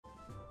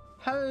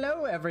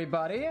Hello,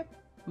 everybody.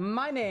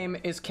 My name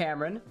is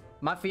Cameron.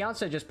 My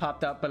fiance just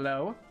popped up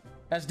below.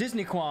 That's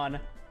Disney Quan.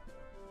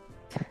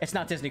 It's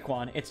not Disney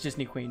Quan, it's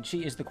Disney Queen.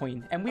 She is the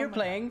queen. And we're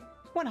playing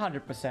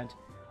 100%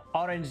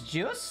 Orange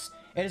Juice.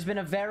 It has been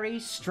a very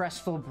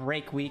stressful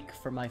break week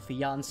for my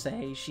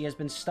fiance. She has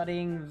been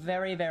studying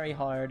very, very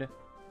hard.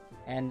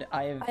 And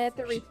I had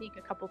to retake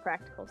a couple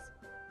practicals.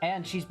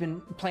 And she's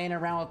been playing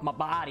around with my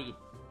body.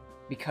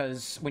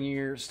 Because when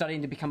you're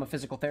studying to become a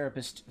physical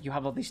therapist, you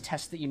have all these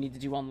tests that you need to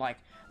do on, like,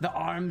 the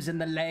arms and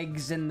the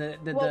legs and the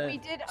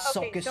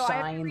sulcus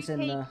signs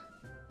and the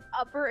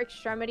upper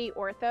extremity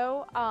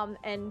ortho,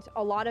 and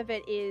a lot of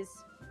it is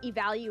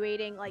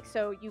evaluating, like,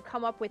 so you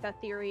come up with a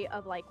theory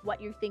of, like,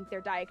 what you think their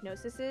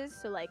diagnosis is,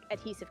 so, like,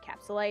 adhesive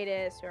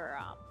capsulitis, or,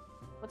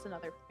 what's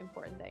another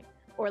important thing?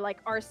 Or,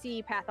 like,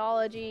 RC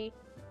pathology,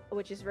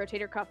 which is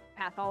rotator cuff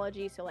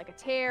pathology, so, like, a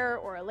tear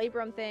or a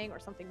labrum thing or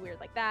something weird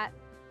like that.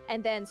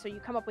 And then, so you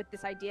come up with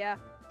this idea,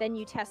 then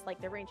you test, like,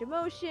 their range of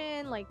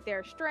motion, like,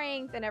 their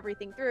strength and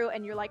everything through,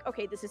 and you're like,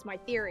 okay, this is my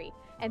theory.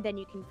 And then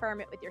you confirm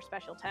it with your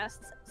special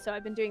tests. So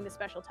I've been doing the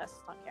special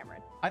tests on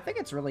Cameron. I think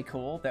it's really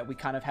cool that we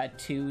kind of had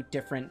two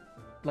different,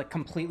 like,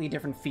 completely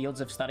different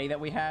fields of study that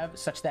we have,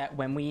 such that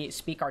when we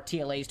speak our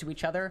TLAs to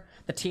each other,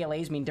 the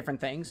TLAs mean different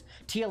things.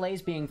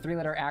 TLAs being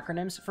three-letter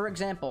acronyms. For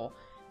example,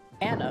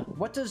 Anna,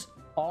 what does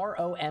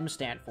ROM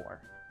stand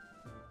for?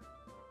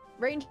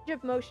 Range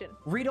of motion.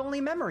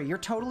 Read-only memory. You're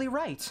totally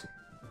right.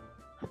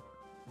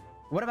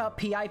 What about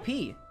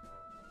PIP?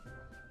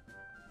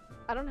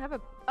 I don't have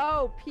a...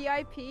 Oh,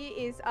 PIP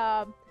is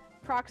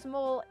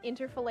proximal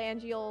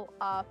interphalangeal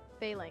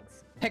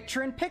phalanx.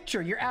 Picture in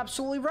picture. You're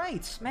absolutely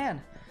right,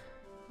 man.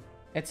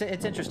 It's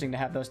interesting to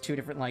have those two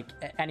different, like...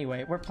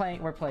 Anyway, we're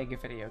playing a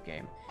video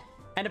game.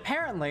 And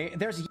apparently,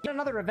 there's yet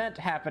another event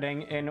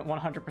happening in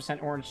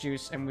 100% Orange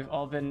Juice, and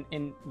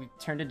we've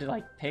turned into,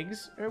 like,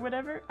 pigs or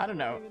whatever? I don't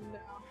know.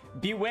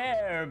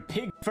 Beware,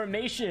 pig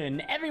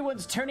formation!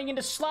 Everyone's turning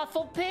into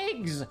slothful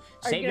pigs!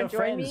 Save your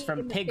friends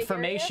from pig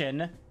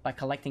formation by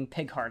collecting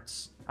pig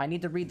hearts. I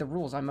need to read the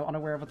rules. I'm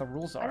unaware of what the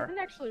rules are. I didn't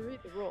actually read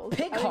the rules.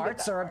 Pig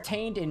hearts are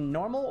obtained in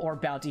normal or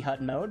bounty hunt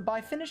mode by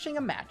finishing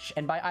a match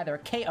and by either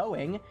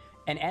KOing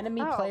an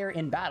enemy player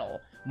in battle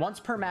once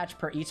per match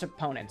per each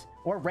opponent,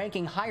 or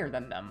ranking higher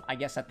than them, I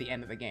guess, at the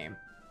end of the game.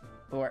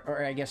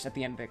 Or I guess at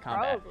the end of the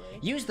combat. Probably.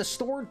 Use the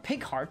stored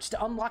pig hearts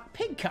to unlock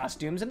pig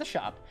costumes in the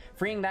shop,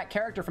 freeing that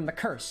character from the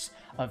curse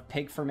of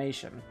pig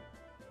formation.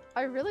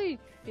 I really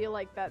feel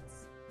like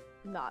that's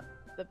not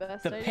the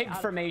best The idea. pig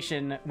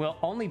formation will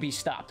only be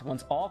stopped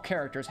once all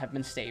characters have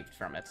been saved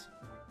from it.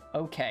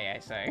 Okay, I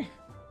say.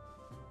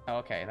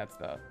 Okay, that's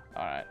the...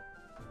 Alright.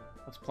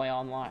 Let's play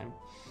online.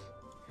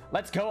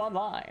 Let's go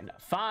online.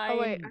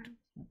 Find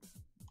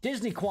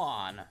Disney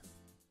Quan.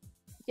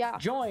 Yeah.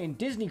 Join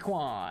Disney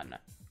Quan.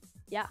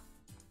 Yeah.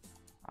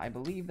 I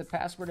believe the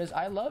password is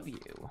I love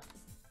you.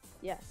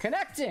 Yes.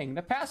 Connecting!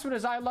 The password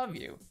is I love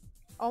you.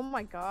 Oh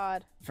my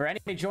god. For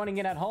anybody joining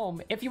in at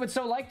home, if you would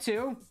so like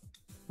to,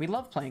 we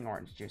love playing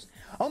Orange Juice.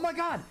 Oh my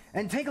god!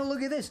 And take a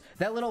look at this.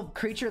 That little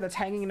creature that's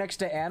hanging next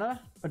to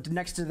Anna, or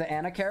next to the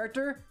Anna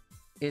character,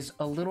 is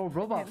a little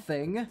robot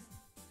thing,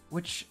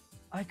 which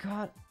I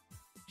got.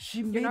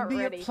 She made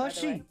me a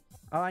plushie.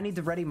 Oh, I need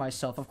to ready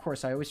myself. Of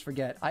course, I always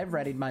forget. I've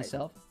readied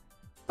myself.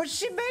 But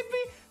she made me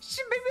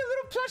a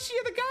little plushie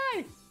of the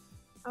guy.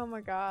 Oh my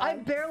god. I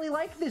barely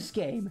like this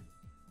game.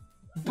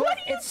 But what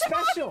are you it's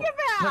special. About?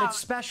 But it's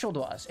special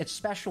to us. It's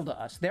special to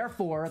us.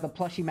 Therefore, the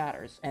plushie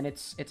matters. And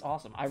it's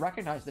awesome. I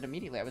recognized it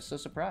immediately. I was so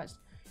surprised.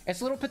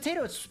 It's a little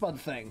potato spud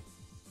thing.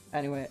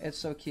 Anyway, it's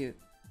so cute.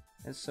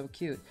 It's so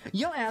cute.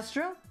 Yo,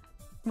 Astro.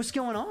 What's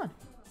going on?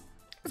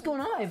 What's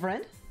going on, my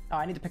friend? Oh,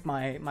 I need to pick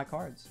my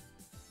cards.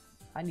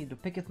 I need to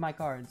pick my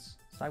cards.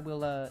 So I will,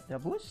 did I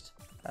boost?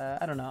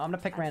 I don't know. I'm gonna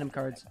pick random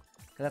cards.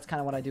 Because that's kind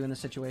of what I do in this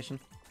situation.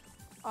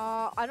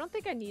 I don't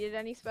think I needed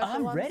any special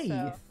I'm ones, ready.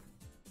 So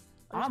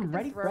I'm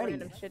ready.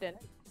 random shit in.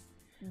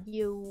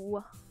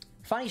 You.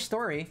 Funny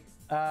story.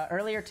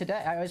 Earlier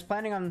today, I was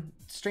planning on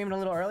streaming a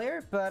little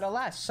earlier, but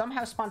alas,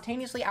 somehow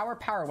spontaneously our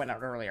power went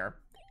out earlier.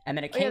 And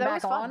then it came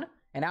back on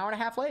an hour and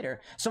a half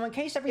later. So in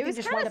case everything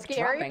just wound up dropping... It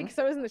was kind of scary because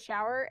I was in the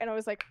shower and I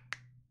was like,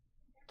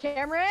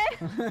 Cameron?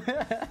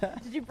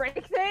 Did you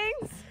break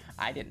things?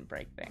 I didn't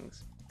break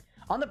things.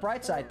 On the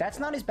bright side, that's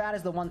not as bad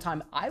as the one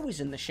time I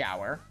was in the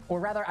shower, or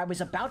rather I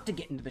was about to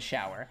get into the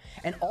shower,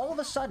 and all of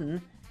a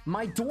sudden,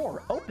 my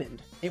door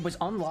opened. It was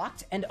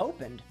unlocked and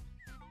opened.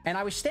 And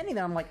I was standing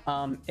there, I'm like,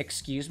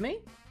 excuse me?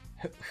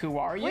 Who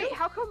are you? Wait,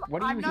 how come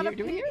what are I'm you not a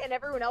doing pig here? and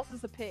everyone else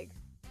is a pig?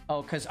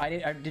 Oh, because I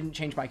didn't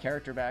change my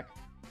character back.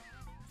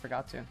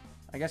 Forgot to.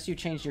 I guess you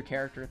changed your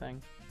character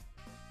thing.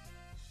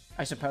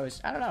 I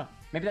suppose. I don't know.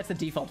 Maybe that's the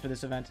default for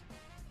this event.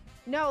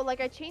 No,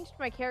 like I changed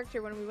my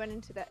character when we went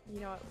into that. You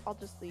know, I'll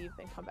just leave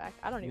and come back.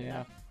 I don't even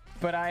know.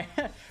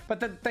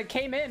 But they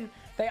came in,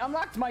 they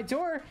unlocked my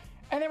door,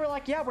 and they were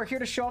like, yeah, we're here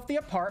to show off the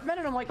apartment.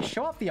 And I'm like,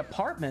 show off the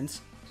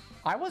apartment?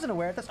 I wasn't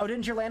aware of this. Oh,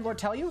 didn't your landlord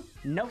tell you?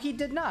 No, he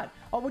did not.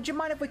 Oh, would you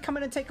mind if we come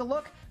in and take a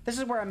look? this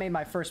is where I made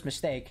my first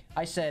mistake.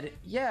 I said,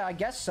 yeah, I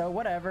guess so,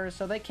 whatever.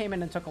 So they came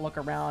in and took a look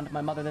around.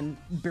 My mother then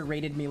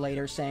berated me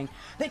later saying,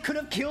 they could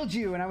have killed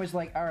you. And I was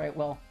like, all right,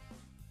 well,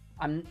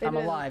 I'm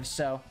alive,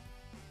 so.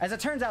 As it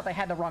turns out, they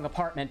had the wrong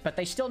apartment, but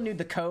they still knew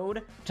the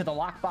code to the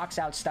lockbox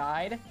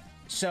outside.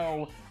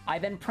 So I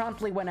then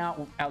promptly went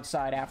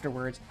outside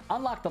afterwards,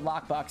 unlocked the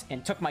lockbox,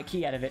 and took my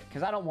key out of it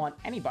because I don't want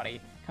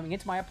anybody coming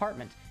into my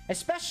apartment,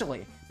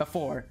 especially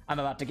before I'm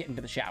about to get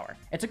into the shower.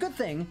 It's a good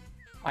thing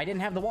I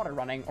didn't have the water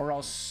running, or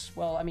else,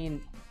 well, I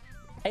mean,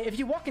 if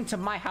you walk into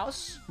my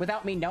house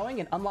without me knowing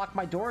and unlock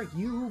my door,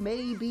 you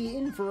may be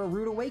in for a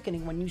rude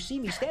awakening when you see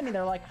me standing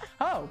there like,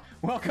 oh,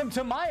 welcome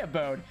to my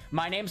abode.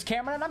 My name's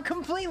Cameron and I'm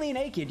completely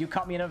naked. You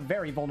caught me at a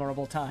very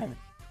vulnerable time.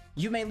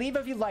 You may leave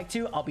if you'd like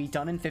to. I'll be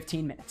done in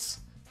 15 minutes.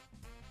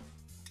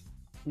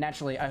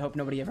 Naturally, I hope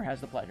nobody ever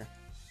has the pleasure.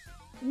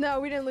 No,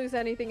 we didn't lose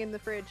anything in the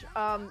fridge.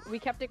 We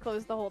kept it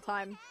closed the whole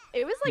time.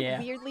 It was like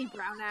weirdly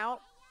brown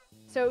out.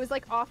 So it was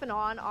like off and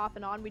on, off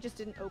and on. We just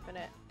didn't open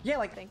it. Yeah,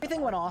 like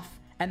everything went off.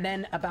 And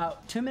then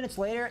about 2 minutes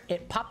later,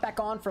 it popped back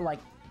on for like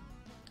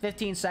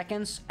 15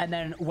 seconds and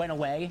then went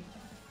away.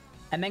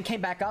 And then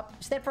came back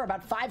up, stayed for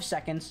about 5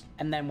 seconds,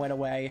 and then went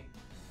away.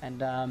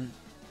 And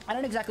I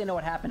don't exactly know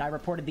what happened. I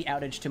reported the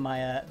outage to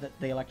my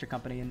the electric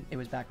company, and it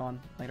was back on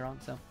later on.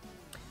 So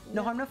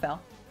no harm, no foul.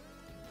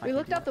 We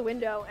looked out the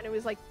window, and it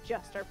was like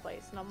just our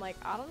place. And I'm like,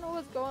 I don't know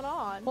what's going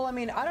on. Well, I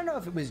mean, I don't know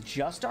if it was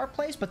just our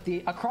place, but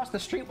the across the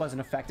street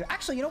wasn't affected.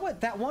 Actually, you know what?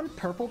 That one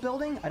purple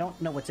building, I don't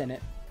know what's in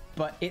it,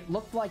 but it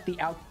looked like the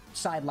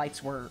outside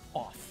lights were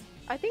off.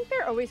 I think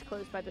they're always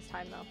closed by this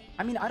time, though.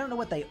 I mean, I don't know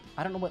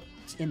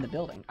what's in the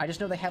building. I just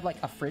know they have like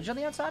a fridge on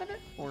the outside of it,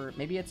 or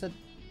maybe it's a.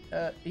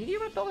 Do you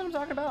know what building I'm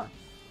talking about?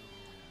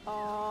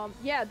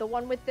 Yeah, the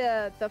one with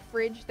the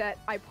fridge that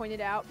I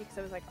pointed out because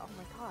I was like, oh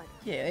my god.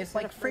 Yeah, it's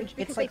like fridge.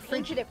 Because it's like they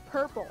fridge. painted it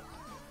purple.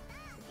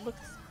 It looks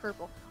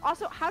purple.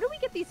 Also, how do we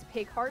get these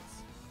pig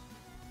hearts?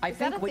 I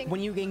think when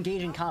you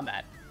engage in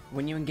combat,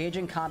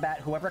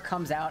 whoever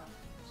comes out,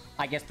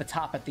 I guess the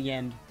top at the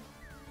end,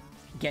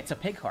 gets a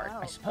pig heart.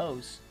 I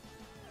suppose.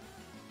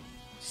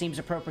 Seems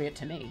appropriate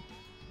to me.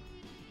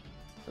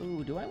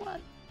 Ooh, do I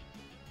want?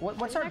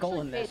 What's our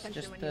goal in this?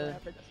 Just the.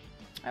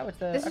 Oh, it's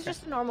the. This is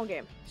just a normal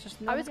game. It's just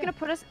I was gonna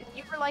put us.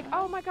 You were like,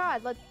 oh my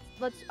god, let's.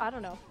 I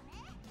don't know.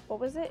 What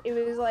was it? It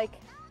was like.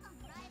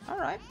 All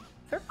right.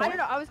 Fair point. I don't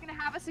know. I was gonna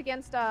have us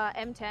against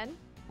M10.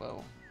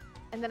 Whoa.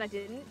 And then I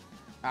didn't.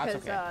 That's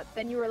Because okay.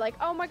 then you were like,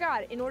 oh my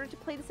god, in order to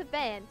play this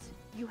event,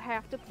 you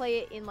have to play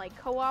it in like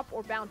co-op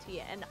or bounty.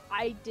 And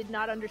I did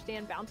not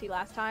understand bounty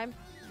last time.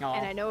 Aw.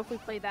 And I know if we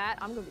play that,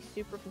 I'm gonna be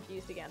super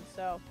confused again.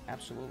 So.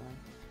 Absolutely.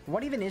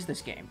 What even is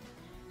this game?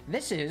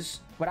 This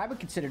is what I would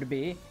consider to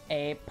be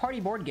a party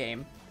board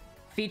game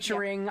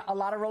featuring a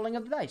lot of rolling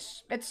of the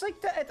dice. It's like,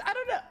 I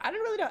don't know. I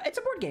don't really know. It's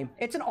a board game.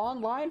 It's an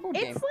online board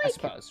game, like, I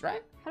suppose,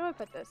 right? How do I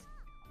put this?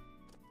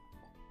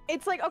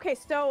 It's like, okay,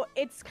 so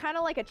it's kind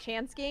of like a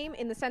chance game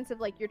in the sense of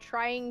like you're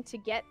trying to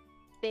get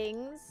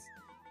things,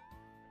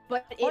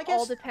 but it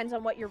all depends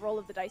on what your roll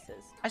of the dice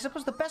is. I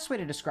suppose the best way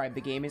to describe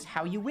the game is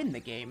how you win the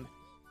game.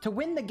 To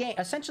win the game,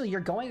 essentially you're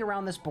going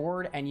around this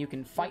board and you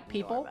can fight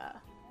people.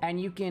 And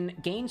you can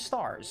gain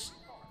stars.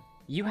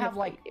 You have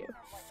like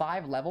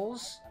 5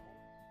 levels.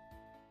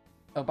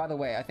 Oh, by the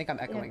way, I think I'm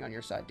echoing on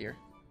your side, dear.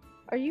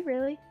 Are you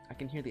really? I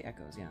can hear the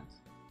echoes, yes.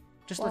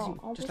 Just letting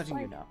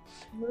you know.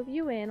 Move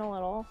you in a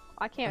little.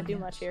 I can't do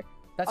much here.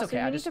 That's also,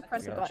 okay. You need to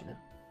press a button.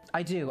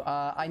 I do.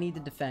 I need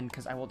to defend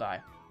because I will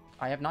die.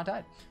 I have not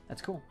died.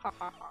 That's cool. Ha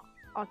ha ha.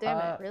 Oh damn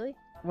it! Really?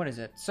 What is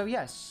it? So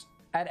yes,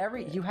 at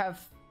every you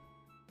have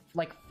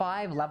like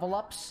 5 level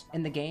ups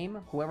in the game.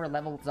 Whoever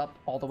levels up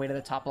all the way to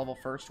the top level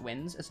first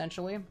wins,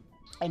 essentially.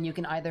 And you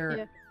can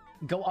either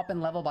go up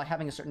in level by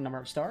having a certain number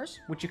of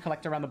stars, which you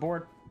collect around the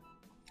board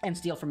and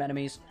steal from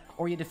enemies,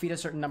 or you defeat a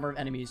certain number of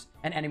enemies,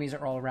 and enemies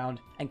are all around,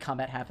 and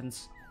combat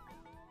happens.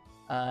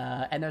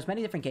 And there's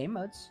many different game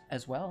modes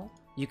as well.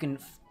 You can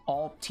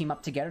all team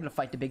up together to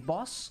fight the big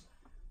boss,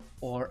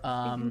 or you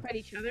can fight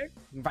each other.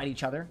 Fight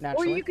each other,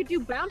 naturally. Or you could do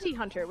Bounty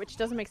Hunter, which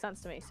doesn't make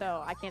sense to me,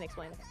 so I can't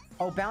explain it.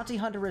 Oh, Bounty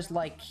Hunter is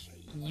like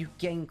you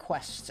gain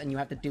quests and you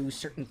have to do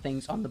certain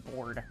things on the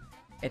board.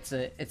 It's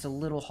a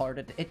little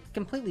harder. It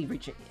completely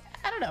reaches.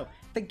 I don't know.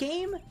 The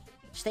game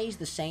stays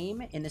the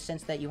same in the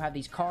sense that you have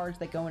these cards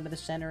that go into the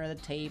center of the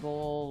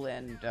table,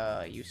 and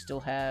you still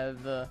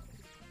have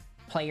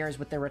players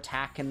with their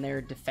attack and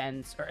their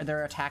defense, or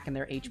their attack and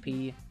their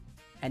HP,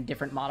 and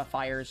different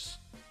modifiers.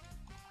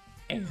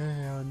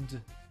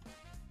 And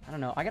I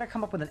don't know. I gotta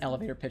come up with an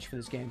elevator pitch for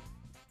this game.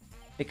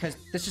 Because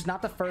this is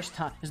not the first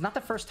time. This is not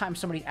the first time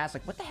somebody asks,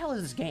 like, "What the hell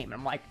is this game?" And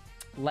I'm like,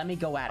 "Let me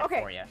go at it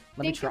for you. Let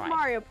me try." Think of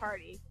Mario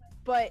Party,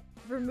 but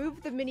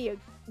remove the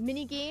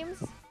mini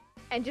games,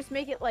 and just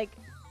make it like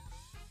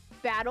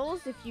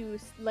battles if you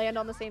land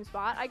on the same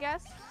spot, I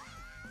guess.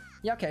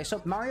 Yeah. Okay.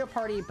 So Mario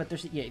Party, but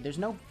there's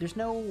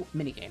no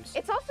mini games.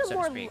 It's also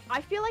more.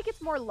 I feel like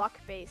it's more luck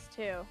based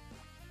too.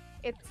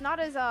 It's not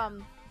as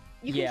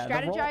you can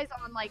strategize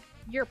on like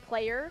your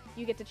player.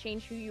 You get to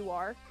change who you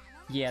are.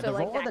 Yeah, So, the like,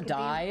 roll of the that could be-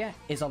 die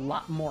is a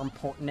lot more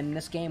important in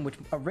this game, which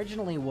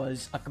originally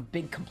was a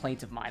big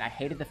complaint of mine. I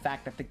hated the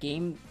fact that the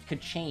game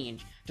could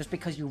change just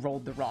because you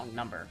rolled the wrong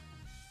number.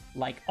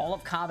 Like, all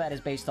of combat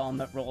is based on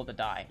the roll of the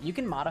die. You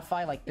can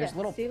modify, like, there's Yeah,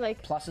 little see,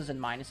 like- pluses and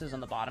minuses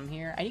on the bottom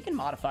here, and you can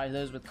modify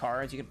those with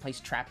cards. You can place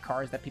trap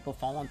cards that people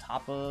fall on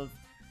top of,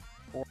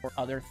 or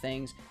other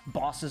things.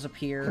 Bosses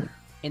appear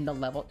in the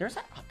level. There's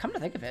a, come to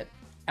think of it,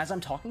 as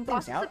I'm talking things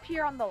Bosses out,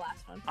 appear on the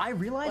last one. I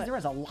realize What? there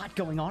is a lot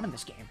going on in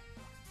this game.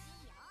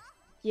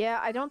 Yeah,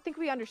 I don't think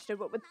we understood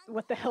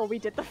what the hell we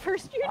did the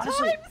first few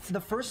Honestly, times. the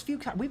first few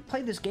we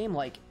played this game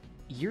like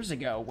years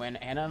ago when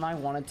Anna and I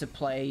wanted to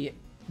play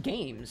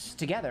games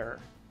together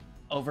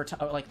over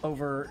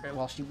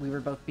while we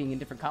were both being in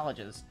different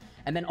colleges,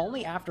 and then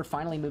only after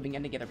finally moving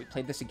in together we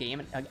played this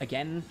game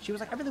again. She was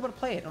like, I really want to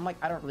play it, and I'm like,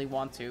 I don't really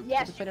want to.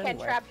 Yes, Just you play it can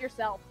anyway. trap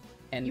yourself.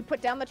 And you put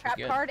down the trap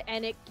good. card,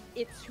 and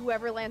it's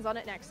whoever lands on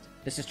it next.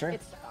 This is true.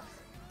 It sucks.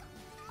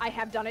 I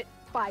have done it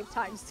 5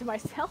 times to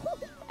myself,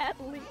 at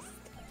least.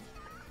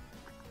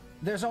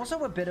 There's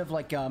also a bit of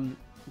like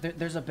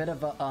there's a bit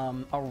of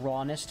a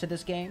rawness to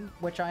this game,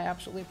 which I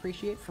absolutely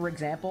appreciate. For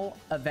example,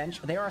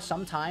 there are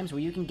some times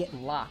where you can get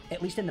locked,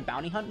 at least in the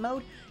bounty hunt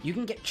mode, you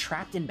can get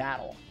trapped in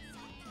battle.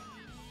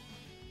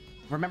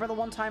 Remember the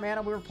one time,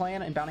 Anna, we were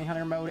playing in bounty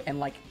hunter mode, and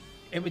like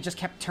it would just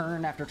kept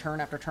turn after turn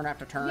after turn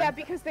after turn? Yeah,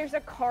 because there's a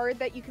card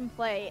that you can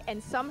play,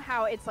 and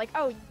somehow it's like,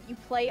 oh, you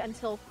play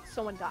until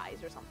someone dies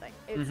or something.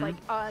 It's like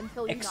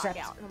until you Except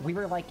knock out. And I'm we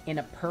like, were like in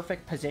a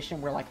perfect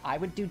position where like I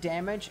would do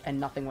damage and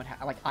nothing would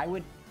happen. Like I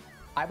would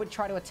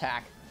try to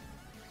attack.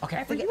 Okay,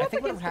 I Were think you I up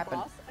think what against the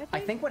happened. boss, I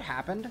think what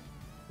happened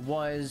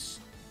was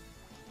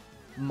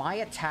my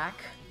attack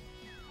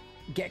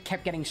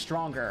kept getting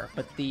stronger,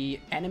 but the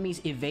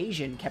enemy's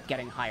evasion kept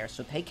getting higher,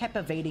 so they kept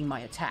evading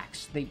my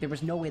attacks. There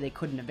was no way they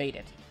couldn't evade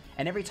it.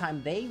 And every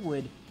time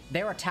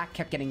their attack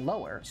kept getting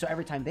lower, so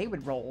every time they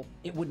would roll,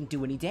 it wouldn't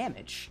do any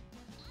damage.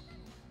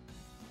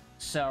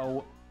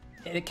 So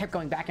it kept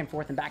going back and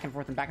forth and back and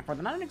forth and back and forth,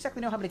 and I don't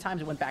exactly know how many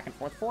times it went back and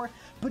forth for,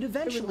 but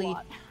eventually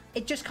lot.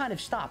 it just kind of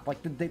stopped.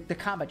 Like the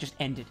combat just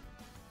ended.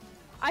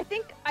 I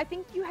think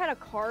you had a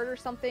card or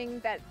something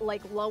that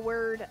like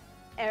lowered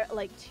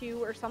like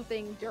 2 or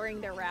something during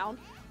their round,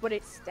 but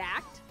it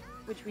stacked,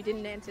 which we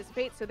didn't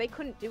anticipate, so they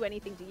couldn't do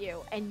anything to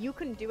you, and you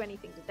couldn't do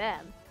anything to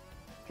them.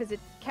 Because it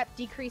kept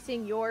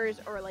decreasing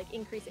yours or like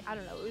increasing. I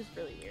don't know. It was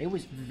really weird. It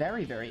was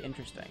very, very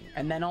interesting.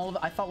 And then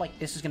I felt like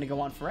this is going to go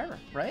on forever,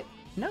 right?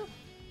 No,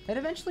 it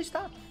eventually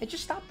stopped. It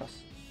just stopped us.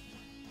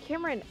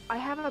 Cameron, I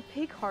have a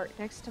pig heart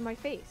next to my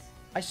face.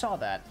 I saw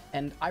that,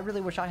 and I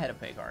really wish I had a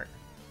pig heart.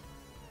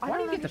 I Why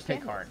do don't you get the pig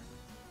understand heart?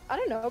 this. I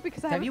don't know,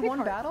 because I have Have a you pig won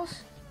heart.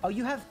 battles? Oh,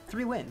 you have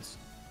 3 wins.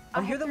 I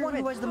Oh, you're have the 3 one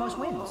who wins. has the most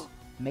wins.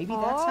 Maybe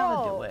that's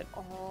how to do it.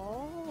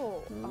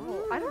 Oh,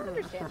 I don't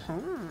understand.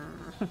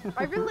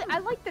 I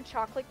like the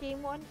chocolate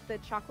game one, the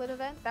chocolate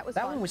event. That was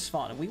That fun. one was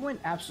fun. We went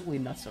absolutely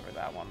nuts over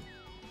that one.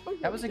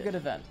 That was a good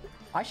event. You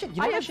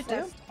know I what I should do?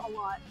 obsessed a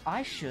lot.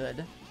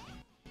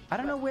 I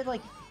don't know where,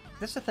 like,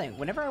 that's the thing.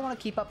 Whenever I want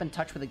to keep up in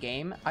touch with a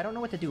game, I don't know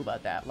what to do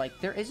about that. Like,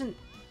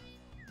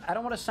 I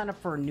don't want to sign up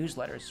for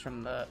newsletters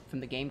from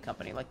the game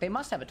company. Like, they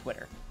must have a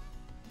Twitter.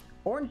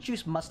 Orange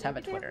Juice must have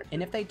a Twitter.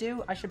 And if they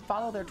do, I should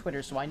follow their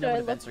Twitter so I know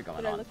what events are going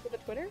Should I on. look for the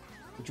Twitter?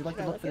 Would you like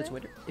to I look look for the at it?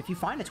 Twitter? If you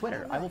find a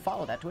Twitter, I will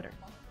follow that Twitter.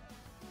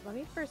 Let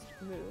me first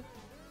move.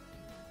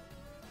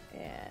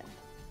 And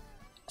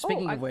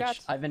Speaking Oh, of which, got-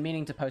 I've been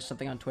meaning to post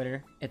something on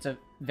Twitter. It's a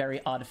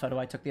very odd photo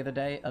I took the other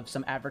day of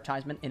some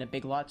advertisement in a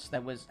Big Lots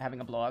that was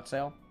having a blowout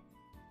sale.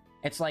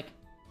 It's like,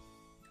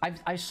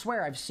 I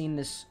swear I've seen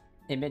this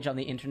image on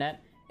the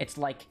internet. It's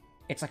like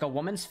a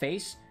woman's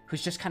face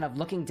who's just kind of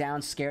looking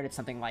down, scared at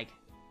something, like,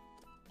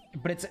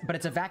 but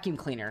it's a vacuum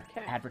cleaner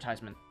Okay.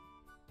 advertisement.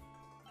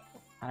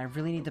 And I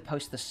really need to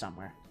post this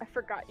somewhere. I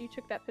forgot you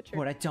took that picture.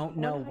 But I don't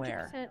know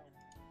where. 100%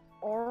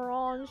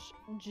 Orange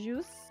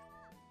juice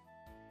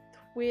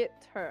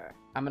Twitter.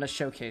 I'm gonna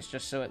showcase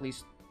just so at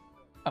least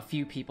a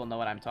few people know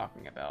what I'm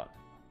talking about.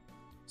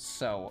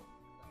 So,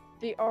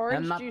 The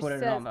orange not juice putting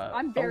it says, on the-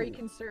 I'm very oh.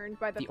 concerned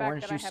by the The fact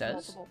orange that I juice have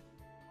says? multiple.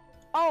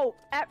 Oh,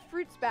 at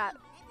Fruits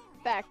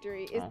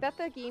Factory. Is Oh. that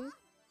the game?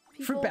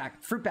 People,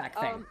 fruit back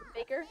thing.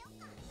 Baker?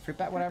 Fruit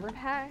bat, whatever.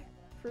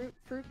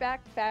 Fruit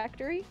Back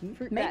Factory?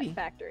 Fruit maybe. Bat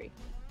Factory.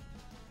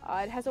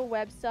 It has a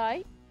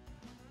website.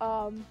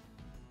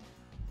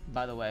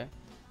 By the way,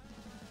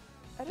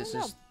 I don't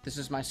know. this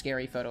is my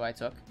scary photo I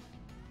took.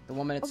 The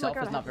woman itself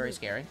God, is I not have to very leave.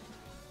 scary.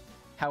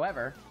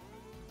 However,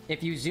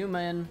 if you zoom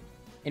in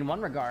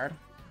one regard,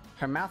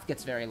 her mouth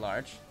gets very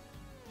large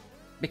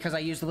because I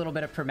used a little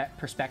bit of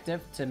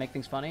perspective to make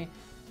things funny,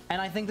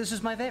 and I think this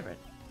is my favorite.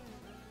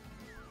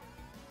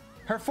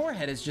 Her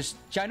forehead is just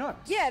ginormous.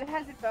 Yeah, it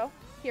has info.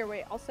 Here,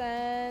 wait, I'll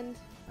send...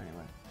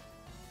 Anyway,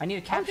 I need a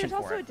Oh, caption there's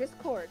also for a it.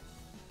 Discord.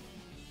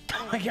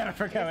 Oh my god, I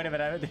forgot. Wait a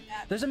minute.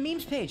 There's a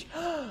memes page.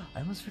 I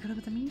almost forgot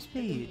about the memes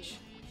page.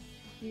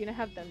 You're gonna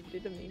have them do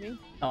the memeing?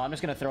 Oh, I'm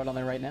just gonna throw it on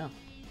there right now.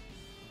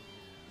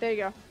 There you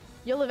go.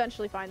 You'll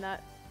eventually find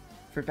that.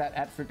 Fruit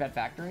Bat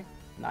Factory.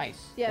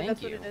 Nice. Yeah, Thank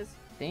that's you. what it is.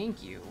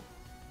 Thank you.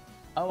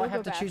 Oh, We'll I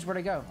have go to choose where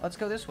to go. Let's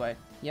go this way.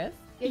 Yes?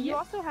 Yeah, you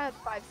also had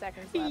 5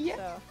 seconds left,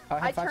 so... Oh, I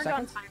have 5 turned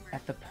seconds? on timer,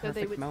 At the so they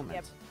perfect would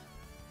moment. skip.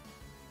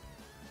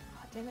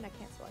 Oh, damn it, I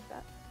can't select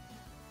that.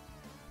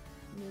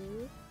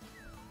 Move.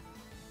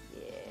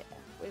 Yeah.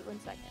 Wait 1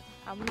 second.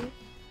 How many?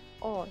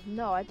 Oh,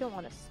 no, I don't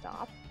want to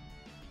stop.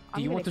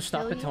 Do you want to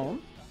stop at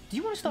home? Do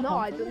you want to stop home? No,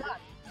 I do not.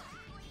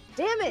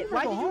 Damn it!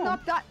 Why did you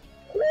not die?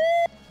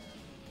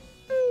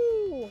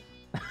 Woo!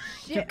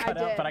 You Shit, cut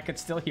I out, did. but I could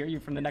still hear you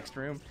from the next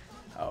room.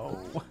 Oh.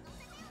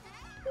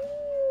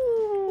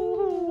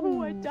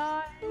 Ooh, I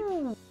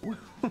died.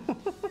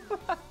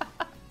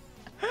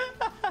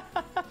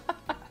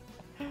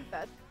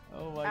 That's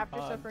Oh my after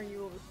god. suffering you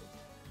will.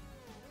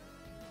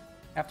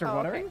 After Oh,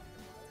 watering? okay.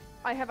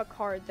 I have a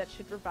card that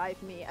should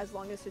revive me as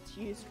long as it's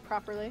used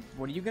properly.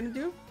 What are you gonna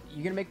do?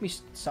 You gonna make me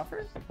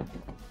suffer?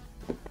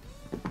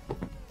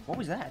 What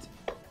was that?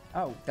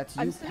 Oh, that's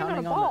you I'm sitting on a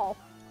pounding on ball.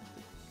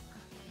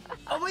 the...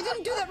 Oh, I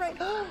didn't do that right!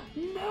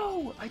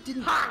 No! I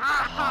didn't...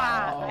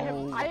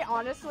 Oh. I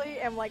honestly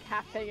am like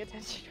half paying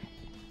attention.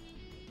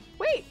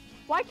 Wait,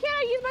 why can't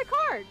I use my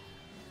card?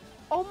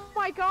 Oh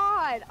my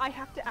god, I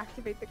have to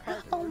activate the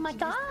card. Oh my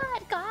god,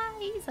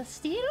 guys, I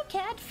still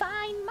can't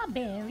find my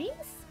berries,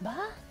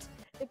 but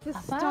It's a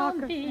I stock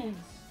found of these. things.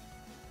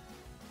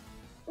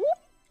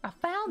 I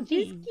found Just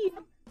these. keep.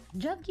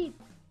 Juggy.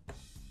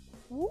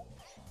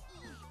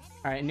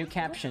 Alright, new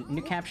caption.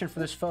 New caption for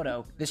this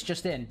photo. This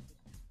just in.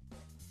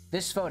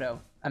 This photo.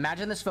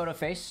 Imagine this photo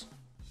face.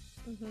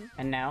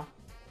 And now,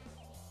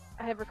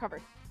 I have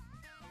recovered.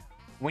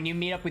 when you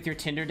meet up with your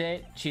Tinder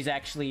date, she's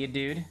actually a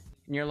dude.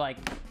 And you're like,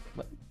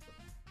 what?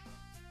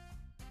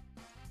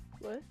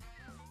 What?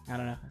 I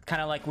don't know.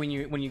 Kind of like when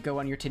you go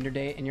on your Tinder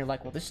date and you're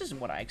like, well, this isn't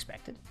what I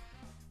expected.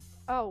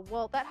 Oh,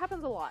 well, that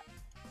happens a lot.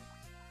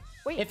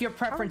 Wait. If your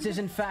preference is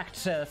in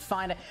fact to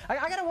find I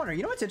gotta wonder,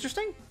 you know what's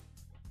interesting?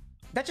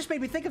 That just made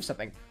me think of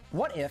something.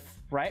 What if,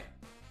 right,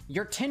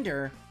 your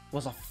Tinder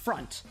was a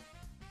front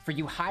for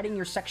you hiding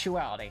your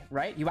sexuality,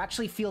 right? You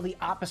actually feel the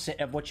opposite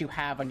of what you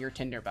have on your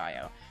Tinder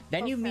bio.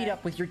 Then you meet Okay.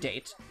 up with your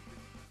date,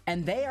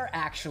 and they are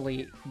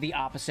actually the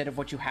opposite of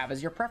what you have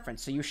as your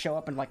preference. So you show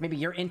up and like maybe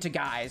you're into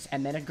guys,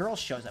 and then a girl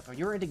shows up, or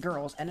you're into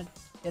girls, and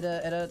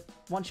a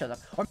one shows up,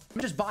 or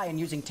you're just bi and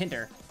using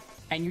Tinder,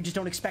 and you just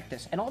don't expect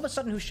this, and all of a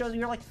sudden, who shows up?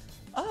 You're like,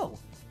 oh,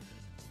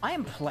 I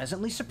am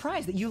pleasantly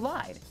surprised that you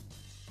lied.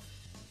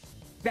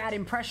 Bad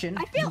impression.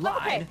 I feel- you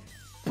lied, okay.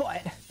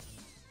 but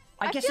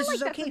I guess feel this like is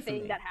that's okay a for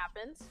thing me. that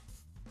happens.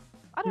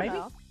 I don't Maybe.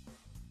 know.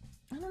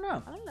 I don't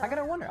know. I don't know. I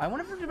gotta wonder. I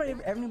wonder if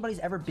anybody's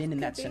ever been in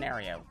that be.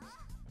 scenario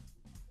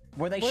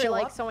where they Where show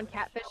like up. someone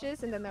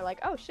catfishes and then they're like,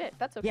 oh shit,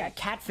 that's okay. Yeah,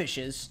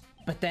 catfishes,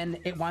 but then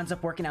it winds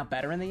up working out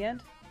better in the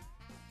end.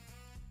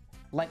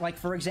 Like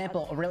for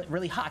example, a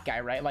really hot guy,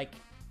 right? Like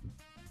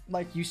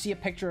you see a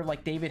picture of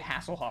like David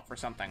Hasselhoff or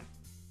something.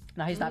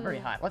 No, he's not very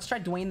hot. Let's try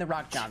Dwayne the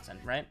Rock Johnson,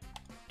 right?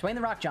 Dwayne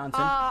the Rock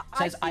Johnson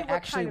says, I "I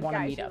actually want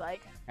to meet you up."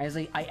 like.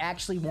 I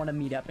actually want to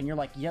meet up, and you're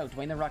like, "Yo,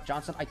 Dwayne the Rock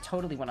Johnson, I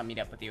totally want to meet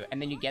up with you."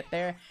 And then you get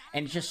there,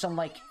 and it's just some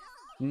like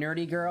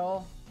nerdy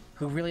girl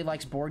who really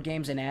likes board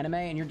games and anime,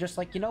 and you're just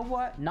like, you know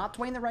what? Not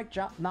Dwayne the Rock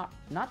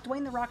not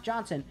Dwayne the Rock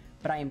Johnson,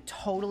 but I am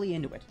totally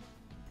into it.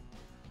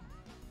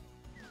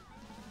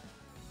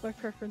 My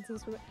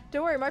preferences for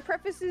don't worry, my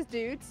preference is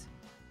dudes.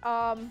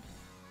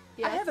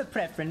 Yeah. I have a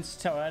preference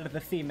toward the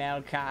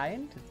female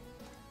kind.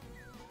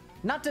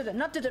 Not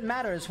that it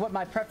matters what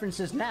my preference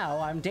is now.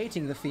 I'm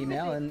dating the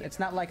female, and it's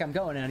not like I'm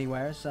going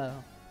anywhere, so.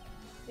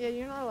 Yeah,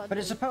 you're not allowed But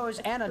I to. suppose,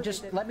 Anna,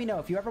 just let me know.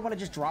 If you ever want to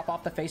just drop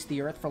off the face of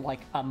the earth for like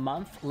a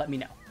month, let me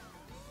know.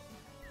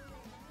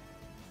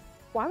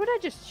 Why would I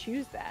just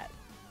choose that?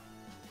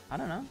 I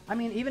don't know. I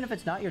mean, even if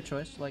it's not your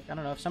choice, like, I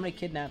don't know, if somebody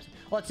kidnaps...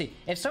 Well, let's see.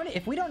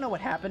 If we don't know what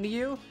happened to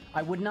you,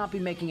 I would not be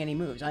making any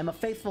moves. I'm a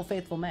faithful,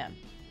 faithful man.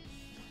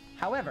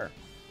 However,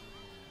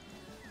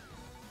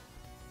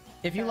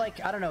 if you,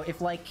 like, I don't know,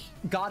 if, like,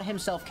 God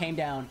himself came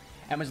down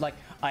and was like,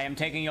 I am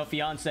taking your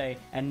fiancé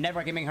and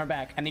never giving her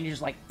back, and then you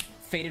just, like,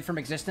 faded from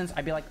existence,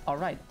 I'd be like, all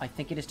right, I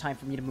think it is time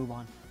for me to move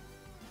on.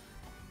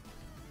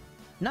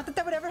 Not that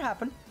that would ever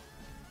happen.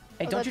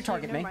 Hey, don't you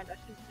target me. Never mind, I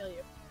shouldn't kill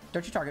you.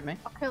 Don't you target me.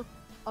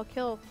 I'll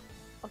kill.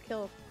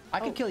 I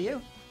could kill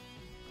you.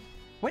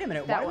 Wait a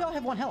minute, That why do we one. all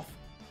have one health?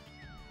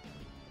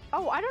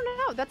 Oh, I don't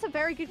know. That's a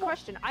very good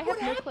question. I have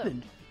What no clue.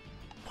 happened?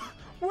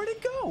 Where'd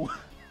it go?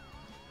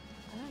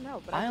 I don't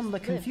know, but I am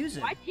just the lived.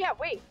 confuser. Yeah,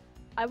 wait.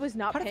 I was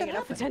not How did paying that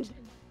enough happen? attention.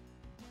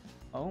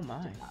 Oh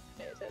my. Not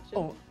pay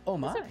attention. Oh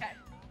my. It's okay.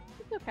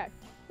 It's okay.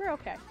 We're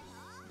okay.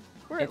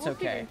 We're It's we're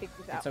okay. figuring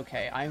things out. It's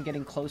okay. I am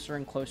getting closer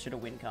and closer to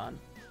WinCon.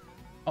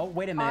 Oh,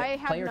 wait a I minute.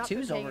 have Player not been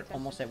 2's paying over attention.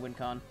 almost at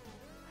WinCon.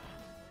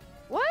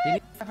 What? They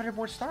need 500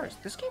 more stars.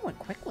 This game went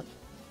quickly.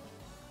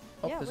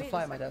 Oh, Yeah, there's a wait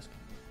fly a at my second. desk.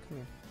 Come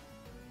here.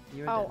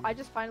 You're Oh, dead. I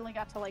just finally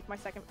got to like my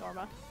second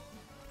Norma.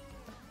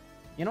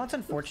 You know what's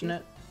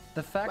unfortunate?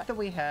 The fact What? that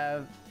we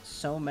have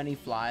so many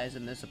flies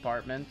in this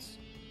apartment.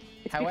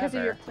 It's However, because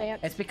of your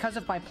plants. it's because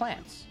of my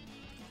plants.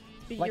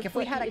 But Like, your if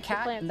we had a it's your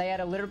cat plants. and they had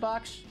a litter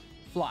box,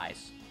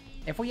 flies.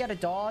 If we had a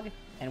dog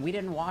and we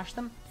didn't wash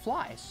them,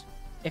 flies.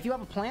 If you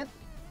have a plant,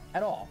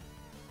 at all.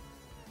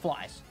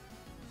 Flies.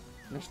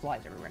 There's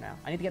flies everywhere now.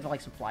 I need to get to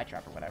like some fly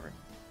trap or whatever.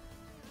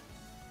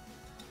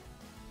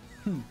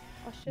 Oh,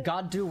 shit.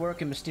 God do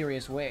work in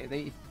mysterious way.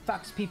 They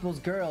fucks people's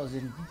girls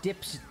and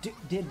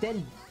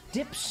then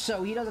dips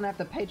so he doesn't have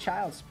to pay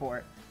child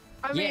support.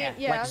 I mean,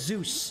 yeah, like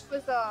Zeus.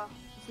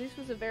 Zeus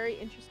was a very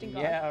interesting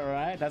god. Yeah,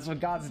 right. That's what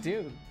gods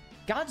do.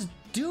 Gods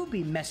do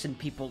be messing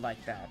people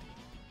like that.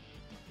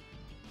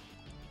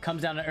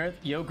 Comes down to earth,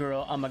 yo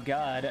girl, I'm a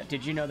god.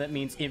 Did you know that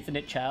means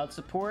infinite child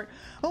support?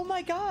 Oh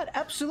my god,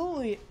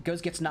 absolutely.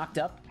 Goes, gets knocked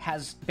up,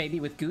 has baby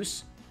with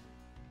Goose.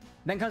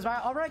 Then comes by,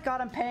 all right, God,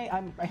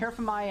 I'm here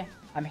for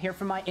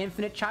my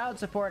infinite child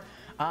support.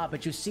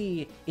 But you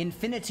see,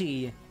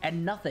 infinity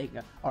and nothing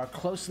are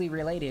closely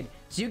related,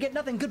 so you get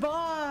nothing.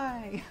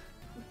 Goodbye.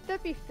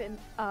 That'd be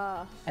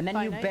and then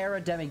you bear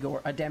a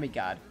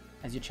demigod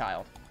as your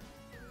child.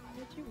 Why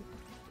did you do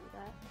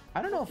that?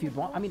 I don't know if you'd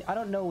want. I mean, I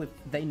don't know if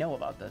they know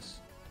about this.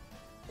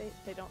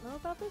 They don't know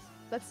about this?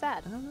 That's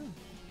sad. I don't know.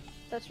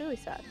 That's really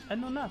sad. I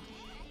don't know.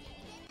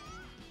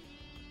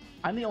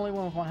 I'm the only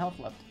one with 1 health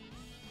left.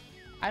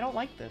 I don't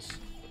like this.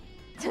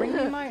 Bring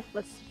me my.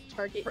 Let's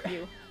target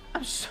you.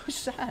 I'm so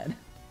sad.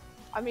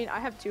 I mean, I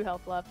have 2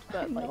 health left,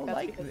 but I that's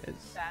like because this.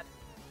 it's sad.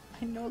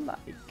 I know like.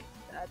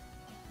 Sad.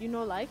 You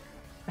know like?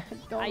 I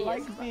don't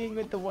like being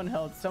with the 1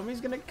 health.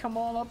 Somebody's gonna come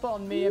all up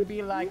on me and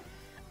be like,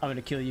 I'm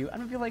gonna kill you. I'm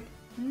gonna be like,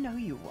 no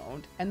you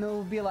won't. And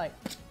they'll be like,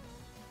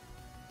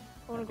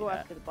 I wanna go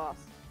after the boss.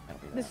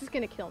 This is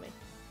gonna kill me.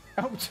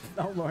 Oh,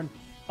 oh Lord.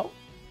 Oh.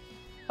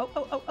 Oh,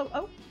 oh, oh, oh,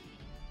 oh.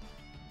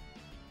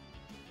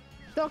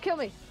 Don't kill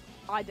me.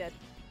 I did.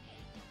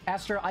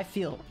 Astra, I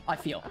feel.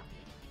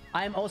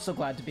 I am also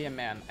glad to be a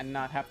man and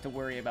not have to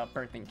worry about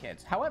birthing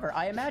kids. However,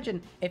 I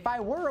imagine if I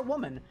were a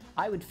woman,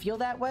 I would feel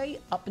that way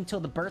up until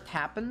the birth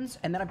happens,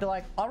 and then I'd be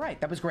like, all right,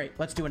 that was great.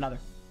 Let's do another.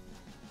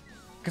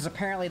 Because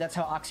apparently that's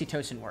how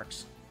oxytocin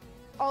works.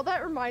 All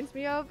that reminds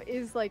me of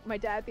is like my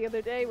dad the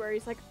other day where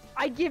he's like,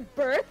 I give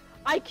birth?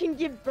 I can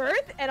give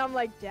birth? And I'm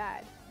like,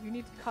 Dad, you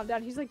need to calm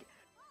down. He's like,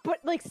 but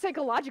like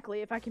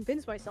psychologically, if I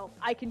convince myself,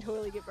 I can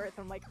totally give birth.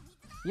 I'm like,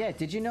 yeah,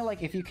 did you know,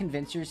 like, if you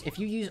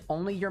use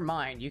only your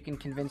mind, you can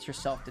convince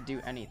yourself to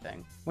do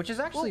anything. Which is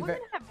actually women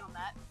have done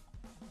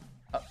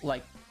that.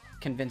 like,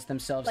 convince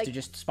themselves Like- to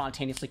just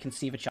spontaneously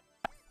conceive a child.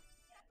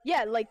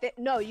 Yeah, like,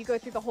 no, you go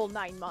through the whole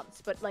 9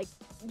 months, but like,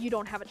 you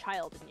don't have a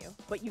child in you.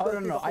 But you go Oh, no,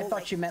 through no, the I whole, thought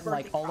like, you meant,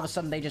 like, birthing all of a process.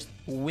 sudden they just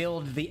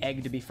willed the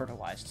egg to be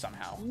fertilized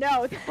somehow.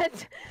 No, that...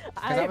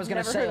 Because I was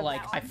gonna say,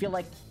 like, I feel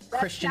like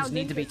That Christians sounds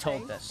need to be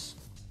told interesting.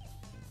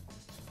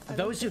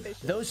 this.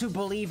 Those who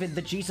believe in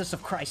the Jesus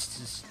of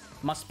Christ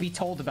must be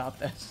told about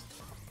this.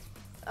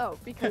 Oh,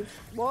 because...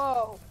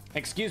 Whoa.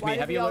 Excuse Why me, did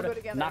have we you all heard go of...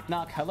 together? Knock,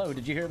 knock, hello,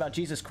 did you hear about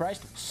Jesus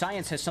Christ?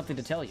 Science has something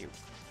to tell you.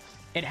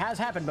 It has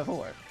happened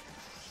before.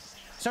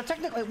 So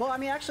technically, well, I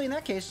mean, actually, in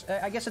that case,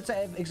 I guess it's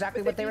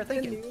exactly what they were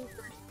thinking.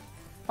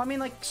 I mean,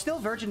 like, still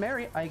Virgin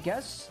Mary, I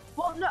guess.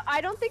 Well, no, I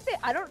don't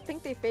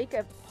think they fake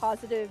a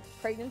positive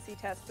pregnancy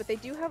test, but they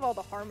do have all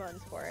the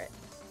hormones for it.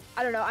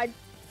 I don't know. I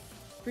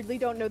really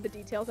don't know the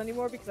details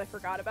anymore because I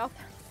forgot about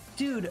them.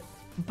 Dude, know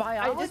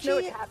biology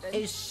it happened.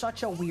 is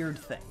such a weird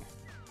thing.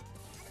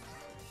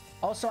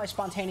 Also, I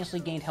spontaneously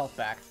gained health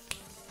back.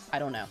 I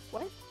don't know.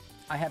 What?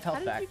 I have health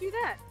How back. did you do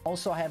that?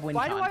 Also, I have win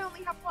Why con. do I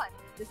only have 1?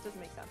 This doesn't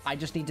make sense. I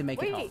just need to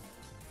make it home. Wait.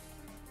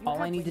 You All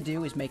I have need to win-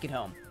 do is make it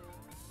home.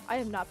 I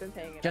have not been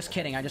paying it. Just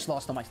kidding, I just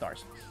lost all my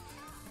stars.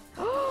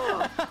 What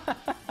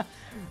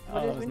Oh,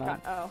 is that was win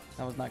not, con? Oh.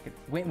 that was not good.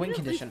 Win You didn't lose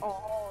condition.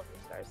 all of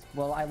your stars.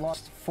 Well, I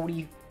lost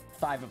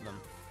 45 of them.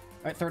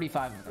 Or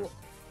 35 of them.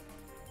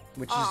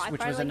 Which I was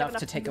finally have enough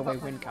to take move away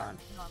up my win score. con.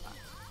 No, I'm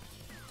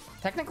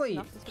not. Technically,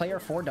 Enough to player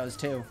take 4 does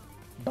too.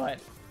 But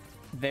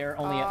they're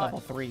only at level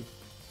 3.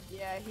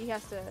 Yeah, he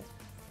has to...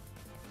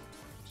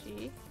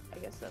 She? I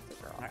guess that's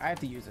a girl. I have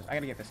to use this. I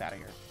gotta get this out of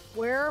here.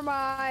 Where am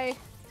I?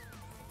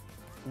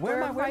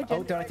 Where am I? Oh,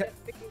 gender don't I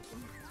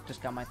identification?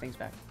 just got my things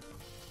back.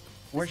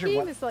 This Where's your game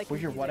what? is, like,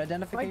 Where's your what confusing.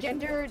 My identification?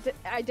 gender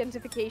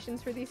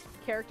identifications for these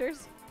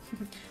characters?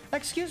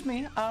 Excuse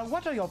me,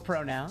 what are your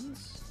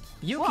pronouns?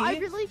 Yuki? Well, I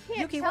really can't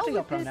Yuki, tell what are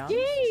your with this pronouns?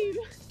 game!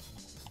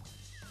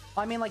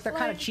 I mean, like, they're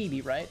kind of Like-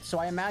 chibi, right? So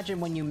I imagine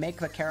when you make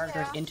the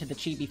characters Yeah. into the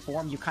chibi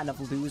form, you kind of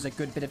lose a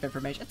good bit of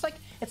information.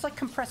 It's like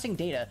compressing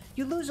data.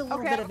 You lose a little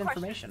Okay, I bit have of a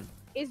question. information.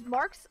 Is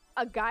Mark's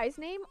a guy's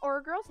name or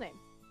a girl's name?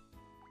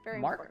 Very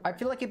Mark? important I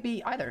feel like it'd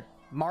be either.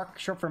 Mark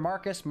short for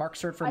Marcus, Mark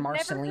short for I've never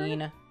Marceline,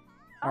 heard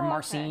or Oh, okay.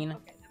 Marcine. Okay,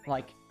 that makes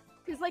Like,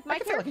 Because like I my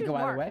can feel like it character's could go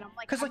either Mark, way. and I'm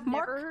like, 'Cause, like, I've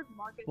Mark- never heard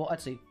Mark is well,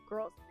 let's see. a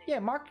girl's name. Yeah,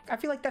 Mark. I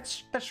feel like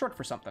that's short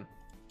for something.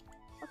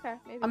 Okay,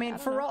 maybe. I mean,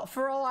 don't for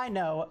know. all I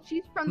know,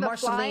 She's from the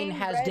Marceline Flying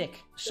has Red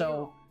dick. So,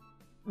 Sail.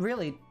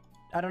 really,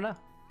 I don't know.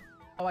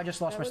 Oh, I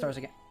just lost That my was- stars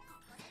again.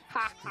 Ha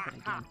ha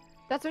Stupid ha. again.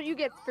 That's what you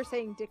get for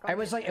saying dick. On I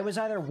was your like, it was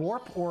either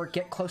warp or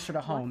get closer to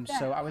home. the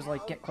So I was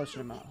like, hell? get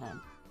closer to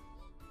home.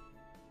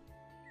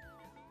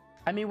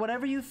 I mean,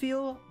 whatever you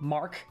feel,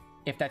 Mark,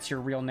 if that's your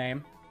real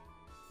name.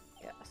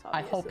 Yes,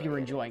 I hope obviously you're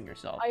it enjoying is.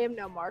 yourself. I am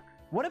no Mark.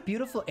 What a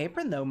beautiful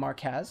apron, though, Mark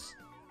has.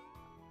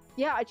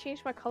 Yeah, I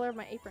changed my color of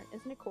my apron.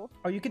 Isn't it cool?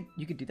 Oh, you could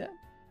do that.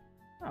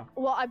 Oh.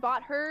 Well, I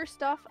bought her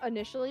stuff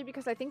initially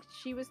because I think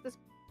she was the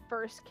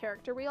first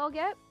character we all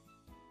get.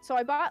 So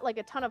I bought like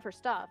a ton of her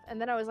stuff, and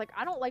then I was like,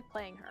 I don't like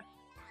playing her.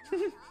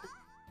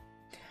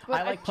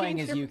 I like playing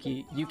as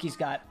Yuki. Yuki's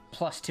got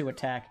 +2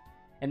 attack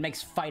and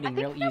makes fighting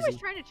real easy. I was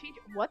trying to change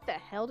it. What the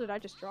hell did I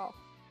just draw?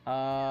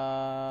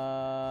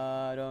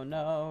 I don't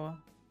know.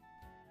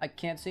 I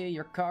can't see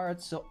your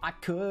cards, so I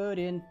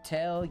couldn't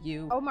tell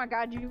you. Oh my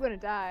god, you're gonna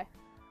die.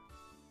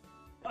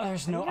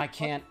 There's no, I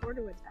can't. +4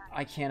 to attack.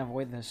 I can't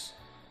avoid this.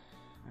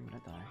 I'm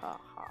gonna die. Ha,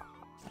 ha,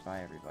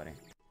 Bye, everybody.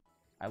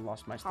 I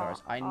lost my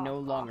stars. I no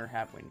longer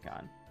have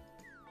WinCon.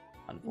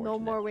 Unfortunately. No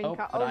more WinCon.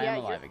 But Oh, I yeah, am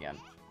alive again.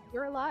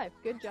 You're alive.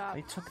 Good job.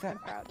 They took that. I'm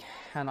proud. I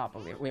cannot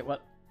believe it. Wait,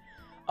 what?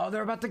 Oh,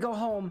 they're about to go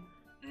home.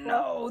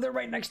 No, they're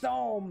right next to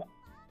home.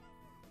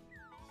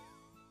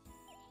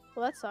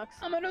 Well, that sucks.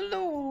 I'm gonna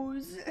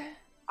lose.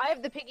 I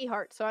have the piggy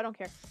heart, so I don't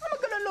care. I'm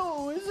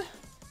gonna lose.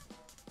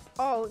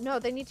 Oh, no,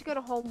 they need to go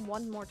to home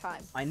one more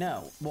time. I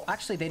know. Well,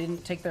 actually, they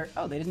didn't take their...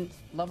 Oh, they didn't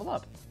level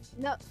up.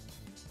 No,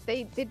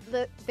 they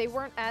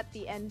weren't at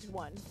the end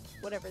one,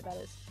 whatever that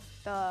is.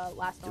 The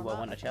last one. Do I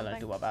want to challenge?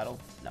 Do I battle?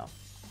 No.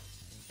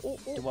 Ooh,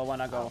 ooh. Do I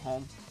want to go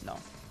home? No.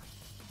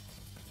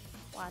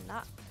 Why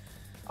not?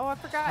 Oh, I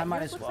forgot. I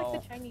might Yours as looks well.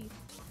 like the Chinese.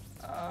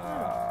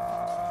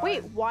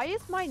 Wait, why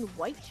is mine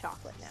white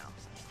chocolate now?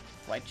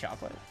 White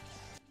chocolate?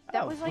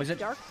 That Oh, was like it...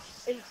 dark.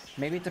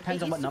 Maybe it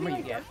depends on what number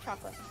you get.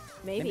 Chocolate.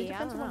 Maybe, it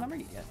depends I on don't what know. number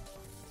you get.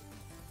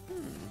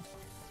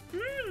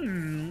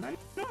 I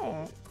don't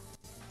know.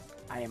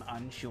 I am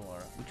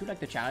unsure. Would you like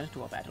the challenge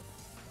to a battle?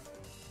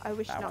 I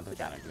wish I not want the to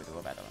die. challenge to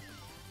a battle.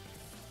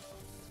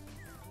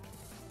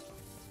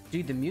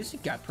 Dude, the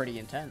music got pretty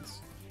intense.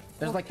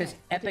 There's like this Okay,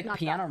 I did epic not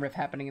piano riff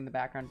happening in the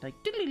background, like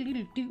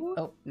doo-doo-doo-doo-doo.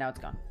 Oh, now it's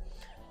gone.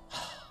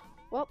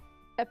 Well,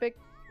 epic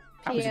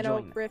I was piano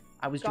enjoying that. riff.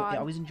 I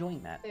was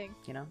enjoying that. thing.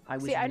 You know, I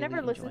was. See, I really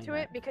never listened to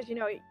enjoying it because you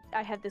know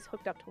I had this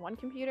hooked up to one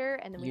computer,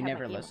 and then we You had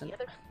never my game listened. on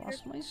the other I computer.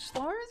 lost my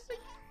stars.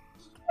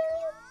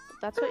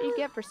 That's what you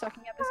get for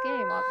sucking at this game,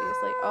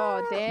 obviously.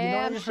 Oh damn! You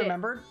know, I just shit.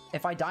 remembered.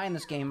 If I die in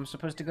this game, I'm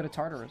supposed to go to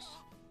Tartarus.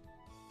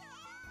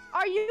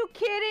 Are you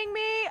kidding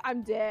me?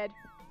 I'm dead.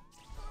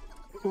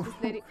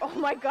 Oh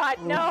my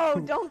god,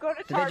 no! Don't go to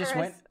Did Tartarus.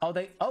 they just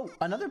win? Oh,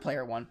 another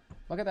player won.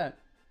 Look at that.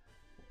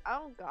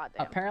 Oh god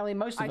damn. Apparently,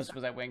 most of us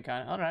was at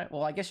WinCon. All right.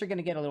 Well, I guess you're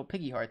gonna get a little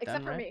piggy heart Except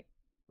then, for right?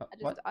 me.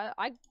 What?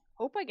 I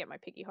hope I get my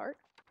piggy heart.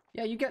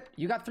 Yeah, you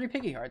got 3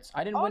 piggy hearts.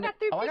 I didn't Oh, I win got it.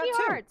 3 Oh, I piggy got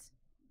 2. hearts.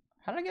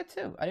 How did I get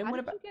 2? I didn't How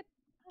win did it. you get?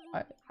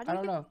 I How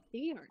don't know.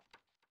 Piggy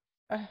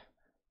heart?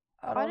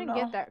 I didn't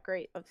get that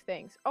great of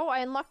things. Oh, I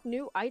unlocked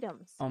new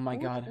items. Oh my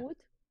Woot, god. woot.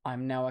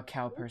 I'm now a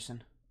cow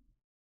person.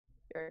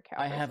 You're a cow.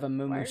 I have a person.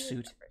 Why moo are you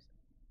suit. cow person?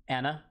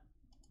 Anna,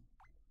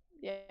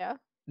 Yeah.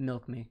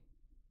 milk me.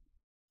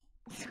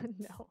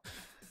 No.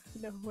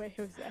 No way,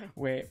 Jose.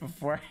 Wait,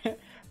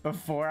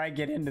 before I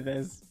get into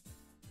this,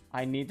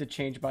 I need to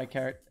change my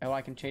character. Oh,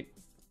 I can change.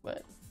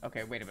 What?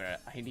 Okay, wait a minute.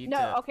 I need No,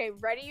 to. okay,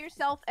 ready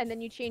yourself, and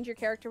then you change your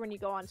character when you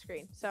go on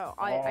screen. So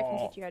I can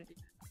teach you how to do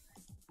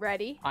that.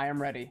 Ready? I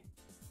am ready.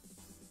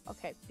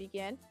 Okay,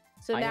 begin.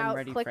 So I am now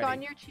ready, click Freddy.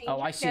 on your change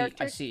Oh, I see.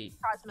 character I see.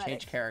 cosmetics.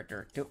 Change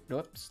character.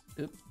 Oops.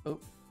 Oop. Oh,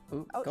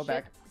 Go shit.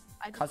 back.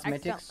 I just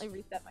Cosmetics. accidentally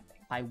reset my thing.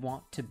 I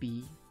want to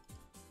be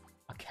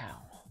a cow.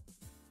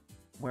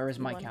 Where is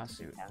my You want cow to be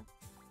suit? cow.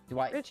 Do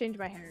I'm gonna change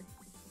my hair.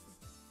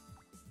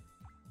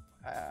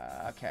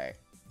 Okay.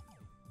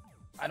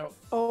 I don't.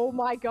 Oh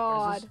my Where's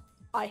god. this?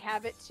 I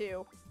have it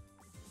too.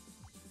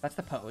 That's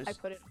the pose. I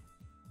put it.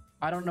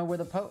 I don't know where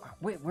the pose.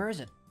 Wait, where is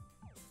it?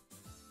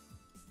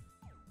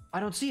 I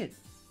don't see it.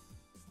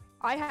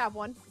 I have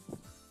one.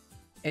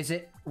 Is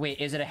it? Wait,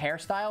 is it a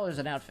hairstyle or is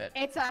it an outfit?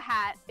 It's a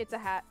hat. It's a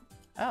hat.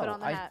 Oh, Put on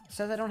the I hat.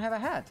 said I don't have a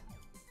hat.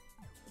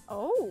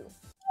 Oh.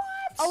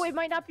 What? Oh, it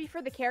might not be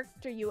for the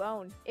character you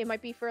own. It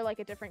might be for like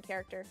a different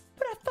character.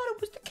 But I thought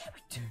it was the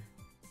character.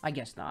 I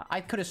guess not.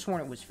 I could have sworn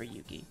it was for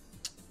Yuki.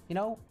 You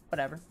know,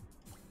 whatever.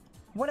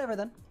 Whatever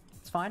then.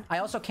 It's fine. I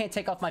also can't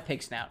take off my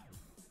pig snout.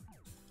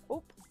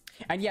 Oop.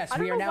 And yes, I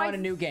we don't are know now why- in a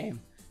new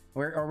game.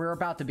 We're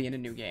about to be in a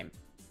new game.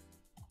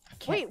 I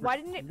can't Wait, why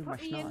didn't it renew my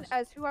put me in schnoz.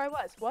 as who I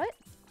was? What?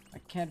 I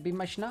can't be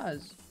my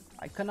schnoz.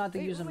 I could not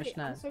Wait, use a I'm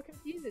schnoz. so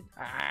confused.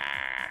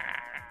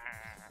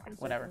 I'm so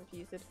Whatever.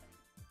 confused.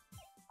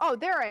 Oh,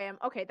 there I am.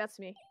 Okay, that's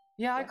me.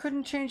 Yeah, I Yeah.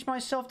 couldn't change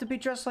myself to be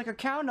dressed like a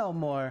cow no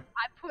more.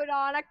 I put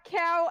on a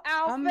cow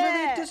outfit. I'm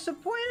really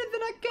disappointed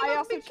that I I cannot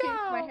also be changed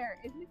cow. my hair.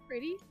 Isn't it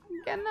pretty?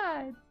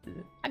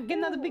 I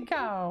cannot be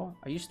cow.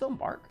 Are you still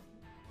Mark?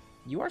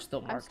 You are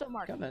still Mark. I'm still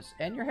Mark. Goodness,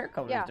 and your hair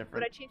color Yeah, is but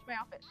different. I changed my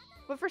outfit.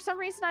 But for some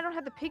reason, I don't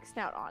have the pig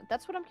snout on.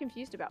 That's what I'm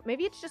confused about.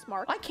 Maybe it's just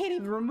Mark. I can't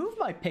even remove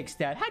my pig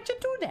stat. How'd you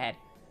do that?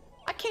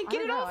 I can't I get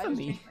don't it know, off I of just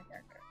me. changed my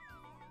character.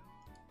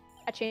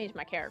 I changed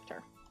my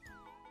character.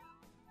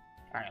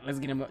 All right, let's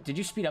get him. Did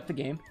you speed up the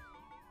game?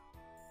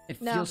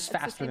 It No, feels it's the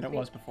faster same than it speed.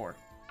 was before.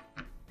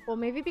 Well,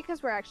 maybe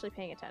because we're actually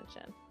paying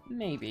attention.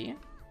 Maybe.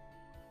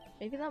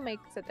 Maybe that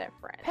makes a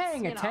difference.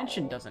 Paying you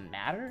attention know. doesn't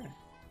matter.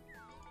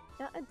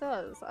 Yeah, it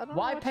does. I don't know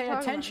Why what pay you're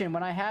talking attention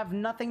when I have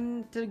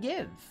nothing to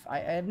give? I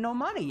have no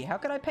money. How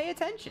could I pay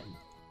attention?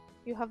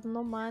 You have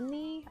no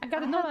money? I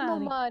got have no no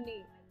money.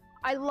 money.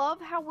 I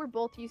love how we're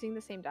both using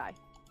the same die.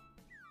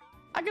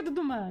 I got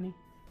the money.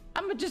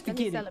 I'm just a Let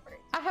me kitty. celebrate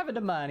I have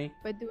the money.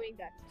 by doing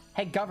that.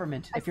 Hey,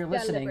 government, I if you're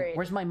listening, celebrate.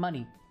 where's my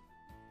money?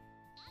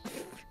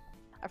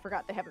 I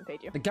forgot they haven't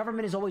paid you. The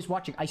government is always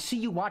watching. I see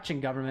you watching,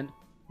 government.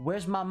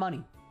 Where's my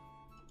money?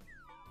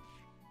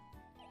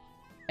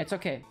 It's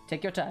okay.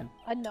 Take your time.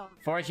 Unknown.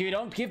 For if you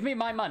don't give me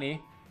my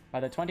money by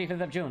the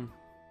 25th of June,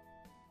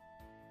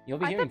 you'll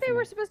be I hearing thought they from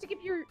were me. supposed to give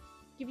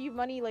you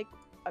money like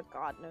a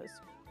god knows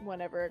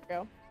whenever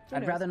ago. Who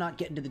I'd knows? rather not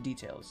get into the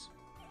details.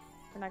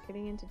 We're not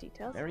getting into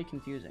details. Very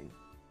confusing.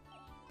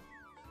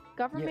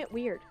 Government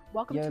weird.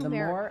 Welcome Yeah, to the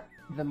America.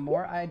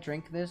 more I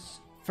drink this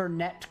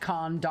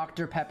Fernetcon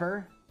Dr.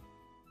 Pepper,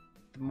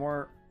 the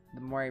more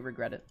I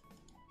regret it.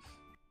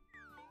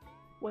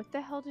 What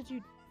the hell did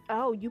you?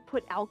 Oh, you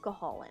put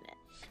alcohol in it.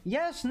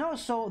 Yes, no.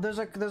 So there's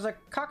a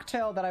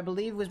cocktail that I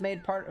believe was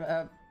made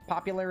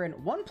popular in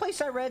one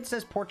place I read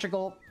says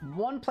Portugal,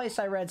 one place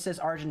I read says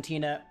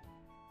Argentina.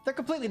 They're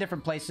completely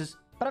different places,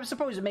 but I'm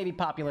supposed it may be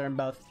popular in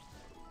both.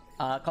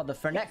 Called the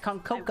Fernet con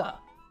Coca,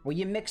 where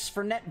you mix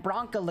Fernet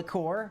Branca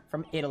liqueur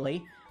from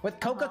Italy with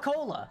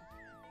Coca-Cola,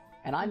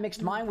 and I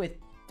mixed mine with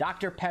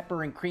Dr.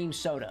 Pepper and cream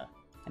soda,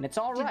 and it's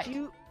all right. Did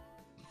you?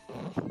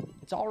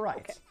 It's all right.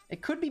 Okay.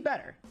 It could be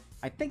better.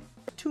 I think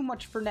too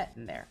much Fernet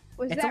in there.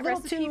 Was It's that a little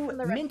recipe too from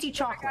the minty recipe book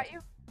I chocolate. got you?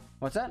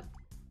 What's that?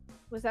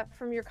 Was that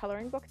from your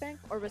coloring book thing,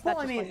 or was that? Well,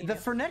 I just one mean, you the knew?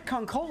 Fernet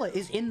con Cola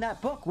is in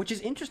that book, which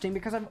is interesting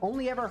because I've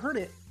only ever heard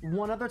it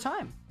one other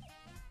time.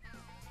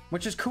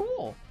 Which is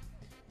cool.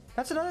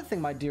 That's another thing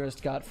my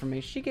dearest got for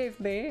me. She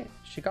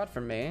got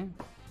for me.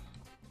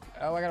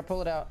 Oh, I gotta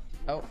pull it out.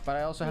 Oh, but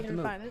I also have to You're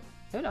move. gonna find it?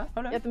 Hold on,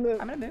 hold on. You have to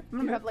move. I'm gonna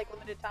move. You have like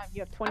limited time.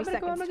 You have 20 I'm gonna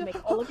go, seconds I'm to gonna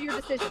make go. all of your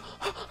decisions.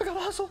 I gotta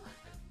hustle.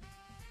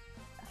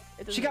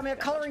 It doesn't She got me a make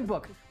that much coloring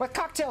book with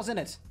cocktails in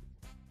it.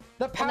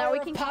 The now power we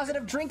of can-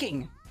 positive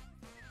drinking.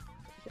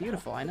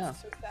 Beautiful, I know.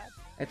 So sad.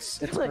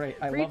 It's Look, great.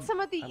 I read love, some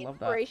of the I love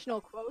that.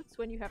 inspirational quotes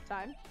when you have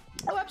time.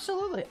 Oh,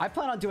 absolutely. I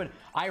plan on doing.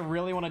 I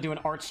really want to do an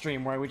art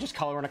stream where we just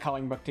color in a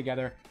coloring book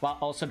together while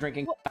also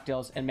drinking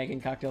cocktails and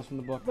making cocktails from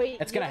the book. Wait,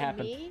 it's gonna you and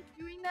happen. Me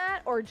doing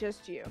that, or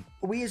just you?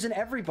 We as in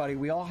everybody.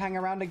 We all hang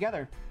around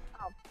together.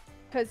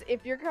 Because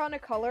if you're gonna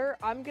color,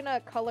 I'm gonna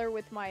color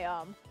with my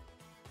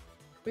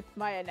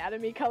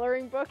anatomy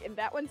coloring book, and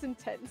that one's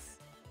intense.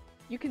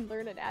 You can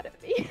learn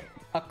anatomy.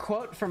 A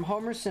quote from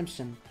Homer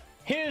Simpson.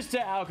 Here's to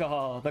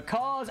alcohol, the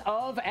cause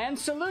of and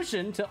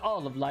solution to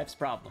all of life's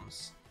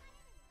problems.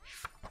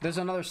 There's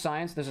another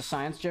science. There's a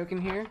science joke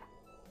in here.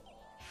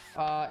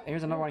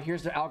 Here's another one.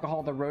 Here's to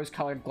alcohol, the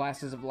rose-colored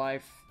glasses of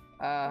life.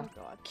 Oh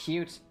god.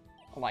 Cute.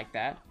 I like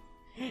that.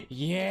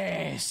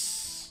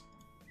 Yes.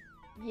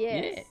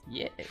 Yes.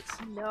 Yeah, yes.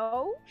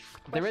 No.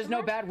 There is Question no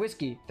mark? bad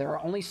whiskey. There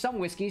are only some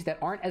whiskeys that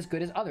aren't as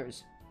good as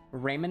others.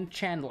 Raymond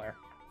Chandler.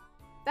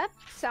 That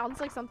sounds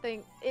like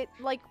something. It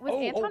like was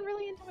Anton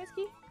really into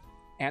whiskey?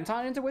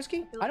 Anton into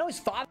whiskey? I know his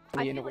father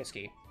really into feel like-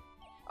 whiskey.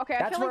 Okay, I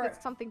That's feel like where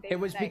that's something they It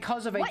was would say.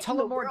 because of a What in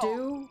the world?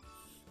 Tullamore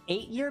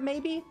 8-year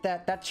maybe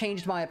that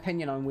changed my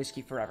opinion on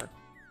whiskey forever.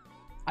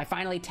 I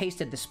finally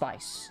tasted the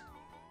spice.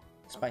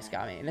 The spice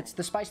got me, and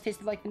the spice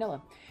tasted like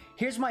vanilla.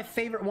 Here's my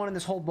favorite one in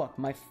this whole book.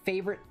 My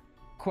favorite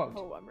quote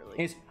Oh, I'm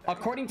really is,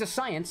 according to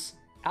science,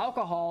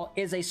 alcohol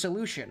is a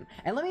solution.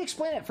 And let me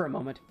explain it for a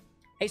moment.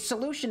 A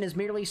solution is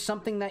merely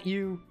something that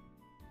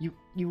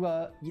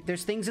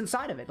there's things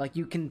inside of it. Like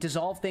you can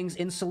dissolve things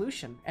in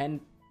solution, and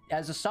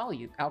as a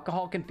solute,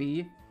 alcohol can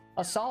be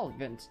a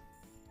solvent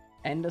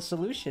and a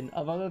solution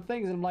of other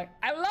things. And I'm like,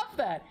 I love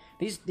that.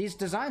 These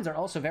designs are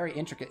also very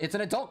intricate. It's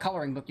an adult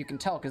coloring book, you can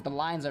tell, because the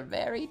lines are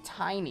very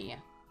tiny.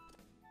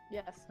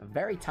 Yes.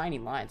 Very tiny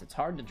lines. It's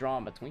hard to draw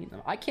in between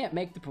them. I can't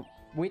wait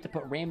to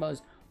put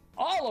rainbows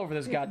all over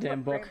this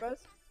goddamn book. Rainbows?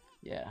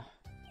 Yeah.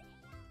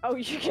 Oh,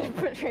 you can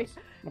put rainbows.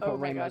 I'll Oh put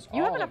my rainbows god.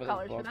 You have all enough over this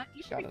colors for book. that.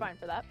 You should Got be it. fine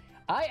for that.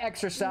 I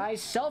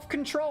exercise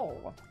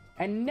self-control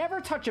and never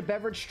touch a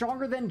beverage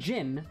stronger than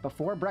gin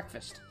before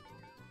breakfast.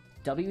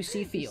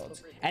 W.C.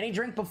 Fields. Any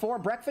drink before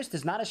breakfast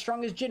is not as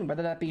strong as gin,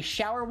 whether that be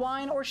shower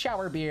wine or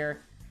shower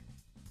beer.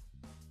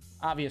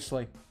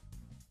 Obviously.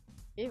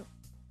 Ew.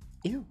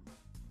 Ew.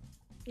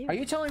 Ew. Are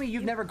you telling me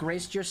you've never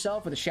graced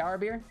yourself with a shower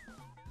beer?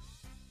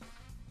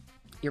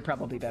 You're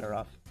probably better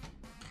off.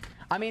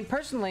 I mean,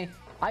 personally,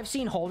 I've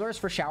seen holders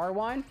for shower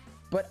wine,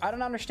 but I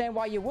don't understand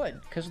why you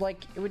would, because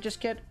like it would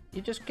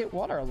you just get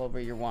water all over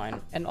your wine,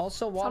 and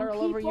also water Some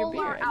all over your people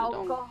beer. are and you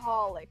don't-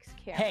 alcoholics,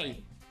 Cameron.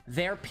 Hey,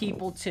 they're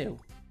people too.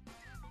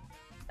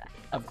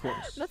 Of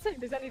course. I'm not saying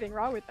there's anything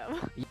wrong with them.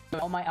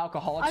 All my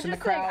alcoholics I'm in the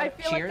just saying, crowd. I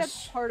feel Cheers. like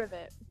that's part of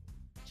it.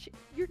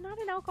 You're not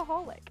an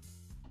alcoholic.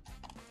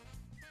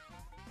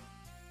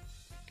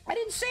 I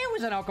didn't say I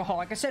was an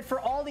alcoholic. I said for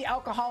all the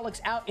alcoholics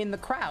out in the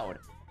crowd,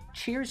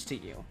 cheers to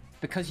you,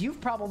 because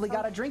you've probably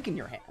got a drink in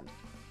your hand,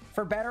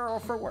 for better or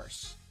for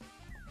worse.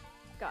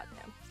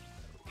 Goddamn.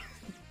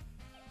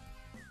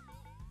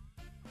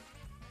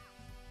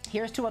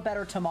 Here's to a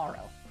better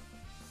tomorrow.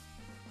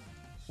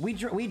 We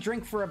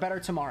drink for a better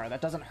tomorrow that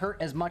doesn't hurt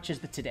as much as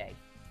the today.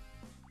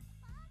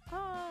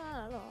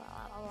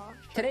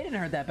 Today didn't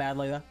hurt that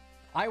badly, though.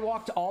 I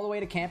walked all the way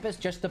to campus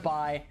just to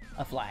buy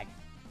a flag.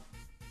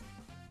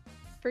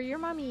 For your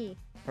mommy.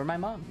 For my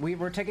mom. We're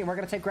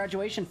gonna take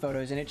graduation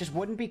photos, and it just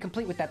wouldn't be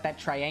complete without that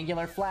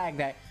triangular flag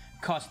that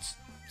costs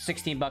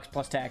 $16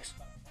 plus tax.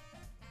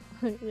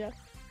 Yeah.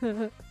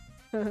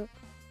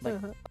 Like,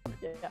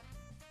 yeah.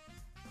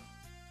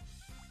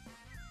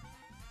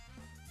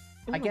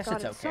 I guess God,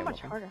 it's okay. So much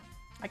looking. harder.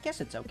 I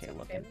guess it's okay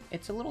looking.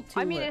 It's a little too.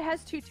 I mean, it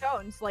has two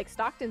tones. Like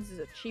Stockton's is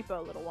a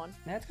cheapo little one.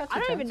 Yeah, it's got two I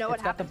don't tones. even know what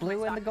It's got the happens to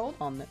blue my and the gold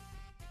on it.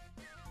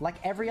 Like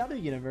every other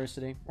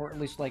university, or at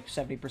least like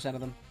 70%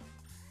 of them.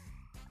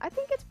 I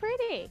think it's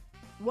pretty.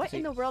 What See-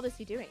 in the world is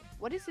he doing?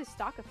 What is his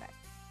stock effect?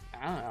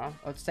 I don't know.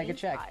 Let's take a Saint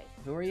check. Eyes.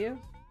 Who are you?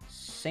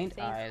 Saint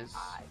Saint Eyes.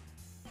 Eyes.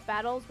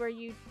 Battles where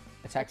you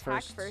Attack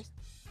first.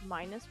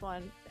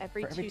 -1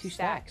 every, For every two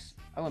stacks.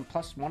 stacks. Oh, and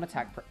plus 1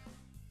 attack per.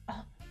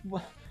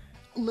 What?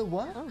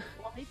 What? Oh,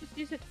 well, he just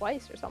used it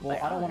twice or something. Well,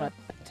 I don't know. want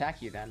to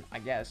attack you then. I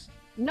guess.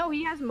 No,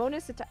 he has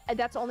bonus attack.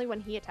 That's only when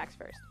he attacks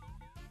first.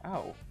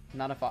 Oh,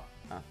 not if I.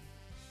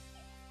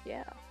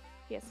 Yeah.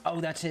 Yes.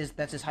 Oh, that's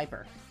his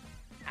hyper.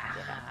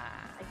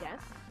 I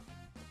guess.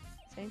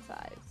 Same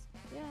size.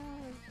 Yeah.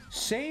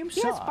 Same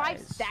He size. has 5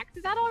 stacks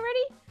of that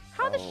already?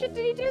 How the shit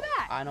did he do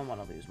that? I don't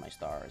want to lose my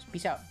stars.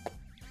 Peace out.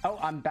 Oh,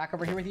 I'm back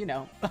over here with you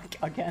now.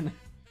 Again.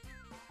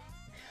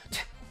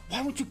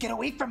 Why won't you get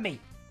away from me?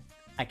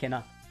 I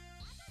cannot.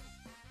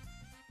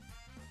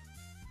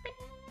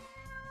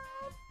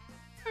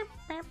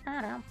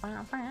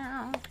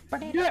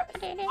 Yeah,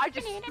 I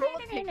just stole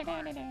a pig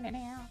heart.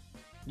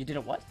 You did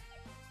a what?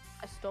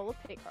 I stole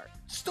a pig heart.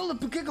 Stole a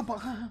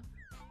gigabot.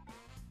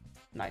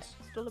 Nice.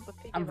 Stole a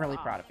pig I'm really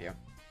heart. proud of you.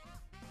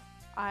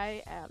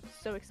 I am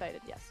so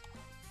excited, yes.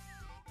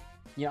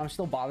 You know, I'm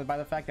still bothered by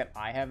the fact that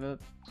I have a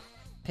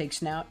pig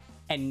snout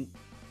and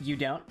you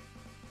don't.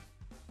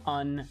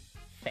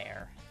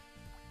 Unfair.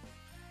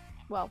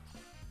 Well,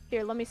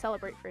 here, let me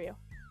celebrate for you.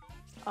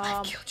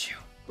 I killed you.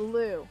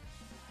 Blue.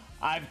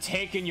 I've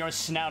taken your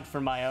snout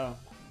for my own.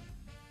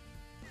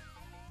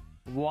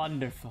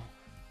 Wonderful.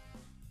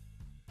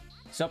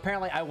 So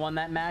apparently I won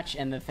that match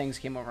and the things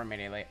came over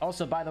immediately.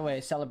 Also, by the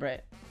way,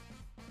 celebrate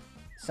with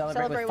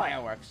Celebrate what?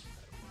 fireworks.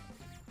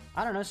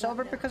 I don't know,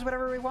 celebrate because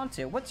whatever we want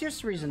to. What's your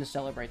reason to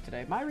celebrate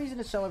today? My reason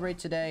to celebrate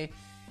today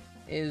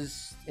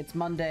is it's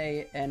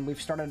Monday and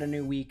we've started a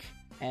new week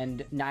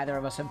and neither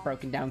of us have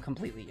broken down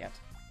completely yet.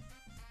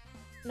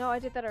 No, I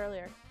did that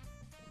earlier.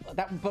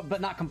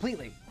 But not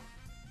completely.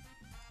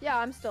 Yeah,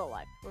 I'm still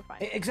alive. We're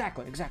fine.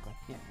 Exactly.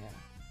 Yeah.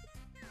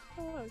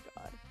 Oh,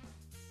 God.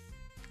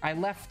 I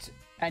left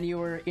and you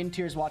were in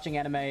tears watching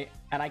anime,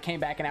 and I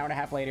came back an hour and a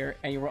half later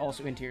and you were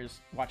also in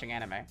tears watching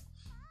anime.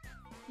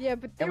 Yeah,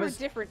 but there were was-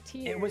 different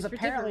tiers. It was for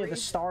different apparently the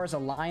reasons. stars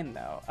aligned,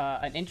 though.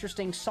 An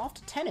interesting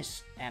soft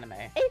tennis anime.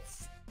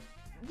 It's...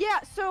 Yeah,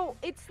 so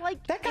it's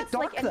like... That got it's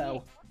dark, like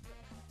though.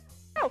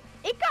 No,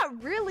 it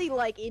got really,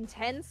 like,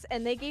 intense,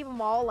 and they gave them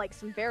all, like,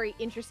 some very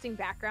interesting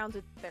backgrounds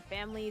with their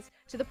families,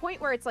 to the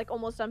point where it's, like,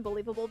 almost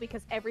unbelievable,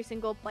 because every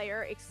single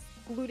player,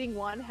 excluding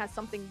one, has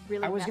something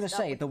really I was gonna messed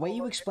up say, with the way all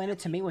you of explained it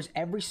to me was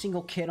every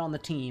single kid on the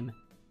team,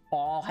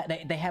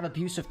 they have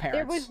abusive There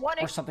parents was one...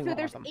 or something so wrong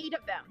there's with them. 8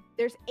 of them.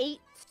 There's 8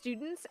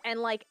 students,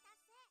 and, like,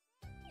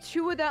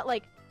 two of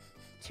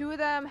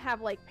them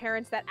have, like,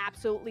 parents that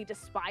absolutely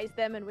despise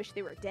them and wish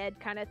they were dead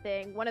kind of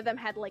thing. One of them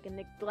had, like, a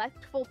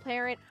neglectful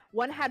parent.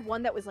 One had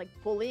one that was, like,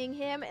 bullying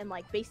him and,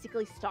 like,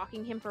 basically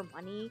stalking him for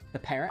money. The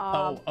parent?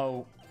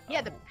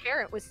 Yeah, the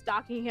parent was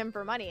stalking him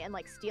for money and,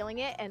 like, stealing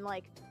it, and,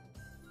 like,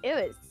 it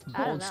was... I don't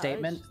know, it Bold was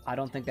statement. just- I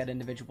don't think that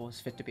individual is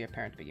fit to be a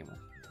parent to begin with.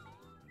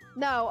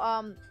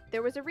 No,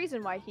 there was a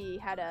reason why he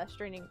had a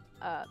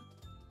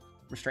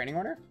Restraining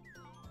order?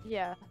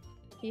 yeah.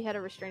 He had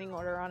a restraining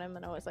order on him,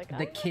 and I was like...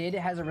 The kid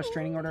has a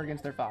restraining order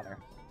against their father.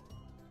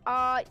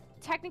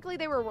 Technically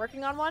they were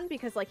working on one,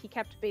 because, like, he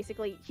kept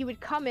basically... He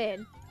would come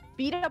in,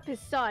 beat up his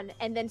son,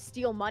 and then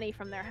steal money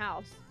from their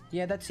house,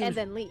 Yeah, that seems and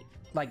then leave.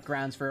 like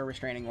grounds for a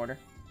restraining order.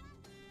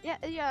 Yeah,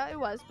 it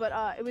was, but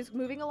it was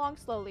moving along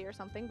slowly or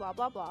something, blah,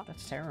 blah, blah.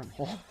 That's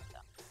terrible.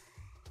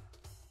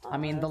 I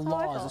mean, the that's how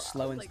I law is a felt. I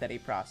slow was and like- steady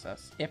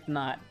process, if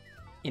not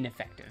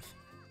ineffective.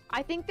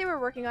 I think they were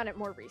working on it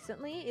more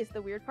recently, is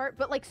the weird part.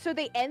 But, like, so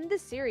they end the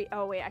series...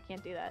 Oh, wait, I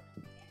can't do that.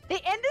 They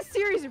end the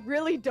series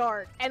really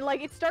dark. And,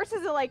 like, it starts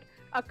as,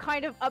 a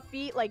kind of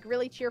upbeat, like,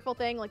 really cheerful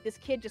thing. Like, this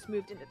kid just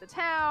moved into the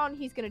town.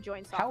 He's gonna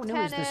join soft How new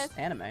tennis. is this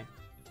anime?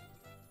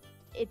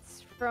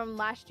 It's from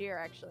last year,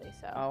 actually,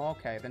 so... Oh,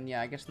 okay. Then,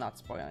 yeah, I guess not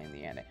spoiling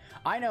the ending.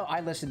 I know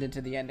I listened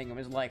into the ending and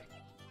was like,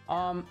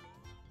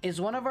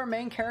 is one of our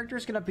main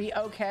characters gonna be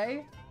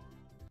okay?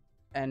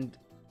 And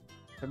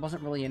there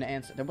wasn't really an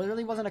answer. There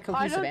really wasn't a I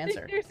cohesive don't answer.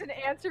 think there's an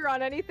answer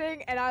on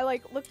anything, and I,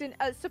 like, looked in...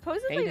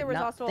 supposedly They there did was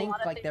not also a think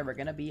lot of like things... they were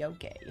gonna be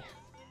okay.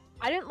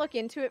 I didn't look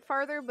into it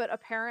farther, but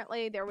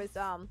apparently there was,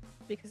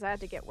 because I had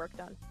to get work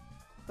done.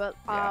 But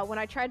Yeah. when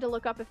I tried to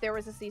look up if there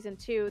was a season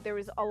 2, there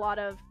was a lot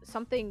of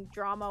something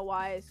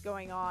drama-wise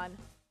going on,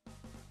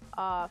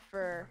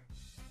 for,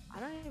 I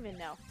don't even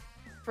know,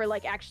 for,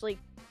 like, actually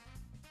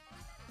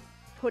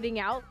putting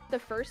out the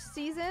first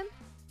season.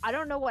 I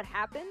don't know what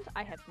happened.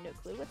 I have no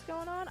clue what's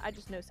going on. I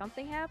just know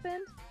something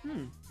happened.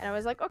 And I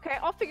was like, okay,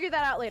 I'll figure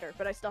that out later.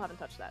 But I still haven't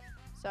touched that.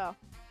 So.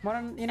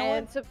 Well, you know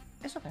what? So,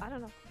 it's okay. I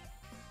don't know.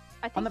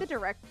 I think the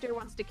director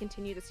wants to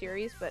continue the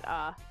series, but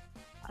I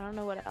don't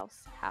know what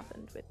else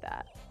happened with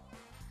that.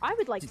 I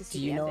would like to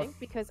see the ending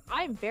because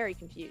I'm very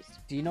confused.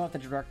 Do you know if the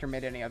director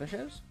made any other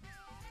shows?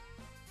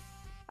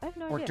 I have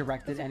no idea. Or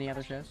directed any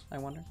other shows, I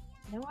wonder?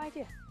 No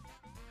idea.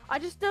 I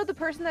just know the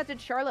person that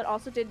did Charlotte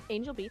also did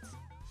Angel Beats.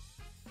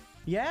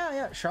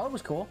 Yeah. Charlotte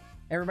was cool.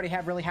 Everybody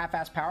had really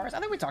half-assed powers. I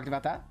think we talked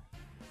about that.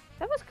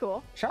 That was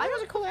cool. Charlotte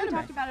was a cool anime. We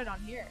talked about it on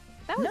here.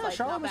 That was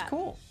Charlotte was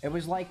cool. It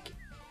was like,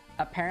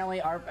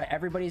 apparently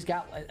everybody's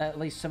got, at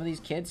least some of these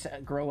kids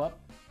grow up,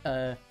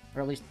 or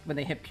at least when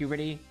they hit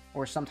puberty,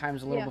 or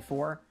sometimes a little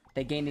before,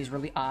 they gain these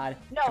really odd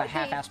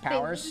half-assed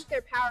powers. They lose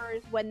their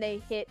powers when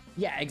they hit...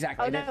 Yeah,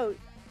 exactly. Oh, no.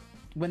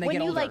 When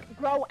you like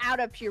grow out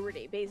of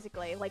puberty,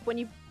 basically, like when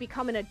you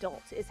become an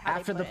adult is how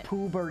after the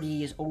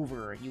puberty is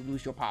over, you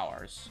lose your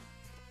powers.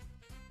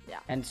 Yeah.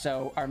 And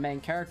so our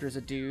main character is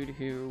a dude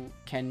who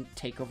can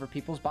take over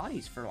people's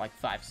bodies for like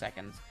 5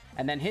 seconds,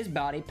 and then his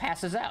body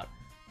passes out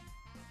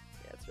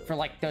for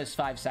like those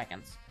 5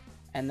 seconds.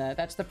 And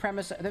that's the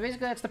premise.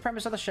 Basically, that's the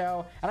premise of the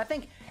show. And I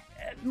think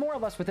more or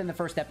less within the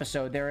first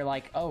episode, they're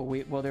like, oh,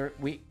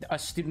 a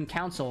student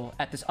council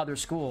at this other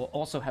school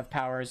also have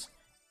powers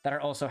that are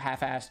also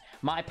half-assed.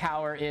 My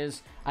power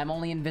is I'm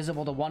only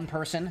invisible to one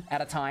person at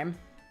a time.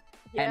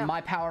 Yeah. And my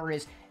power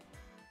is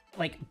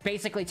like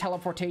basically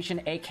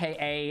teleportation,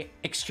 aka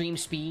extreme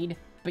speed,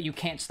 but you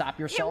can't stop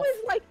yourself.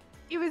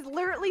 It was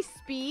literally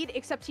speed,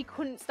 except he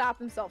couldn't stop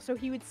himself, so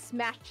he would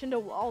smash into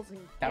walls and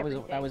that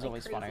was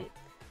always crazy. Funny.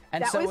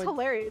 And that was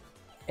hilarious.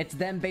 It's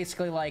them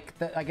basically like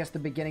I guess the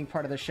beginning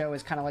part of the show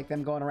is kind of like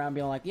them going around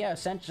being like, yeah,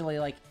 essentially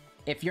like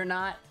if you're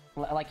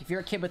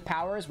a kid with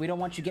powers, we don't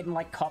want you getting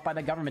like caught by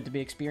the government to be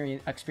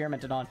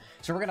experimented on.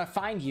 So we're gonna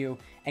find you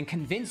and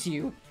convince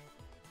you,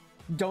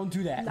 don't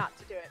do that. Not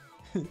to do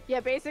it. Yeah,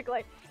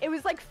 basically, it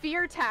was like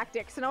fear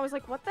tactics, and I was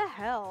like, what the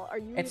hell are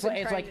you? It's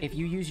like if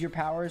you use your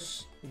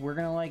powers, we're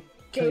gonna like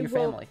kill your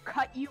family.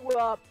 Cut you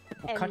up.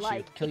 We'll cut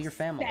you. Kill your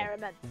family.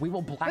 We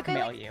will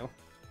blackmail you.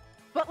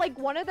 But like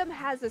one of them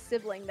has a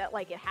sibling that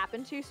like it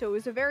happened to, so it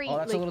was a very. Oh,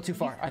 that's a little too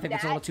far. I think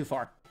it's a little too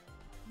far.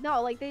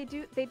 No, like they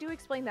do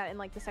explain that in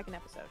like the second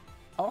episode.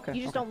 Oh, okay.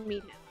 You just don't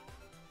meet him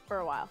for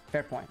a while.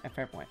 Fair point.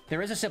 Fair point.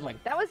 There is a sibling.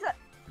 That was a.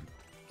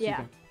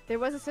 Yeah, there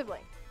was a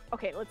sibling.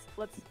 Okay, let's.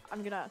 I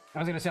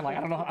was gonna say like I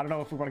don't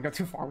know if we want to go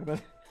too far with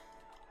it.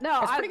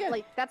 No,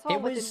 that's all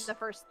within the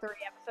first 3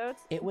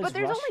 episodes. But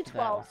there's only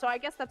 12, so I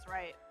guess that's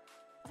right.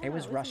 It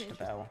was rushed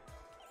though.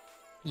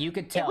 You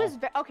could tell. It was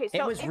okay. So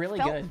it was really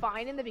felt good.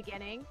 Fine in the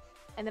beginning,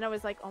 and then I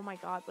was like, "Oh my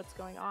god, what's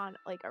going on?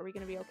 Like, are we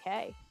gonna be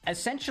okay?"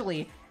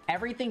 Essentially,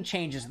 everything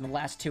changes in the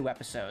last 2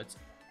 episodes,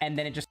 and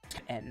then it just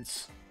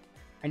ends,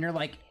 and you're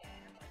like,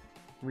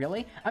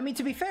 "Really?" I mean,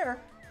 to be fair,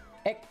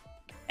 it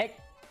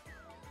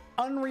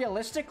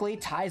unrealistically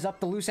ties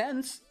up the loose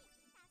ends.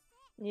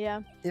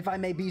 Yeah. If I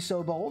may be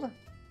so bold.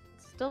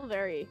 It's still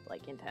very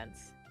like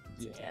intense.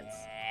 Intense.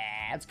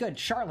 It's good.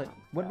 Charlotte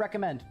would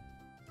recommend.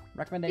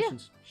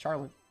 Recommendations. Yeah.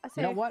 Charlotte.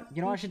 You know what?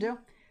 You know what I should do?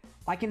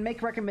 I can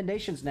make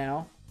recommendations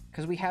now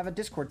because we have a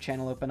Discord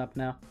channel open up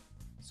now.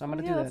 So I'm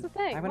gonna do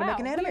that. I'm gonna make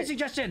an anime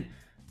suggestion.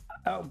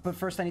 Oh, but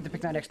first I need to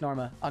pick 9X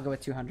Norma. I'll go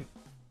with 200.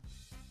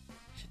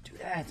 Should do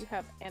that. You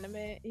have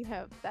anime. You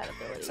have that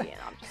ability,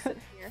 and I'm just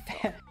sitting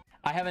here.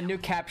 I have a new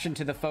caption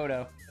to the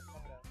photo.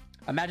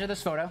 Imagine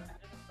this photo.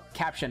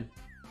 Caption.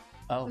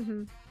 Oh.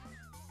 Mm-hmm.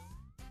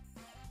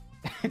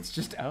 It's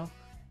just oh.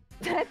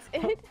 That's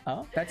it?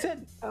 Oh, that's it.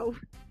 Oh.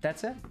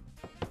 That's it.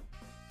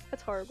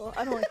 That's horrible.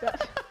 I don't like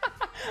that.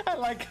 I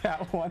like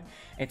that one.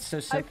 It's so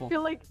simple. I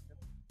feel like,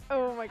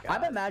 oh my god.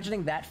 I'm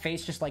imagining that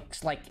face just like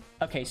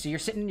okay, so you're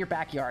sitting in your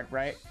backyard,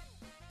 right?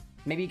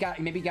 Maybe you got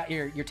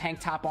your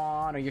tank top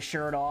on or your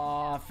shirt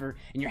off, and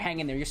you're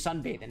hanging there, you're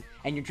sunbathing,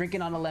 and you're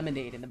drinking on a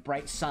lemonade in the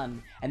bright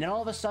sun, and then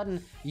all of a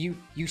sudden you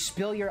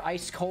spill your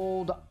ice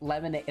cold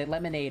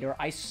lemonade or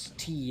iced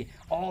tea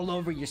all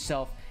over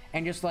yourself,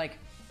 and just like,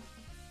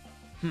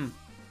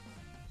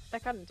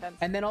 That got intense.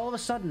 And then all of a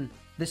sudden,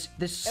 this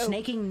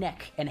snaking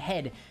neck and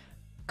head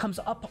comes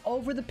up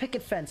over the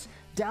picket fence,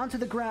 down to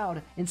the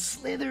ground, and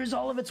slithers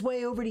all of its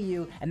way over to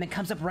you, and then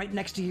comes up right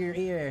next to your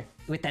ear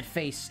with that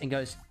face and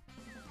goes,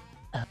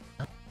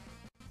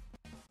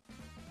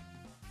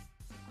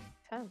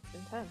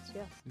 Intense,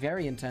 yes.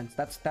 Very intense.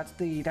 That's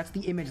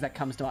the image that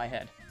comes to my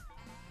head.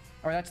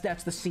 Or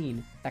that's the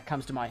scene that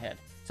comes to my head.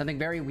 Something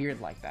very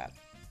weird like that.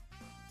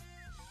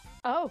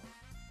 Oh.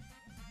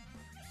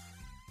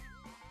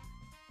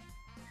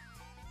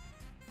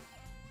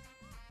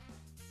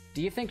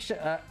 Do you think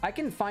I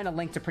can find a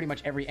link to pretty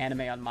much every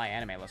anime on my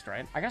anime list,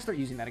 right? I guess they're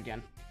using that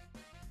again.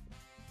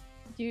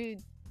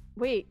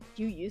 Wait,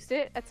 you used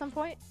it at some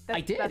point?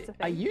 I did.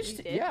 I used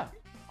to. Yeah,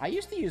 I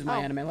used to use my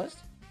anime list.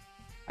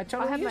 I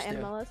totally used to. I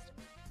have my anime list.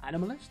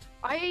 Anime list?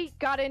 I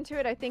got into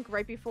it, I think,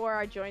 right before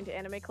I joined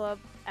Anime Club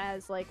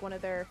as like one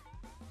of their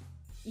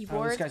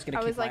e-boards. This guy's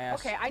gonna I was kick my like, ass.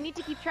 okay, I need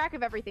to keep track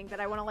of everything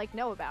that I want to like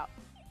know about.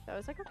 So I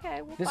was like,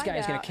 okay, we'll This find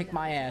guy's gonna out. kick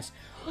my ass.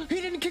 He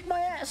didn't kick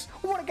my ass.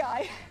 What a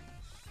guy.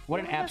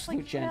 What an Yeah, that's like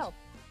absolute gent. help.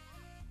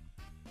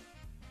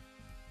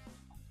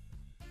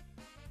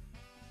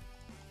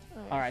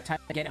 All right, time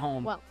to get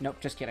home. Well. Nope,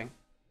 just kidding.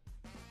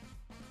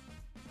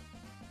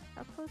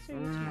 How close are you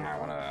to?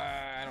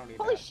 I don't need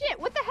Holy that. shit!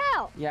 What the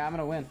hell? Yeah, I'm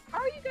gonna win. How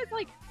are you guys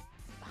like?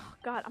 Oh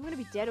god, I'm gonna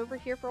be dead over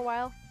here for a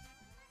while.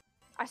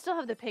 I still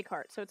have the pig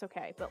heart, so it's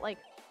okay. But like,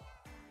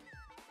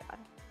 God.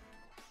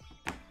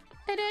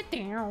 What's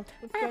going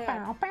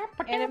on?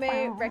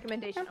 Anime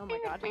recommendation. Oh my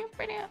god.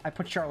 I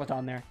put Charlotte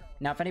on there.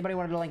 Now, if anybody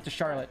wanted to link to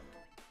Charlotte,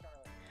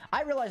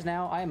 I realize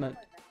now I'm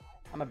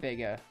a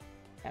big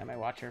anime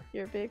watcher.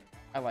 You're big.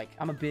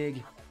 I'm a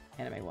big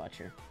anime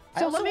watcher. I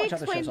So also let me watch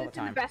other explain shows all this the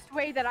in the time. best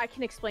way that I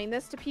can explain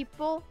this to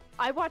people.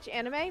 I watch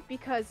anime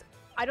because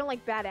I don't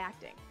like bad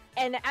acting,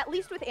 and at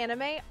least with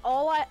anime,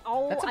 all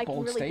That's a I can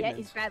bold really get statement.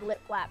 is bad lip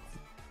flaps.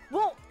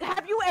 Well,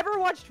 have you ever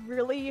watched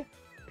really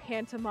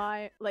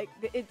pantomime, like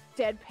it's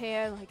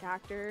deadpan like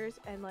actors,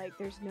 and like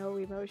there's no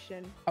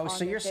emotion? Oh, on so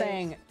their you're face?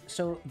 saying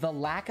the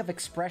lack of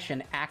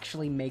expression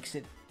actually makes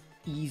it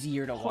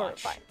easier to watch.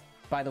 Horrifying.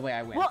 By the way,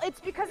 I win. Well, it's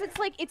because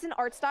it's an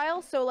art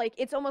style, so like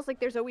it's almost like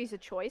there's always a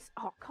choice.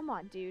 Oh, come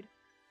on, dude.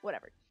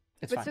 Whatever.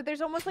 It's But fine. so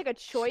there's almost like a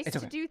choice It's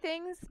okay. to do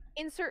things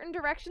in certain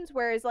directions,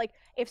 whereas like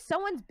if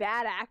someone's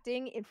bad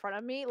acting in front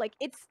of me, like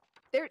it's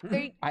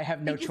they I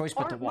have no they just choice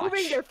but to aren't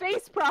moving watch. their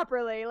face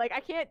properly. Like I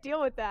can't deal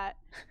with that.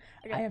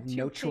 got I have two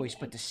no pig choice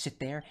but to feet. sit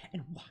there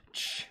and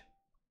watch.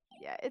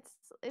 Yeah,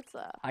 it's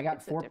a. I got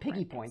it's a 4 different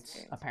piggy points,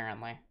 experience.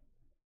 apparently.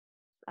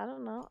 I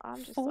don't know. I'm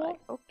just 4? like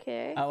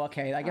okay. Oh,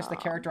 okay. I guess the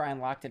Um, character I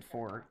unlocked it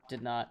for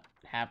did not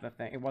have the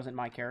thing. It wasn't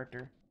my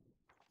character.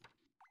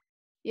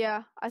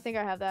 Yeah, I think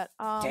I have that.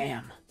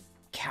 Damn.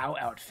 Cow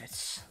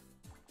outfits.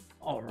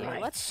 All Yeah,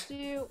 right. let's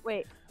do.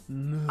 Wait,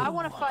 Moo. I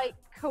want to fight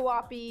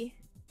co-op-y.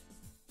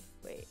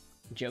 Wait,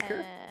 Joker?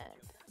 and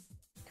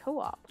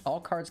co-op.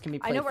 All cards can be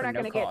I played know we're for not no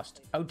gonna get-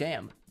 cost. Oh,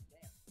 damn.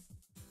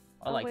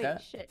 I Oh, like wait,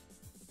 that. Shit.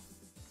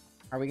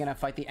 Are we gonna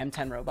fight the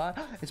M10 robot?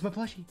 It's my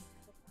plushie.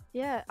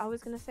 Yeah, I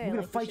was gonna say. I'm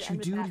gonna like, we fight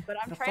should you, end with dude. that, but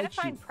I'm I'm trying gonna to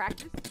fight find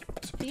you.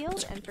 practice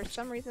field, and for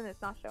some reason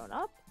it's not showing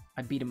up.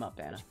 I beat him up,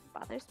 Anna.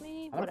 Bothers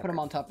me. I'm gonna put Whatever. him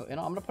on top of. I'm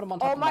gonna put him on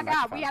top Oh of my my god,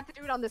 microphone. we have to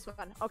do it on this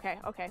one. Okay,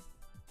 okay.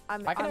 I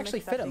can I'm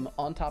actually fit him accepting.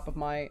 on top of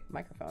my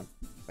microphone.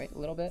 Wait, a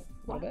little bit, a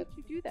Why little bit.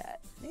 would you do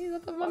that? He's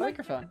on top of my Why would you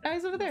microphone. Oh,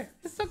 he's over there.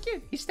 It's so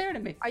cute. He's staring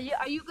at me. Are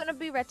you gonna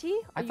be ready?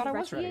 I thought I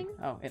was ready. readying?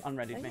 Oh, it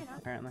unreadied No, me, you're not.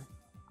 apparently.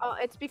 Oh,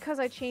 it's because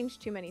I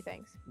changed too many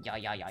things. Yeah.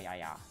 Yeah, yeah,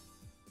 yeah.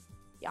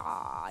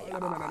 Random Da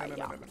da cards,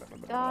 da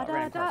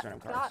random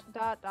da cards.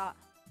 da da.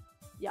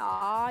 Yeah,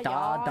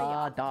 Da yeah,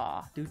 da yeah.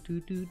 da. Do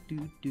do do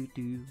do do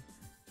do.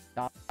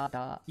 Da da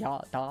da. Yeah,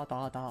 da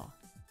da da.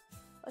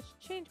 Let's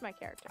change my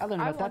character. I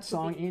learned about that want to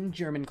song be- in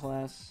German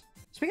class.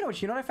 Speaking of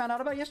which, you know what I found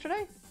out about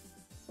yesterday?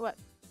 What?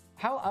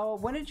 How?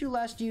 When did you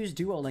last use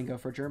Duolingo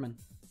for German?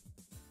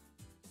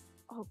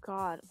 Oh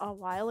god, a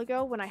while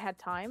ago when I had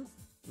time.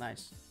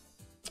 Nice.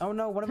 Oh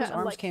no, one of his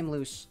arms Like- came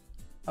loose.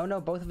 Oh no,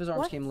 both of his arms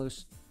What? came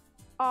loose.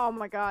 Oh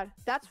my god,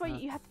 that's why Huh.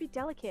 you have to be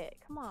delicate.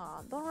 Come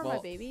on, don't hurt my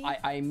Well, baby.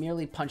 I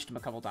merely punched him a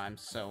couple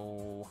times,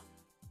 so.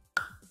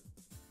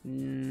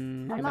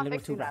 I'm I'm a not little too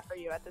fixing that rough. for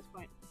you at this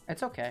point.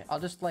 It's okay. I'll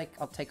just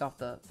I'll take off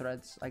the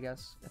threads, I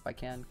guess, if I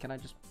can. Can I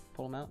just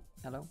pull them out?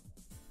 Hello?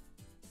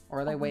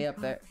 Or are they Oh way my up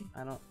God. there?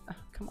 I don't.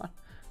 Come on.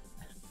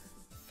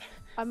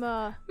 I'm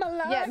My yeah,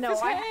 life no, is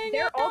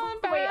they're all hanging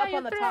the way by up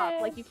on a the top.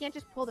 thread. Like you can't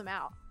just pull them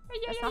out.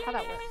 That's not how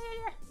that works.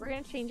 We're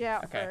gonna change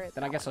out Okay, for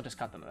then I that guess one. I'll just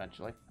cut them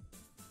eventually.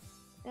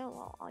 Yeah,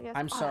 well, I guess.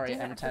 I'm oh, sorry,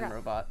 damn it, I M10 forgot.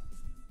 robot.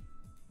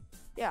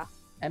 Yeah.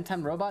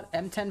 M10 robot?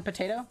 M10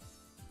 potato?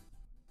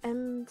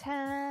 M10.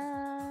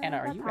 Anna,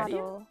 are you ready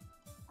yet? paddle.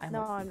 I'm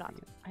No, waiting I'm for not.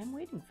 you. I'm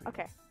waiting for you.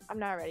 Okay, I'm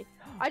not ready.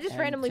 I just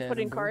randomly put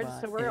in M10 cards,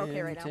 robot, so we're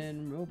okay right now.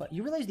 M10 robot.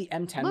 You realize the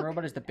M10 Look.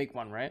 robot is the big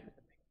one, right?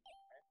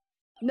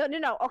 No, no,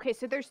 no. Okay,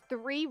 so there's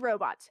 3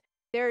 robots.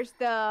 There's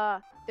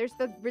the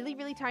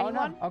really tiny Oh no.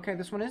 one. Okay,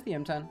 this one is the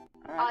M10.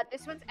 All right.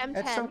 This one's M10.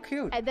 It's so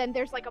cute. And then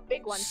there's like a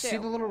big one too. See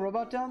the little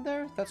robot down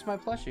there? That's my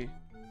plushie.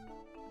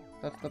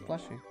 That's the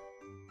plushie.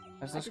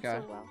 That's I this did guy.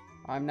 so well.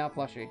 I'm now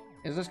plushie.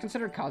 Is this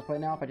considered cosplay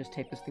now if I just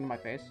tape this thing to my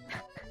face?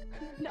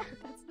 No,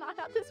 that's not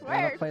how this I'm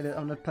gonna works. play this.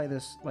 I'm gonna play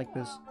this like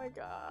this. Oh my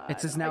god.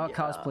 It is now I a give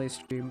up. cosplay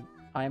stream.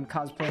 I am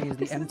cosplaying as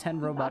the This is M10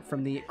 robot not-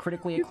 from the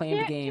critically You acclaimed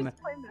can't game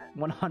just play that.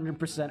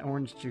 100%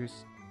 Orange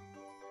Juice.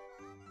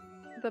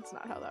 That's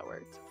not how that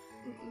worked.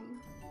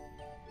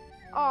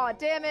 Oh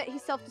damn it!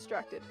 He's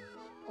self-destructed.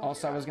 Oh my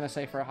Also, I God. was gonna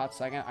say for a hot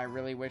second, I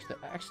really wish that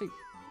actually,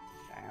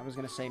 I was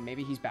gonna say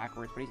maybe he's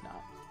backwards, but he's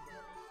not.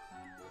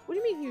 What do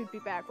you mean he would be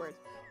backwards?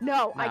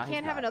 No, I Nah, he's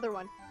can't have not. another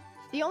one.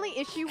 The only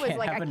issue was Can't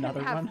like have I another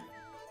couldn't have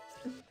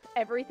one.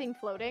 everything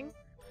floating.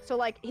 So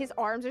like his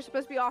arms are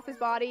supposed to be off his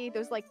body.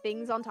 Those like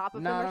things on top of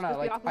him No, are no, no. supposed to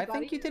be Like off his I body.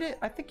 think you did it.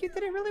 I think you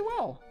did it really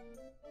well.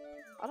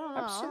 I don't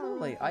know.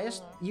 Absolutely.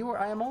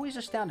 I am always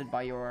astounded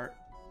by your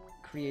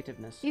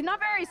creativeness. He's not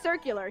very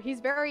circular. He's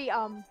very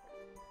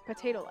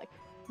potato-like.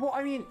 Well,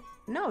 I mean,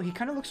 no, he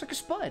kind of looks like a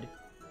spud.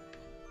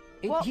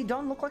 He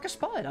don't look like a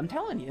spud, I'm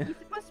telling you. He's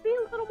supposed to be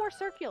a little more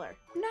circular.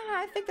 Nah,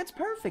 I think that's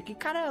perfect. He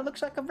kind of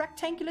looks like a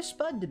rectangular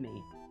spud to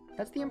me.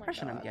 That's the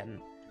impression I'm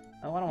getting.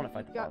 Oh, I don't want to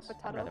fight the boss.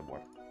 I'd rather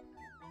warp.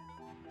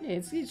 Yeah,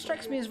 it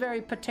strikes me as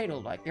very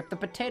potato-like. If the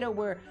potato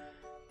were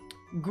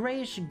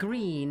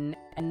grayish-green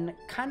and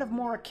kind of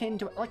more akin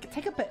to... Like,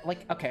 take a bit...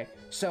 Like, okay,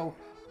 so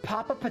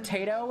Papa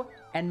Potato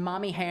and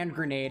Mommy Hand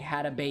Grenade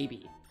had a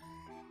baby.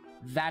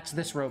 That's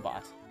this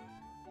robot.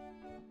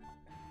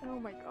 Oh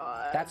my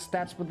god. That's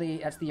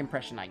the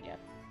impression I get.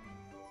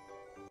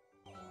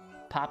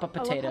 Papa I love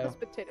how Potato this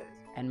potato is.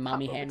 and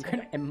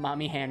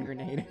Mommy Hand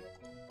Grenade.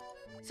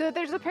 So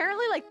there's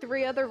apparently like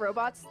 3 other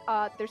robots.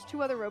 There's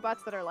 2 other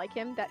robots that are like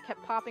him that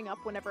kept popping up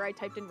whenever I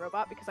typed in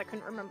robot because I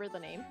couldn't remember the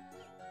name.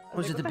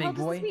 Was it the big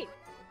boy?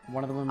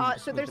 One of them.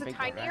 So there's a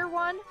tinier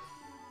one.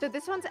 So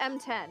this one's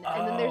M10,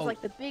 and then there's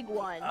like the big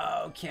one,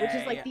 okay, which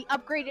is like the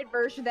upgraded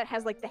version that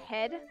has like the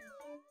head.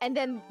 And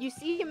then you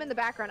see him in the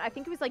background. I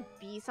think it was like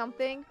B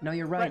something. No,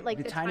 you're right. But, like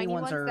the tiny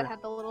ones are. that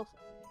have the little.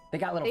 They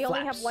got little. They flaps.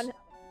 only have one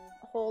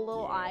whole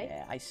little eye.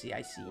 Yeah, I see.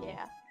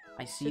 Yeah.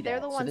 I see So that. they're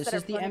the ones so this that are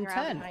is the floating around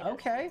M10. behind us.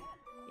 Okay.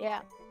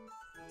 Yeah.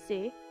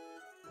 See?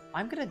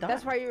 I'm gonna die.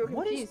 That's why you were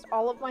confused.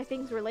 All of my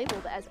things were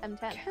labeled as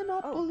M10. I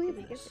cannot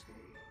believe this.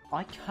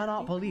 I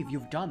cannot believe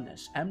you've done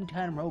this,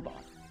 M10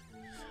 robot.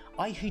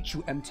 I hate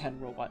you, M10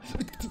 robot.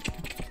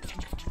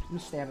 Let me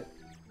stab it.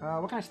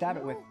 What can I stab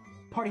it with?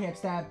 Party hat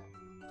stab.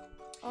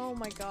 Oh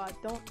my god,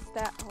 don't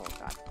stab. Oh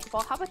god.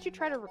 Well, how about you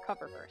try to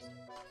recover first?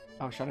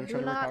 Oh, should I try Do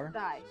to not recover?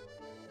 die.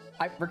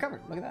 I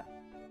recovered. Look at that.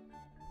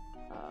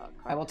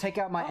 I will take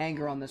out my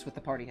anger on this with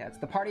the party hats.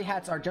 The party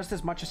hats are just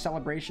as much a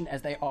celebration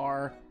as they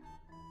are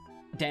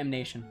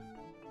damnation.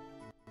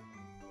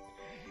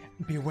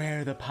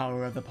 Beware the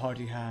power of the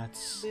party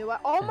hats.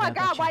 Oh my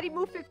god, why'd he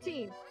move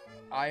 15?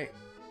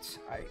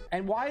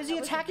 And why is he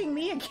attacking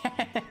me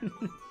again?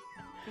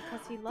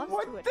 Because he loves to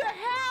What attack. the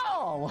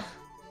hell?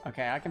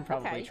 Okay, I can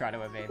probably try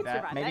to evade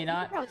that. Maybe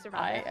not. You can probably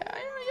survive it.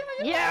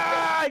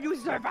 Yeah, you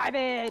survive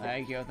it!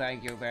 Thank you.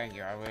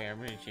 I really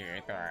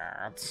appreciate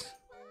that.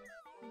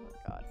 Oh my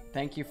god.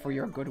 Thank you for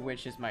your good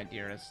wishes, my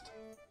dearest.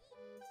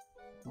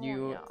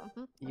 You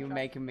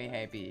making me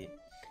happy.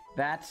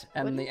 That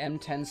and the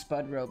M10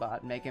 Spud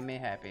robot making me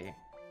happy.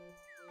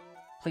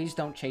 Please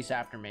don't chase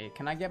after me.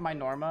 Can I get my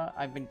Norma?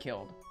 I've been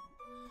killed.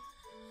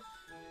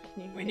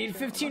 We need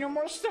 15 or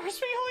more stars.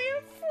 We only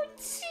have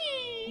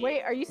 14.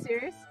 Wait, are you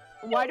serious?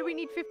 Why do we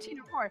need 15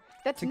 or more?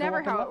 That's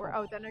never how it works.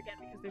 Oh, then again,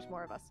 because there's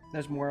more of us.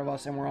 There's more of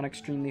us, and we're on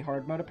extremely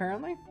hard mode,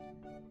 apparently.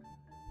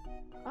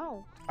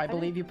 Oh. I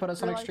believe you put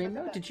us on extreme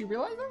mode. Did you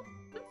realize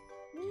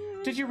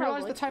that? Did you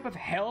realize the type of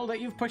hell that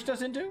you've pushed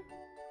us into?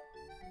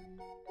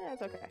 Yeah,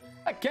 it's okay.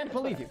 I can't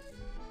believe you.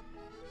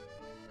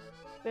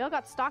 We all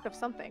got stock of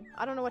something.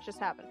 I don't know what just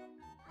happened.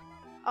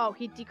 Oh,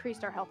 he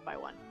decreased our health by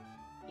 1.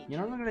 You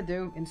know what I'm gonna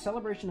do? In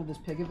celebration of this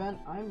pig event,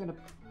 I'm gonna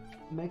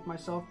make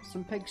myself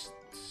some pig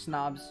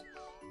snobs.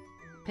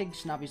 Pig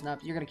snobby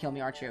snobs. You're gonna kill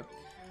me, aren't you?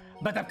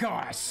 But of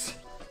course!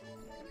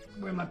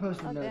 Where are my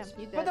post-it notes?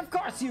 Damn, but of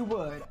course you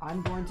would!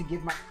 I'm going to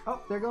give my...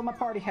 Oh, there go my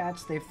party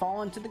hats. They've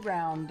fallen to the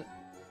ground.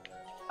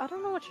 I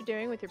don't know what you're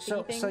doing with your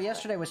piggy thing. So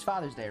yesterday was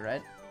Father's Day,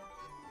 right?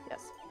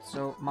 Yes.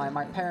 So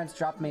my parents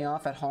dropped me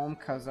off at home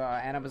because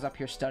Anna was up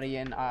here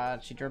studying.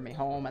 She drove me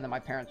home, and then my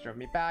parents drove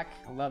me back.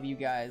 I love you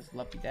guys.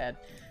 Love you, Dad.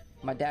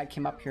 My dad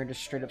came up here and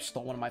just straight up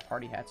stole one of my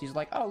party hats. He's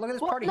like, oh, look at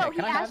this party hat.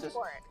 Can I have this?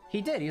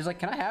 He did. He was like,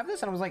 can I have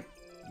this? And I was like,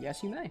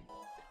 yes, you may.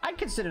 I'd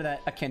consider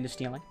that akin to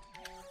stealing.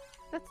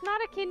 That's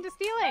not akin to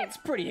stealing. It's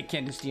pretty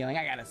akin to stealing,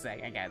 I gotta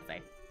say.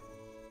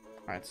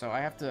 Alright, so I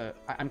have to...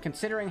 I'm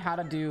considering how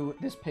to do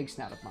this pig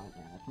snout of mine.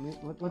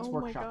 Let's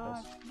workshop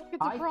this. Look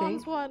at the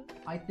bronze one.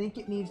 I think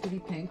it needs to be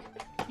pink.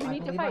 You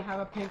need to fight. I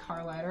have a pink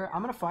highlighter.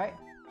 I'm gonna fight.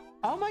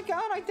 Oh my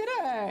god, I did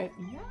it!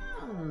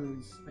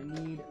 Yes! I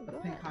need a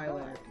pink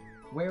highlighter.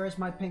 Where is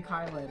my pink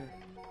highlighter?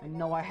 I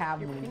know I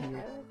have one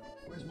here.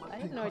 Where's my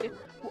pink highlighter?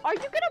 Are you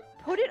gonna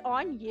put it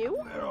on you?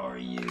 Where are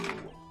you?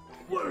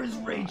 Where's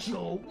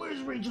Rachel?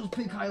 Where's Rachel's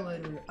pink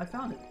highlighter? I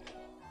found it.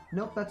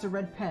 Nope, that's a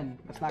red pen.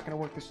 That's not gonna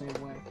work the same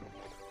way.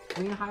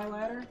 Green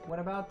highlighter? What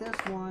about this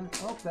one?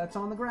 Oh, that's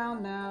on the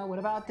ground now. What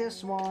about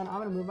this one? I'm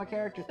gonna move my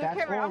character. That's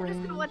orange. I'm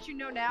just gonna orange. let you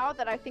know now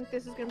that I think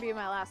this is gonna be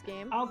my last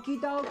game.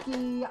 Okie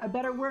dokie. I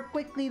better work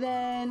quickly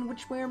then.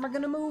 Which way am I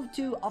gonna move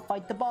to? I'll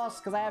fight the boss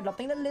because I have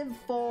nothing to live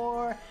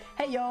for.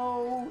 Hey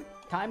yo,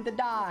 time to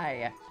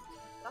die.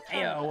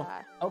 Hey yo.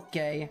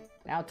 Okay,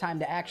 now time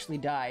to actually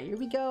die. Here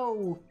we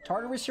go.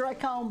 Tartarus, here I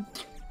come.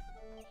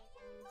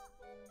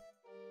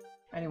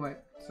 Anyway,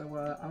 so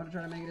I'm gonna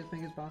try to make it as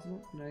big as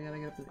possible.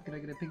 Could I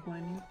get a pink one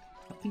in here?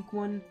 A pink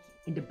one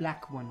and a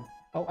black one.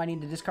 Oh, I need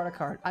to discard a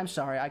card. I'm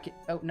sorry. I can.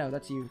 Oh no,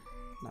 that's you,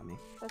 not me.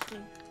 That's me.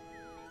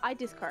 I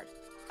discard.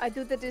 I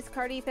do the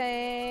discardy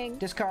thing.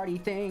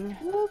 Discardy thing.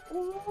 Whoop,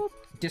 whoop.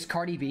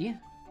 Discardy V.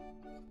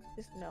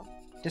 No.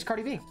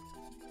 Discardy V.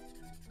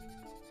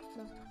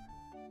 No.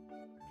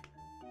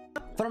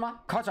 Throw my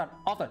cards out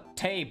off the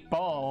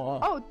table.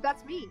 Oh,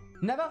 that's me.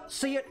 Never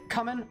see it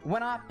coming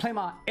when I play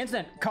my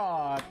instant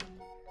card.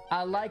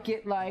 I like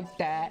it like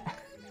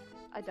that.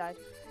 I died.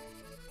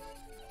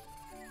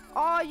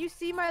 Oh, you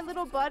see my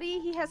little buddy?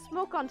 He has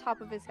smoke on top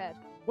of his head.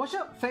 What's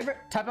your favorite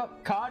type of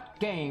card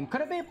game?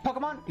 Could it be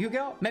Pokemon,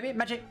 Yu-Gi-Oh, maybe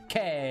Magic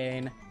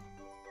Kane?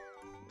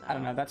 I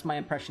don't know. That's my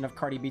impression of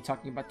Cardi B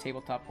talking about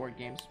tabletop board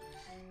games.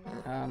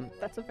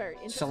 That's a very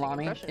interesting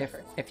Salami, impression.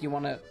 if you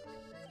wanna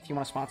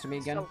sponsor me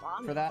again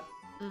Salami. for that,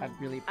 I'd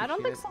really appreciate it. I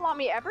don't think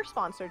Salami ever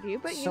sponsored you,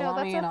 but you know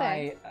Salami that's and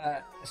okay.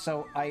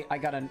 So I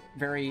got a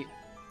very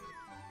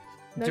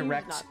No, you did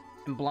direct not.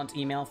 and blunt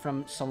email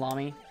from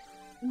Salami.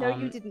 No,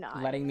 you did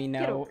not. Letting me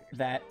Get know over it.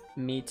 that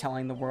me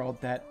telling the world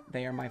that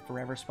they are my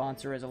forever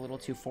sponsor is a little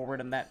too forward,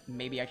 and that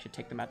maybe I should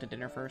take them out to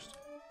dinner first.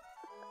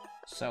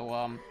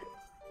 So,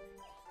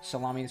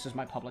 Salami, this is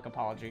my public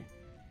apology.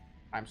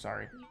 I'm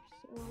sorry.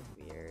 You're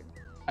so weird.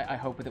 I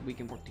hope that we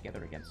can work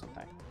together again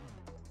sometime.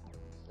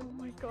 Oh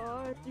my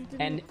god, you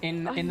didn't.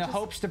 And in the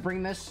hopes to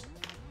bring this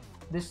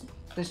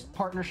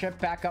partnership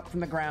back up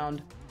from the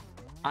ground,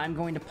 I'm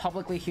going to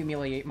publicly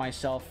humiliate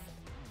myself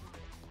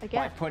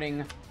Again.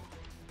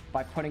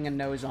 by putting a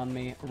nose on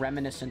me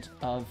reminiscent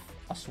of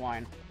a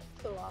swine.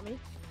 Salami.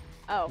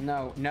 Oh.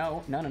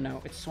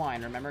 No. It's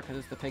swine, remember? Because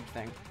it's the pig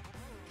thing.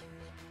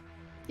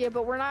 Yeah,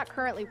 but we're not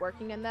currently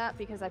working in that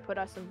because I put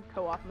us in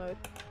co-op mode.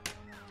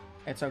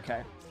 It's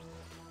okay.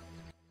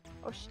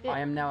 Oh shit. I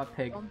am now a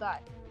pig. Don't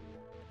die.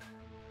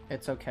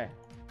 It's okay.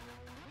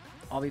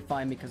 I'll be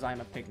fine because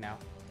I'm a pig now.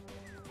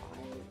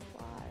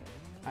 Why?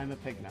 I'm a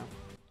pig now.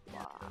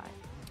 Why?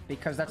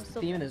 Because that's I'm the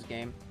so theme of this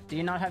game. Do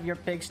you not have your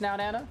pig snout,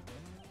 Anna?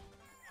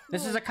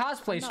 This is a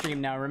cosplay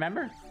stream now,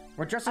 remember?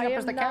 We're dressing up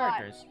as the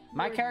characters.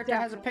 My character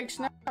has a pig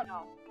snout?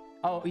 No.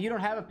 Oh, you don't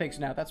have a pig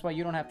snout. That's why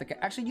you don't have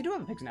to... Actually, you do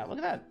have a pig snout. Look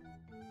at that.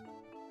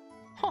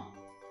 Huh.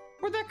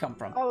 Where'd that come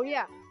from? Oh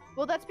yeah.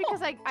 Well, that's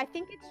because I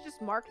think it's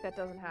just Mark that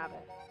doesn't have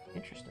it.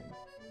 Interesting.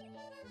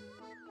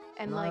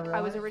 And No, like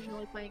I was really?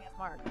 originally playing as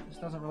Mark. This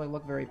doesn't really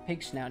look very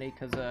pig snouty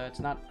because it's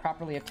not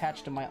properly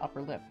attached to my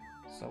upper lip.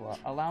 So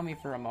allow me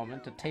for a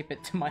moment to tape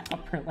it to my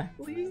upper lip.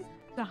 Please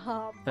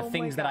stop. The Oh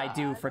things my that I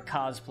do God. for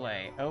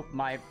cosplay. Oh,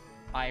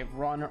 I've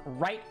run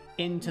right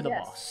into the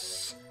Yes.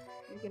 boss.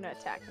 You're gonna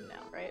attack him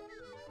now, right?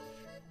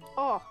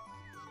 Oh.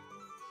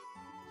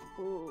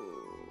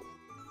 Ooh.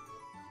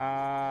 Will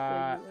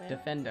you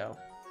win?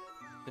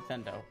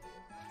 Defendo.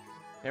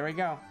 There we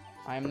go.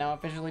 I am now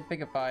officially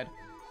pigified.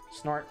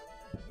 Snort.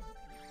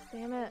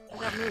 Damn it! I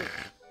got moved.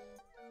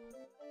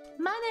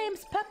 My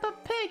name's Peppa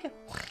Pig.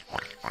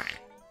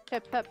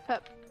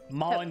 Pep.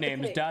 My the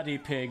name's pig. Daddy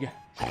Pig.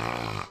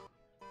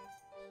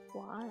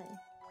 Why?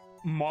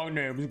 My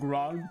name's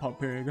Grandpa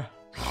Pig.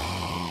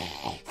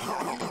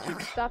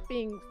 Stop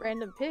being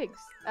random pigs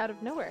out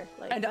of nowhere.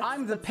 Like, And that's-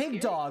 I'm the that's pig scary.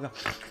 dog.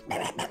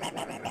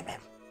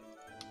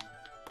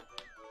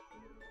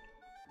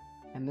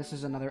 And this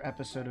is another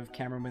episode of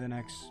Cameron with an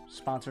X,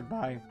 sponsored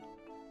by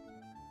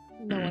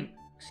No one.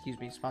 Excuse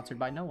me, sponsored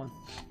by no one.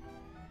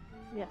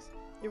 Yes,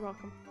 you're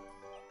welcome.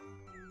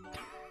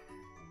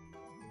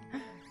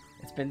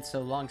 It's been so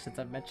long since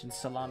I've mentioned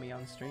salami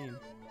on stream.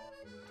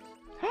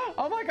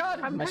 Oh my god!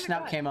 I'm My kinda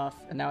snout glad. came off,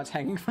 and now it's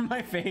hanging from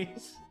my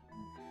face.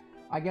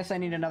 I guess I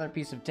need another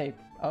piece of tape.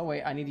 Oh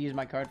wait, I need to use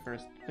my card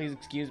first. Please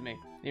excuse me.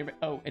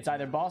 Oh, it's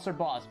either boss or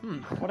boss.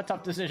 What a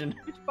tough decision.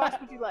 Which boss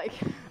would you like?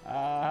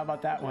 How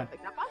about that one?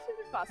 Like that boss or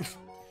this boss?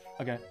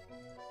 Okay.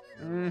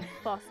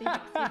 Bossy,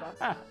 boss.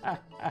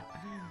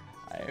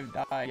 I have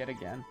died yet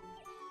again.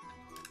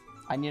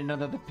 I need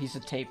another piece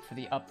of tape for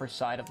the upper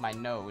side of my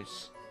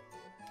nose.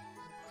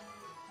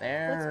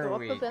 There go up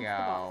we against the go.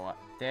 wall.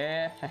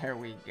 There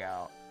we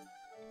go.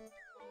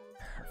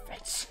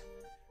 Perfect.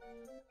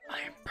 I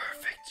am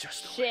perfect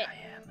just the way Shit. I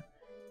am.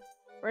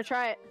 We're gonna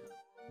try it.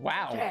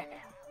 Wow. Okay.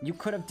 You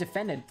could have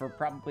defended for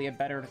probably a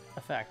better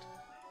effect.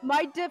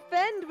 My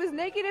defend was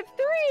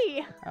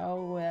 -3!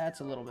 Oh, that's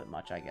a little bit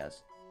much, I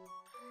guess.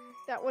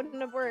 That wouldn't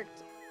have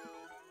worked.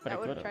 But That it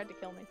would could have have. tried to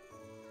kill me.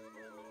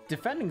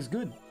 Defending's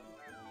good,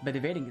 but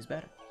evading is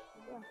better.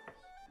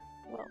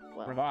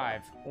 Well.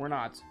 Revive, or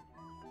not.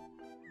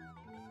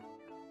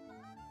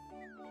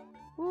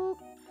 Whoop.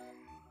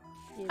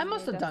 I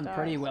must have done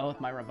pretty well with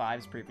my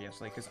revives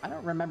previously, because I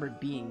don't remember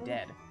being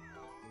dead.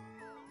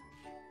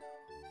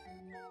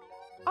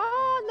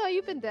 Oh, no,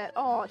 you've been dead.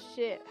 Oh,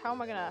 shit. How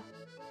am I gonna...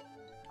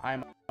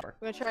 I'm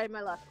gonna try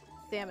my luck.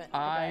 Damn it.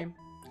 I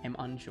am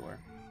unsure.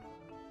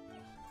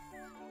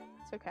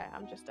 It's okay.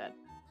 I'm just dead.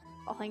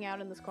 I'll hang out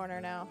in this corner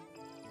now.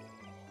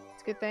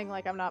 It's a good thing,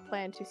 like, I'm not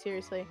playing too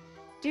seriously.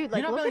 Dude,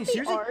 like, You're not look playing at the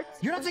seriously? art.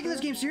 You're not taking this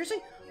game seriously?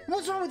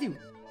 What's wrong with you?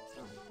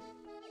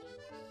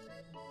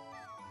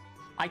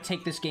 I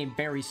take this game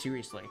very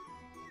seriously.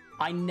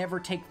 I never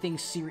take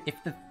things serious.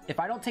 If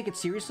I don't take it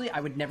seriously, I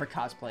would never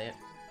cosplay it.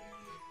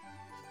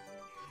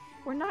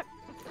 We're not...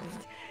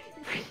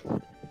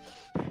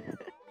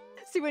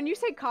 See, when you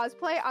say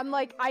cosplay, I'm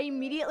like, I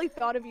immediately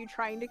thought of you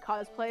trying to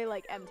cosplay,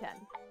 like, M10.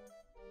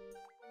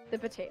 The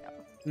potato.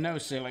 No,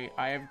 silly.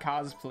 I have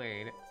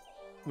cosplayed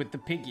with the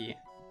piggy.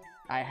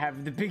 I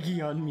have the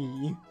piggy on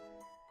me. You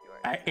are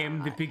I am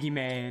the not- piggy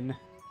man. You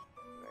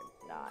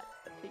are not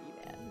the piggy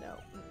man, no.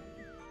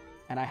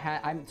 And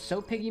I'm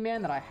so piggy,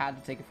 man, that I had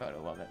to take a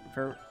photo of it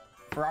for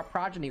our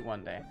progeny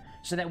one day,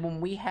 so that when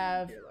we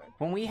have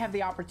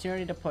the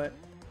opportunity to put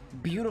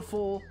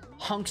beautiful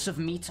hunks of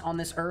meat on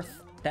this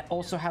earth that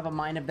also have a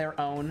mind of their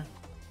own,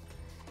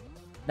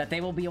 that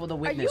they will be able to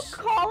witness.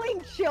 Are you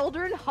calling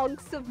children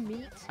hunks of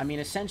meat? I mean,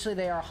 essentially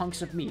they are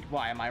hunks of meat.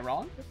 Why, am I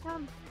wrong?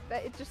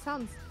 It just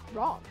sounds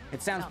wrong.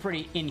 It sounds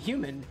pretty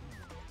inhuman,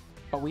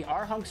 but we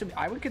are hunks of meat.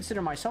 I would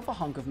consider myself a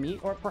hunk of meat,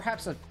 or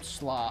perhaps a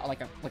slop,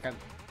 like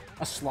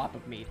a slop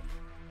of meat.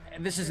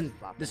 This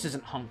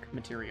isn't hunk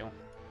material.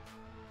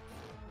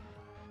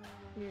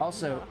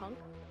 Also,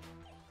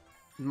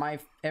 my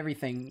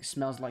everything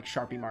smells like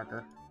Sharpie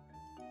marker.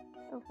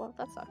 Oh, well,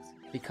 that sucks.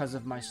 Because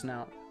of my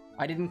snout.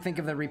 I didn't think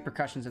of the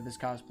repercussions of this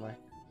cosplay.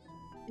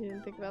 You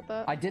didn't think about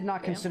that? I did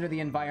not consider the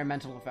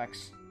environmental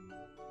effects.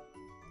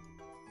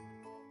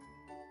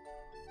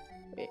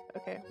 Wait,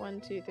 okay.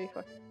 1, 2, 3,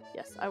 4.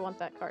 Yes, I want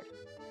that card.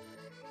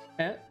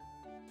 Eh?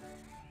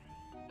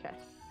 Okay.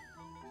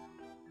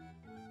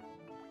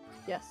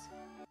 Yes.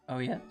 Oh,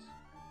 yes.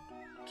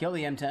 Kill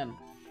the M10.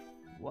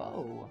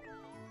 Whoa.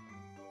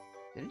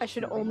 I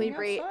should only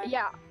read.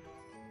 Yeah.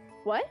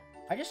 What?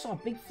 I just saw a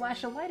big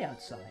flash of light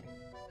outside.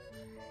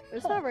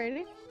 It's not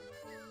raining.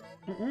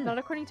 Not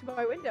according to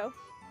my window.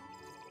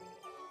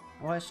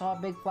 Well, I saw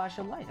a big flash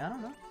of light.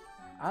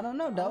 I don't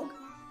know, dog.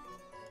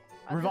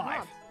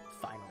 Revive.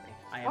 Finally.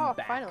 I am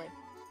back. Finally.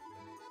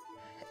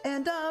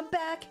 And I'm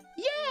back.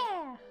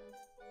 Yeah!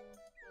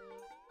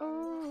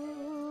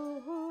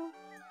 Oh.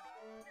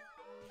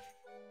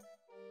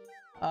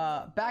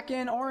 Back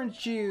in orange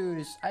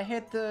juice. I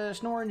hit the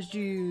snorange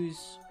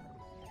juice.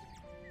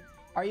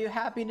 Are you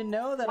happy to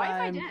know that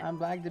I'm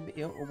glad to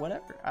be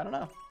whatever? I don't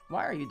know.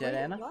 Why are you dead,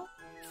 Anna? What?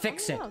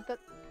 Fix it.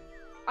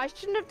 I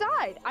shouldn't have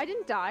died. I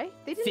didn't die.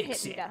 They didn't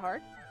hit me that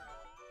hard.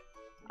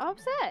 I'm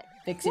upset.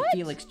 Fix it,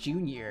 Felix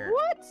Jr.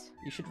 What?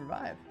 You should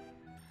revive.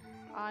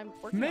 I'm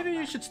working Maybe on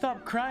you that. shoup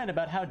stop crying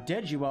about how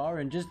dead you are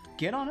and just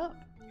get on up.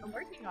 I'm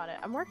working on it.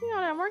 I'm working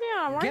on it. I'm working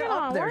on it. I'm working Get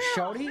on up it. there,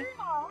 shorty.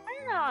 I'm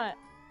working on it.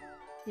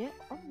 Yeah,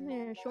 up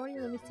there, shorty.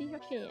 Let me see your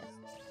chest.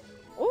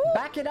 Ooh.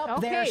 Back it up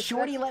Okay, there, so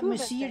shorty. that's Let two me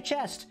of us see your then.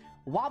 chest.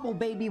 Wobble,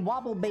 baby,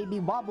 wobble, baby,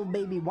 wobble,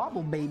 baby,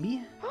 wobble,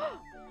 baby.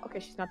 Okay,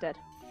 she's not dead.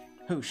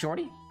 Who,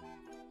 shorty?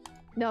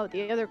 No,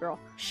 the other girl.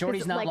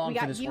 Shorty's not long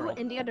for this we got world.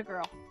 you and the other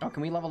girl. Oh,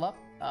 can we level up?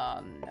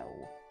 No.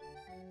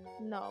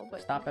 No,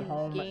 but Stop you at can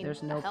home. gain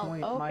There's no health.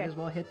 point. Oh, Might okay. as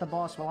well hit the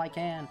boss while I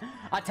can.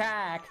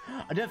 Attack!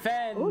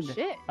 Defend! Oh,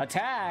 shit.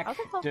 Attack!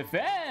 Okay, cool.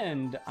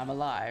 Defend! I'm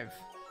alive.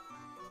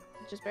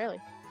 Just barely.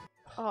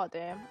 Oh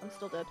damn, I'm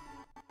still dead.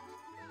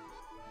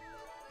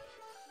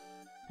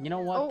 You know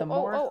what? The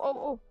more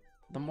Oh.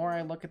 the more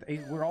I look at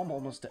we're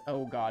almost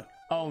oh god.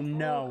 Oh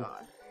no. Oh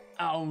god.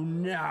 Oh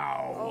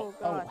no. Oh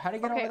god. Oh, how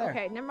did I get over there?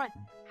 Okay, never mind.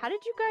 How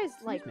did you guys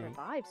like me.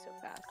 revive so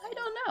fast? I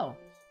don't know.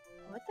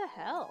 What the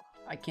hell?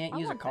 I can't I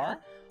use a want card.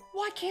 that.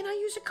 Why can't I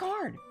use a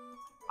card?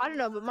 I don't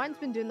know, but mine's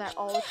been doing that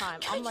all the time.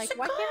 Can I I'm like, use a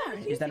why can't I card?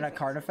 use Is that these a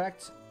card things?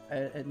 effect?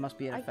 It must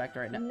be an effect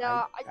right now.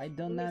 No, I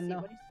don't let me see, know.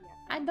 what do you see?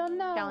 I don't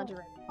know. Challenge a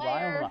random Well, I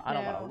player.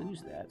 don't No. want to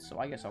lose that, so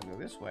I guess I'll go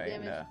this way.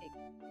 And, Damage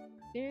taken.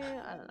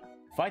 Yeah, I don't know.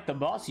 fight the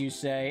boss, you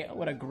say?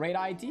 What a great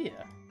idea.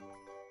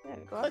 Yeah,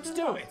 go after Let's the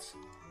do boss. it.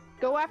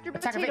 Go after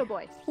Attack Potato of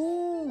Boy.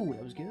 Ooh,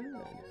 that was good.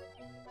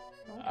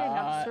 Okay,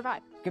 now just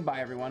survive.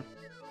 Goodbye, everyone.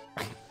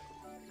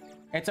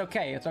 It's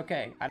okay. It's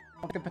okay. I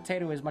don't think the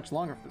potato is much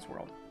longer for this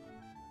world.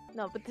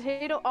 No,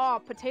 potato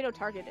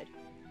targeted.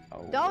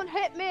 Oh. Don't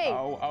hit me!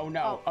 Oh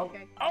no. Oh,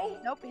 okay. Oh.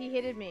 Nope, he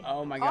hitted me.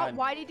 Oh my god. Oh,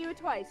 why'd he do it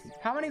twice?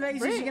 How many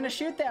lasers are you gonna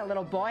shoot there,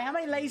 little boy? How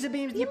many laser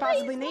beams do you He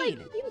possibly lased, need?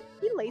 Like,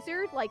 he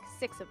lasered like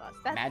 6 of us.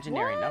 That's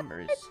Imaginary what?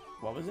 numbers.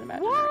 What was it?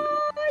 Imaginary?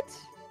 What?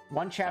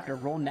 One chapter.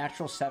 Roll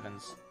natural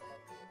 7s.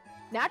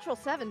 Natural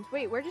 7s.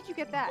 Wait, where did you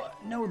get that?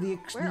 No,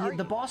 Where are the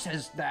you? boss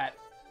has that.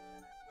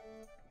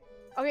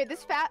 Okay,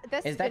 this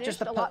Is that just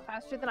finished a lot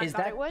faster than I is thought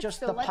that it would. just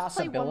so the let's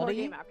play one more possibility?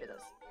 game after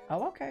this.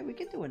 Oh, okay. We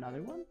can do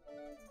another one.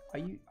 Are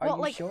you Well,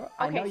 you like, sure?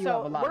 I know okay, you so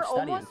have a lot of we're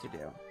studying almost- to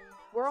do.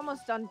 We're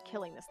almost done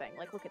killing this thing.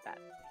 Like, look at that.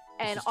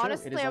 And is true. It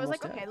honestly, is I was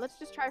like, almost okay, dead. let's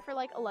just try for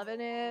like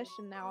 11-ish,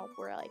 and now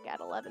we're like at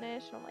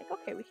 11-ish, and I'm like,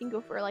 okay, we can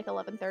go for like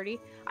 11:30.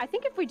 I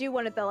think if we do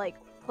one at the like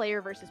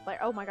player versus player.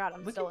 Oh my god,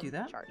 I'm We still can do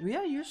in that. charge.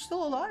 Yeah, you're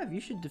still alive.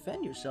 You should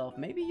defend yourself.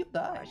 Maybe you'll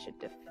I die. should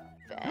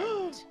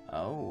defend.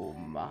 Oh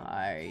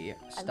my.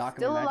 Stock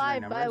still of imaginary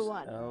alive by numbers.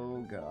 one.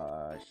 Oh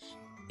gosh.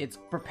 It's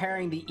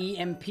preparing the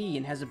EMP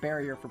and has a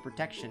barrier for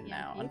protection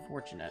now. EMP?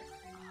 Unfortunate.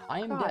 I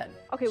am God. dead.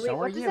 Okay, wait, So are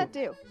what does you. that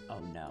do? Oh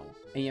no.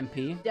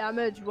 EMP?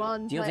 Damage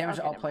 1. Deal damage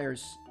to okay, all never mind.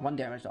 players. 1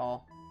 damage to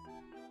all.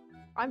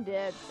 I'm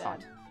dead. Fun.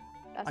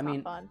 That's I not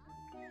mean, fun.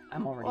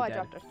 I'm already Oh, I dead.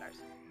 dropped our stars.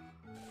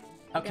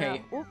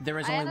 Okay, Yeah. Oop, there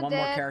is I only am one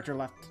more dead. character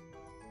left.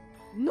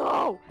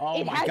 No! Oh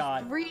it my has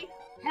god. 3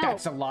 health.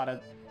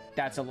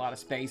 That's a lot of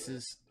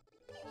spaces.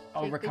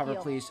 Oh, Take the recover,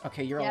 heal. please.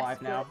 Okay, you're Yes,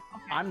 alive now. good.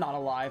 Okay. I'm not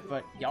alive,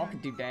 but y'all can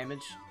do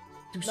damage.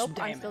 Do some Nope,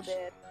 damage. I'm still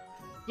dead.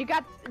 You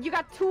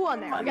got 2 on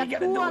there. Come on, We got you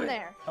gotta 2 do on it.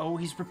 there. Oh,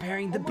 he's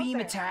preparing the Almost beam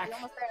there. attack. You're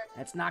almost there.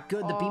 That's not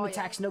good. The Oh, beam yeah.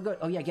 attack's no good.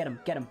 Oh yeah, get him.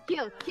 Get him.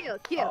 Kill.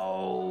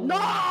 Oh. No!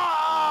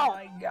 Oh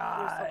my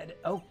god.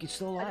 Oh, it's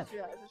still I alive. just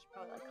realized I should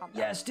probably like calm down.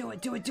 Yes, do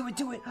it, do it, do it,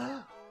 do it.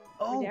 Are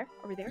Oh, we there?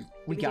 Are we there?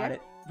 we got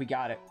it. We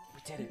got it.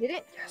 We did We it. did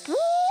it. Yes.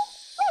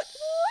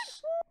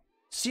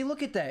 See,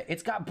 look at that.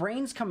 It's got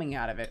brains coming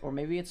out of it. Or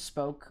maybe it's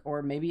Spoke.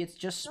 Or maybe it's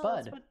just No,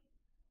 Spud. that's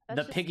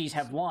The just piggies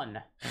have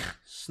won.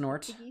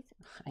 Snort. piggies.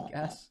 I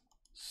guess.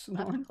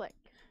 Not Snort. click.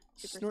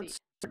 Super Snort. C.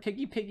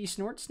 Piggy, piggy,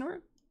 snort,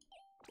 snort.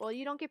 Well,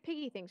 you don't get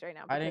piggy things right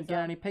now. I didn't because,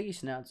 get any piggy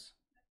snouts.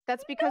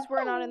 That's because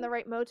we're not in the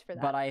right modes for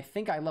that. But I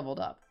think I leveled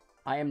up.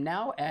 I am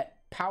now at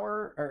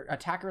power or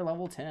attacker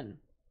level 10.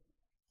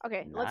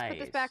 Okay, let's put this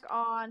Nice. back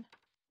on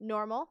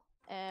normal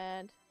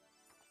and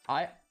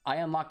I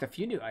unlocked a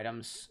few new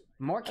items.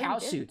 More cow you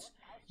did? suits.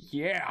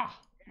 Yeah.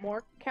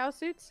 more cow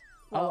suits.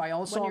 Oh, Well, I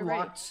also when you're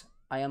ready.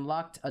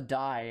 unlocked a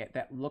dye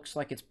that looks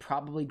like it's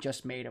probably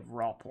just made of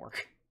raw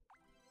pork.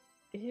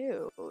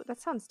 Ew, that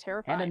sounds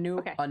terrifying. And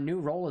okay. a new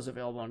role is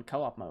available in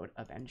co-op mode,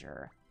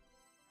 Avenger.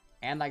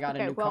 And I got a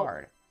Okay, new well-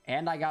 card.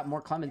 And I got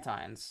more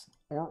clementines.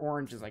 Or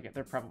oranges, I get.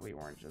 They're probably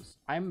oranges.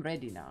 I'm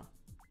ready now.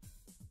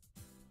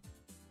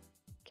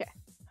 Okay.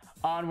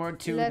 Onward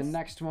to the Let's-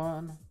 next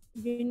one.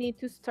 You need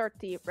to start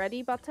the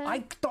ready button. I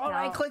thought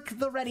I Now- clicked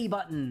the ready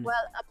button.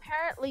 Well,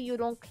 apparently you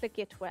don't click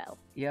it well.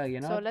 Yeah, you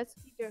know. So let's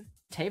either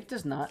Tape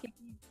does not.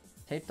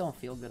 Tape don't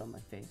feel good on my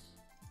face.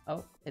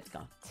 Oh, it's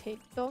gone.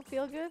 tape don't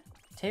feel good.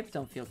 Tape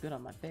don't feel good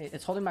on my face.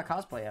 It's holding my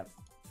cosplay up.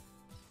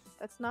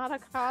 That's not a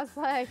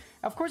cosplay.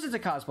 Of course it's a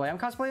cosplay. I'm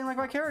cosplaying like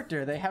my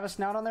character. They have a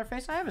snout on their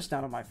face. I have a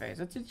snout on my face.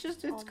 It's Oh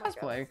my God,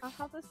 cosplay. that's not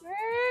how this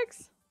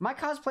works. My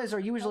cosplays are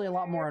usually a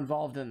lot more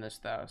involved in this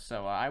though.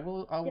 So I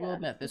will Yeah,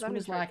 admit this 'cause I'm one in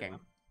is charge of lacking.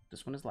 them.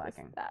 This one is It's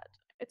lacking. that.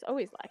 It's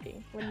always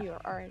lacking when you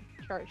are in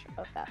charge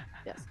of that.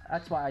 Yes.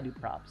 That's why I do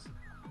props.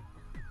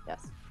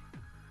 Yes.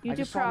 You I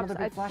do just saw props.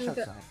 another big flash do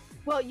the... outside.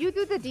 Well, you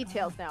do the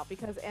details now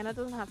because Anna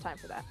doesn't have time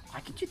for that.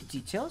 I can do the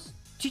details.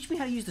 Teach me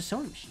how to use the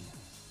sewing machine.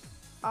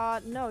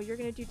 No, you're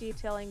gonna do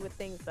detailing with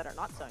things that are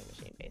not sewing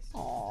machine based.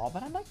 Aw,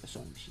 but I like the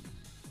sewing machine.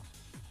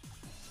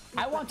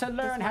 I want to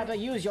learn how to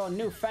use your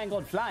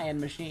newfangled flying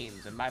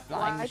machines. And by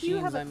flying Why do you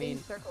machines, have a I mean,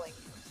 thing circling?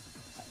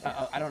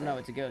 I don't know.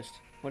 It's a ghost.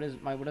 What is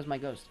my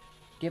ghost?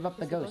 Give up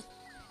the What's the ghost.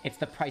 It's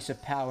the price of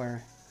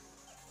power.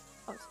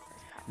 Oh, sorry.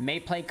 May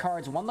play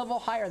cards one level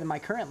higher than my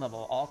current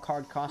level. All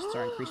card costs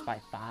are increased by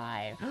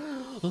 5.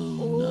 Oh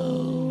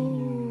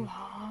no!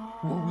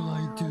 What will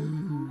I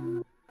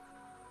do?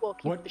 We'll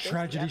keep What the ghost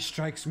tragedy again.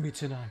 strikes me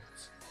tonight?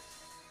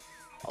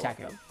 Attack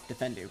you. them.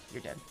 Defend you.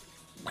 You're dead.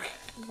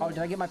 Oh, did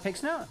I get my pig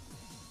snout?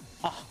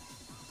 Oh,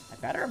 I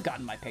better have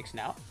gotten my pig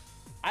snout.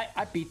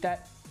 I beat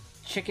that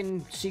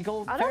chicken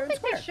seagull I fair don't and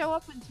think they square. show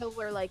up until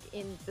we're like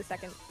in the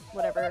second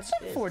whatever. That's it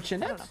is.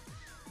 unfortunate. I don't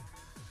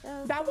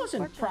know. That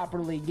wasn't unfortunate.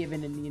 properly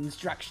given in the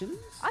instructions.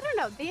 I don't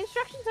know. The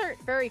instructions aren't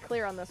very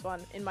clear on this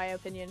one, in my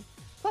opinion.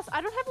 Plus,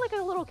 I don't have like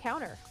a little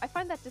counter. I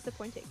find that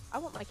disappointing. I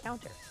want my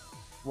counter.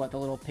 What, the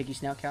little piggy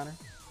snout counter?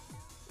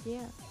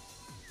 Yeah.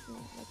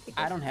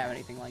 I don't have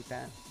anything like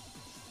that.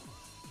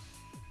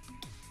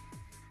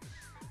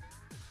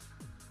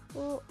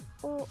 Oh.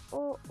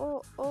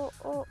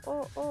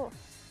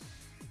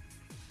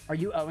 Are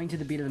you owing to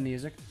the beat of the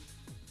music?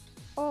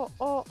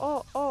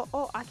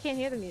 I can't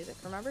hear the music,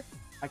 remember?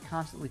 I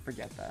constantly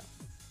forget that.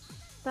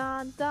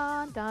 Dun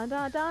dun dun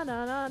dun dun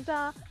dun dun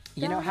dun.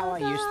 You know how I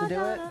used to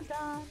do it?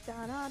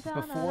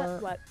 Before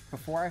what?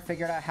 Before I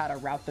figured out how to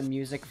route the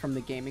music from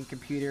the gaming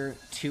computer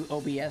to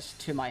OBS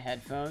to my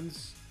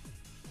headphones,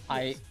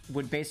 I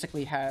would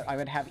basically have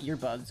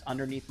earbuds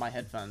underneath my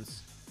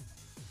headphones.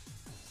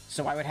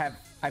 So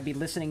I'd be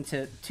listening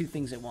to two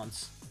things at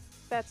once.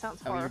 That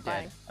sounds Oh, you're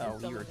horrifying. dead. Oh,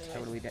 It's so you're moving.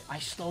 totally dead. I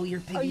stole your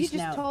piggy Oh, you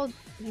snout. just told.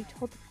 You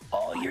told.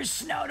 Oh, your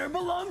snouter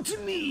belonged to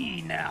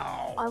me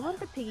now. I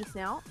want the piggy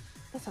snout.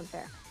 That's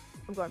unfair.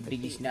 I'm going for the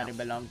Piggy piggy snout. snouter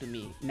belonged to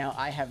me. Now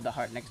I have the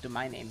heart next to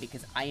my name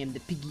because I am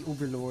the piggy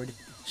overlord.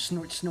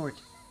 Snort, snort.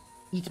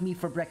 Eat me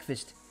for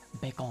breakfast.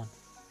 Bacon.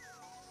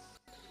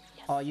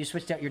 Oh, you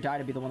switched out your die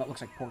to be the one that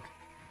looks like pork.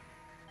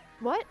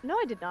 What? No,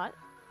 I did not.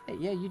 Hey,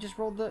 yeah, you just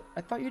rolled the...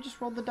 I thought you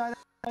just rolled the die that,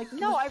 like,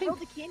 No, was I pink.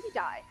 rolled a candy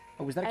die.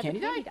 Oh, was that I a have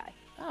candy die?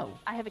 Oh,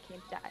 I have a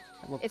candy die.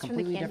 that looked It's from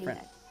the completely candy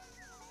different.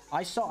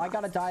 die. I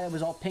got a die that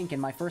was all pink,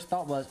 and my first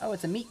thought was, oh,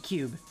 it's a meat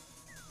cube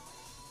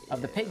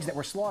of the pigs that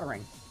we're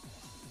slaughtering.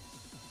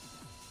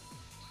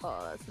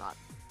 Oh, that's not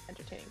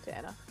entertaining to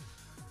Anna.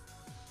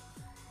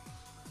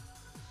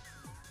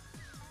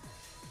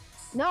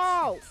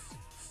 No!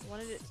 I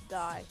wanted it to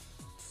die.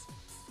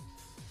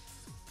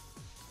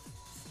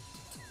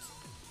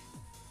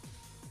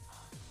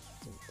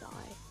 It didn't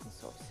die. I'm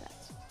so upset.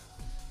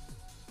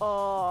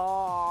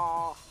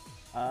 Oh,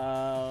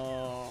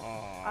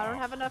 Oh. I don't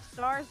have enough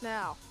stars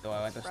now. Do I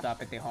want to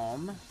stop at the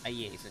home?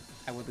 Yes,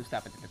 I will do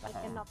stop at the I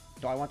home. cannot-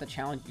 Do I want to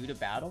challenge you to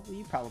battle? Well,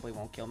 you probably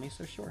won't kill me,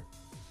 so sure.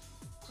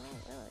 Oh,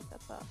 really?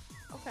 That's a...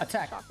 Okay.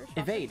 Attack. Shocker, shocker.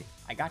 Evade.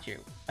 I got you.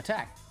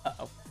 Attack.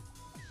 Uh-oh.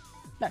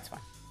 That's fine.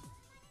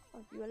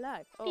 Oh, you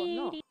alive? Oh,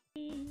 no.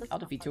 That's I'll not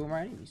defeat fun. 2 of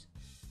my enemies.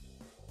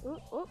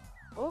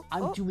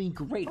 I'm doing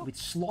great with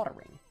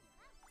slaughtering.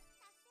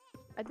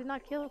 I did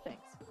not kill things.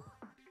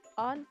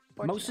 Unfortunate.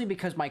 Mostly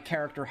because my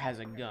character has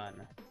a gun.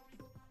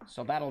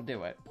 So that'll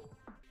do it.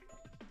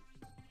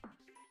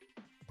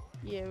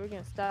 Yeah, we're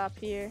gonna stop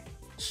here.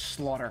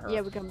 Slaughter her. Yeah,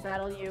 we're gonna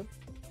battle you.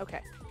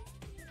 Okay.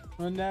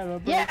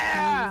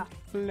 Yeah!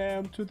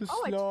 Lamb to the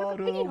Oh, I took a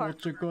slaughter. pity heart.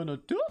 What you gonna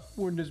do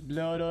when there's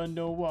blood on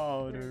the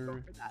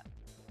water?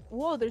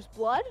 Whoa, there's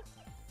blood?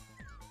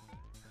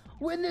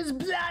 When there's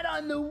blood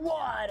on the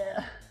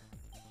water.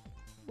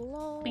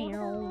 Blood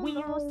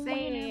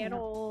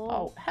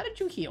Oh, how did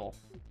you heal?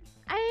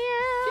 Did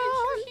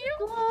you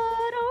heal?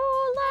 Blood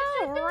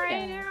all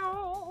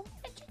around.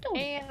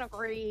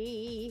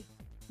 Angry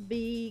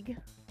big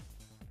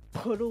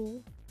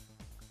puddle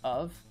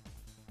Of?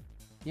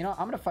 You know,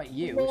 I'm gonna fight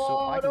you so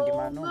I can get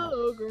my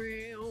normal.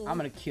 ground. I'm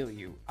gonna kill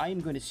you. I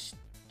am gonna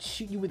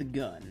shoot you with a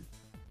gun.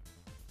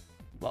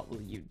 What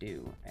will you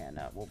do? And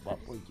what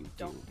will you do?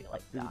 Don't feel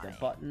like Do the dying.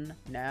 button.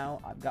 Now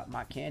I've got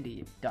my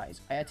candy dice.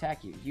 I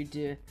attack you. You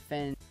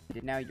defend.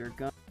 Now you're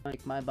gonna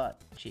kick my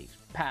butt cheeks.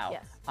 Pow.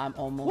 Yes. I'm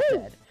almost Woo!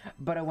 dead.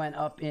 But I went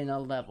up in a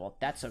level.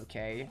 That's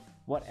okay.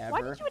 Whatever.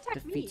 Why did you attack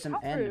Defeat me? some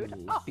How rude.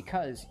 enemies Oh.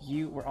 because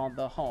you were on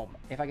the home.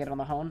 If I get on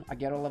the home, I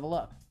get a level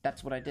up.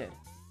 That's what I did.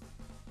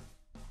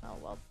 Oh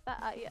well,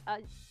 I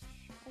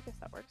guess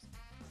that works.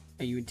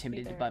 Are you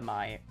intimidated there. by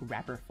my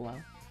rapper flow?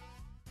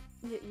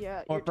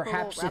 Yeah. Or your total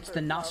perhaps it's rapper the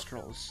flow.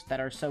 nostrils that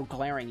are so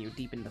glaring you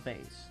deep in the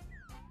face.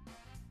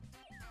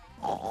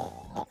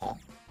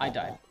 I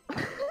died.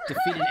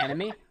 Defeat an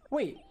enemy?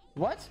 Wait,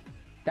 what?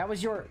 That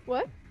was your...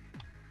 What?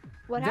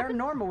 What Their happened?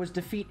 normal was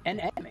defeat an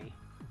enemy.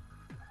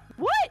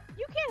 What?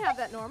 You can't have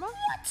that, Norma.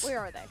 What? Where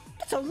are they?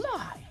 That's a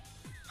lie.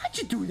 How'd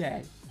you do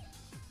that?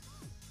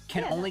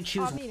 Can Yeah, only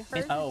choose... I mean,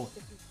 hers oh,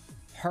 is-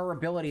 her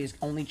ability is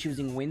only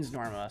choosing wins,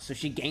 Norma, so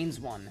she gains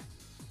one.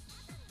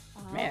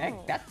 Man,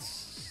 Oh. that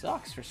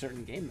sucks for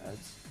certain game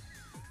modes.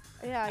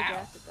 Yeah, I Ow.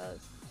 guess it does.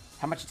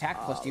 How much attack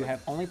plus do you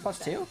have? Only plus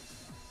 2?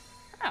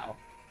 Ow.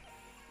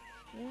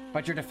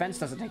 But your defense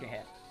doesn't take a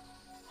hit.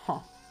 Huh.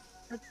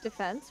 Her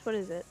defense? What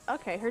is it?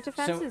 Okay, her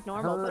defense So is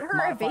normal, her but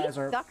her evade modifiers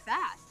are- sucks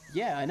ass.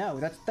 Yeah, I know.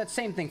 That's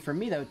same thing for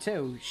me though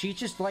too. She's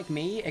just like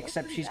me,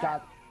 except do she's that.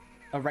 got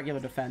a regular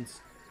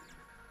defense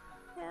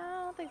Yeah,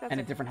 I don't think that's and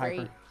a different great.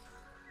 hyper.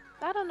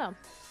 I don't know.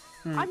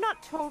 I'm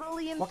not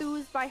totally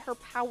enthused by her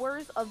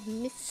powers of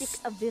mystic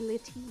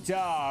ability.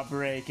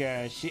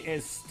 Starbreaker. She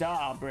is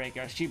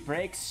Starbreaker. She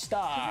breaks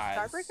stars.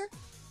 Starbreaker?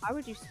 Why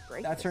would you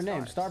break That's the her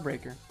name, stars?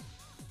 Starbreaker.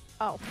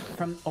 Oh.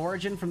 From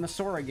Origin from the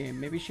Sora game.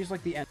 Maybe she's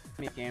like the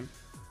enemy game.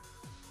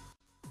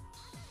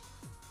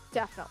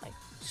 Definitely.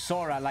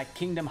 Sora like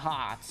Kingdom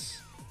Hearts.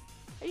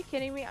 Are you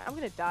kidding me? I'm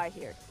gonna die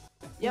here.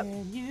 Yep.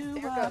 When you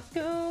There walk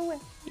away,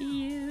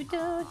 you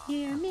don't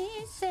hear me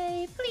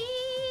say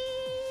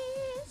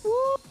please.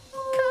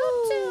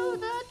 Come to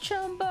the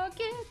chum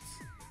buckets.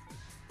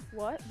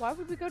 What? Why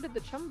would we go to the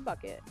chum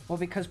bucket? Well,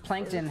 because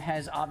Plankton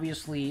has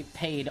obviously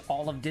paid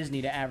all of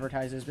Disney to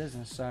advertise his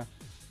business, so...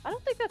 I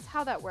don't think that's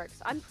how that works.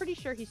 I'm pretty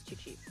sure he's too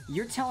cheap.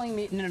 You're telling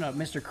me... No,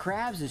 Mr.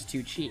 Krabs is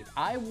too cheap.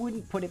 I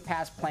wouldn't put it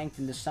past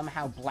Plankton to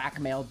somehow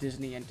blackmail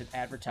Disney into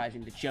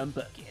advertising the Chum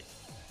Bucket.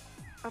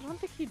 I don't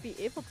think he'd be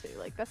able to.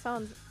 Like, that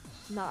sounds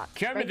not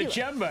Come to the regulated,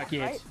 Chum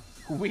Bucket. right?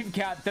 We've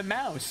got the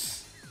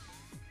mouse.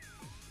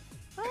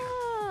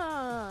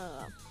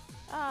 Ah,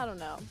 I don't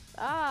know.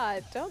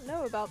 I don't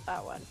know about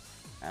that one.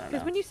 I don't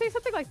Because know. when you say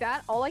something like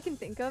that, all I can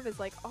think of is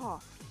like, oh,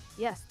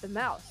 yes, the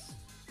mouse.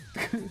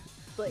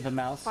 Like, The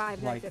mouse,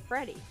 Five Nights like- at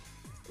Freddy.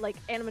 Like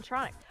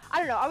animatronic. I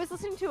don't know. I was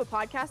listening to a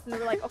podcast and they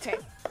were like, okay,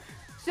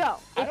 so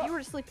if you were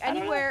to sleep don't know.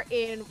 anywhere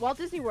in Walt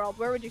Disney World,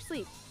 where would you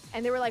sleep?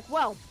 And they were like,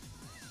 well,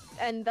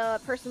 and the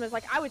person was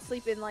like, I would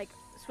sleep in like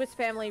Swiss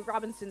Family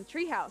Robinson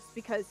treehouse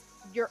because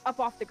you're up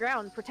off the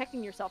ground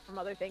protecting yourself from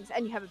other things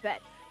and you have a bed.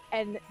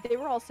 And they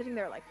were all sitting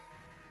there like,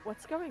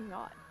 what's going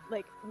on?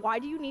 Like, why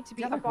do you need to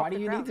be Yeah, up like, off why the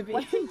do you ground? need to be-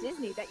 What's in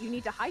Disney that you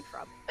need to hide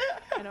from?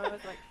 And I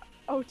was like,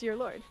 oh dear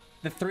lord.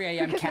 The 3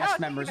 a.m. Because now cast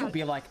I'm members thinking will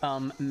be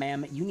like,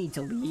 ma'am, you need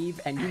to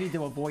leave, and you need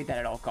to avoid that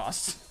at all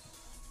costs.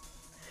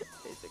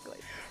 Basically.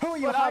 Who are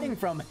you But, hiding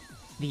from?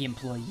 The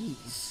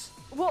employees.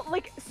 Well,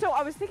 like, so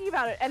I was thinking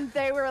about it, and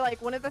they were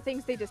like, one of the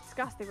things they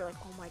discussed, they were like,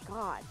 oh my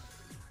god.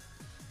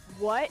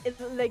 What? It's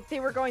like, they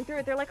were going through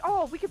it, they're like,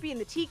 oh, we could be in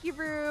the tiki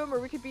room,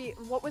 or we could be,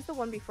 what was the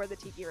one before the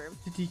tiki room?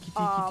 The tiki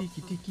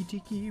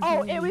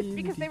Oh, it was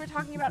because they were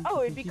talking about,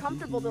 oh, it'd be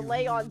comfortable to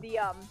lay on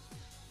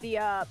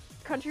the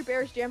Country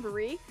Bears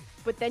Jamboree,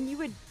 but then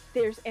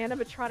there's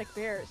animatronic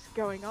bears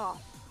going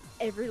off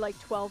every like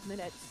 12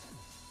 minutes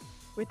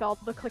with all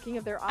the clicking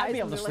of their eyes. I'd be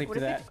able and to they're sleep like, what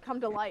to if that. they just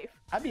come to life?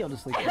 I'd be able to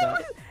sleep with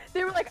that.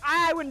 They were like,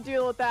 I wouldn't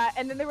deal with that.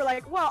 And then they were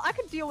like, well, I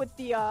could deal with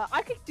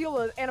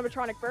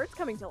animatronic birds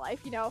coming to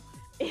life, you know,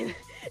 in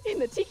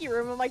the tiki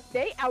room. I'm like,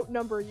 they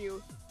outnumber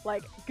you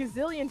like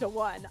gazillion to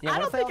one. Yeah, I what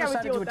don't if they think all I would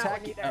decided deal to with that attack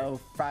one you? either. Oh,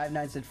 Five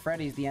Nights at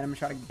Freddy's, the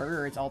animatronic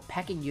birds all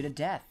pecking you to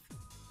death.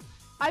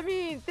 I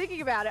mean,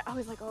 thinking about it, I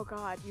was like, oh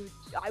god,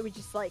 I would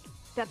just like,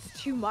 that's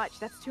too much.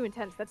 That's too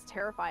intense. That's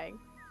terrifying.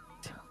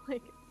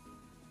 Like,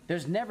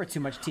 There's never too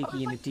much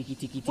tiki in the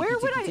tiki where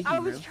would tiki I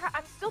was room.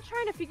 I'm still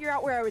trying to figure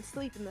out where I would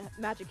sleep in the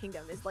Magic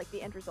Kingdom is like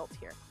the end result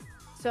here.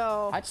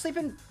 So I'd sleep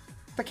in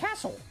the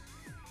castle.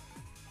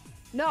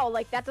 No,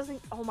 like that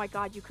doesn't. Oh my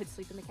god, you could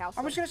sleep in the cow I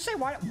suite. was gonna say,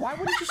 why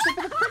wouldn't you sleep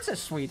in the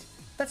princess suite?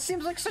 That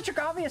seems like such an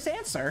obvious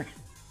answer.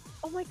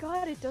 Oh my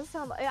god, it does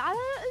sound like.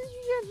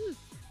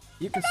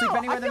 You can sleep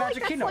anywhere in the feel like Magic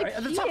that's, Kingdom, like, right?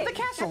 At the top of the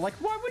cheating. castle. Like,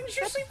 why wouldn't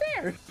you sleep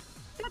there?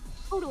 That's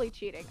totally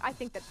cheating. I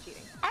think that's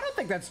cheating. I don't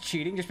think that's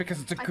cheating just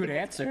because it's a I good think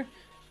that's answer.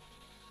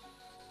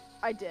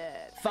 I did.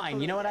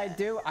 Fine, you know what totally I'd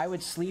do? I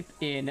would sleep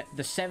in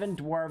the Seven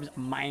Dwarves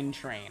Mine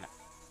Train.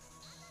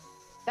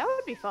 That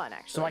would be fun,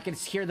 actually. So I could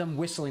hear them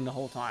whistling the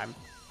whole time.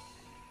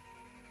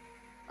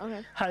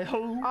 Okay. Hi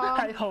ho,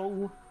 hi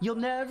ho, you'll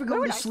never go where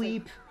to would I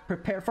sleep? sleep.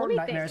 Prepare for Let me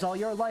nightmares think. all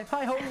your life.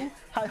 Hi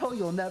ho,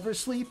 you'll never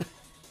sleep.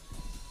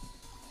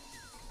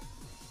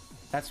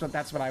 That's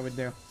what I would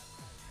do.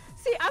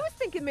 See, I was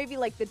thinking maybe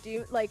like the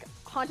Doom, like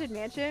Haunted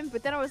Mansion,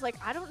 but then I was like,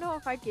 I don't know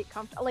if I'd get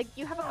comfortable. Like,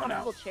 you have a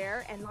comfortable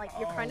chair, and like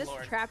you're kind of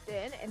Lord. trapped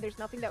in, and there's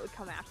nothing that would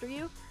come after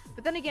you.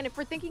 But then again, if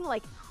we're thinking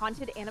like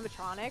haunted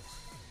animatronics,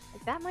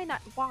 like that might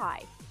not.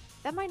 Why?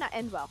 That might not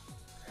end well.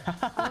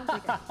 I don't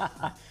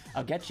think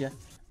I'll get you.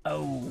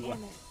 Oh, Damn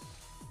it.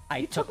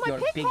 I took took my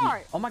your pig biggie.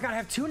 heart. Oh my god, I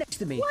have two next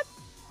to me. What?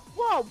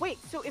 Whoa, wait.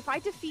 So if I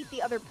defeat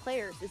the other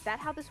players, is that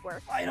how this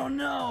works? I don't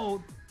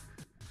know.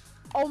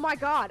 Oh my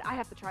god, I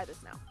have to try this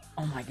now.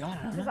 Oh my god,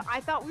 I don't know. Because I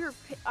thought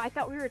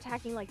we were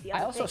attacking like the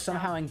other. I also things.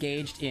 somehow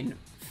engaged in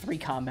 3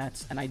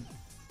 combats, and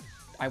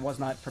I was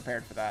not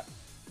prepared for that.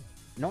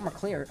 Norma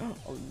clear. Oh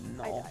I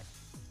no. died.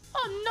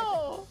 Oh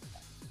no.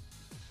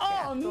 Oh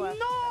Yeah, go ahead.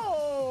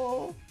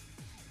 no.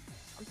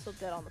 I'm still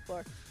dead on the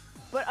floor.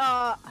 But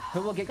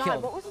Who will get God,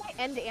 killed? what was my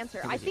end answer?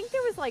 Who I was you? think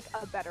there was like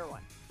a better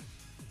one.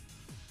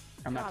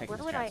 I'm not God, taking where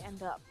this would I chance.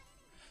 end up?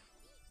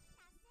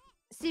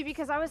 See,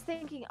 because I was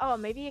thinking, oh,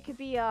 maybe it could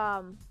be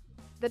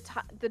the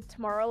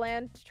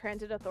Tomorrowland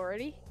Transit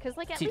Authority, because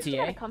like at least you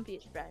got a TTA? comfy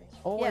strategy.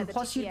 Oh, yeah, and the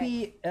plus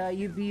TTA.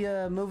 you'd be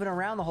moving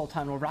around the whole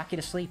time. We'll rock you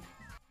to sleep.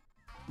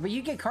 But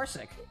you get car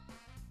sick.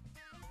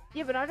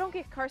 Yeah, but I don't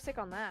get car sick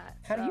on that.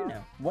 How do you so-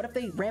 know? What if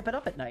they ramp it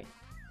up at night?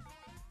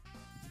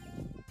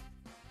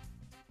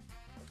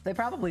 They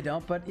probably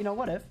don't, but you know,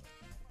 what if?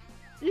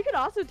 You could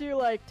also do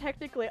like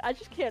technically, I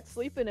just can't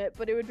sleep in it,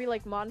 but it would be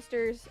like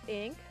Monsters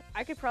Inc.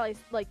 I could probably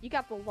like you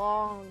got the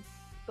long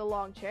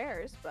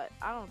chairs, but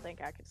I don't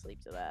think I could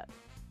sleep to that.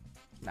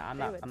 Nah, I'm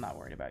not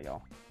worried about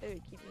y'all. It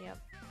would keep me up.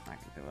 I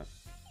can do it.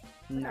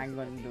 What I'm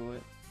else gonna do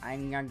it.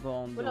 I'm not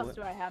gonna What do else it.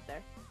 do I have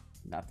there?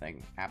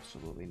 Nothing.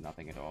 Absolutely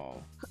nothing at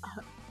all.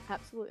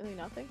 Absolutely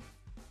nothing.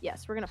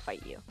 Yes, we're gonna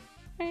fight you.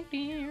 I'm it,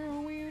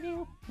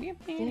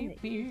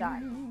 you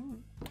died.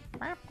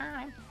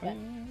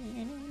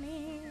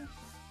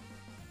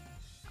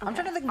 trying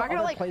to think of I gotta,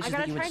 other like, places I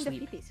gotta that you try would and sleep.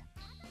 defeat these.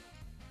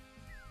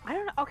 I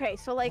don't know. Okay,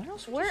 so like, Where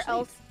else would you where sleep?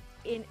 else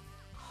in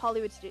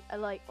Hollywood?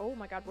 Like, oh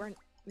my God, we're in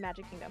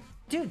Magic Kingdom.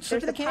 Dude, sleep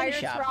There's in the the candy Pirates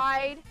shop.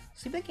 ride.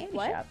 Sleep in the candy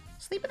What? shop.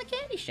 Sleep in the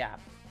candy shop.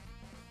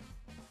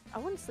 I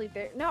wouldn't sleep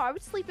there. No, I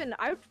would sleep in.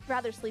 I would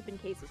rather sleep in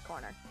Casey's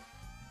Corner.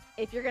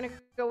 If you're gonna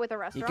go with a You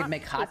restaurant, can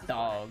make hot Casey's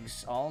Corner.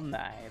 dogs all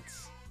night.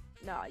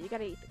 No, you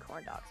gotta eat the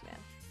corn dogs, man.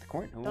 The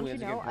corn. Ooh, Don't you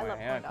that's a know? good I point. love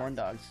Yeah, corn corn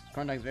dogs.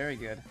 Corn dogs, very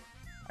good.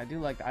 I do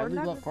like. I Corn do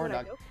dogs love is corn what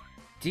I dogs. go for.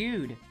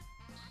 Dude,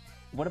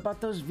 what about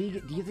those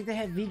vegan? Do you think they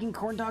have vegan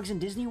corn dogs in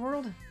Disney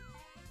World?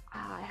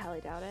 I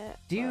highly doubt it.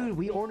 Dude, but-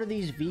 we order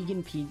these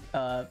vegan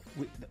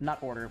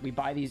not order. We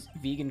buy these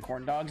vegan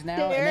corn dogs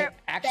now, and they They're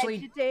actually.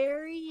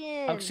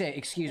 vegetarian. Okay,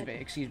 excuse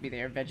me.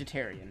 They are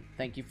vegetarian.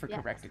 Thank you for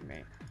Yes. correcting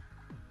me.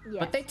 Yes.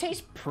 But they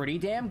taste pretty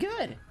damn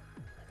good.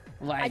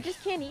 Like I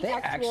just can't eat they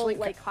actual actually,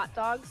 like hot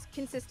dogs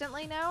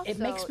consistently now. It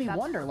so makes me that's-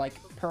 wonder, like,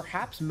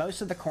 perhaps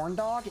most of the corn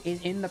dog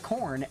is in the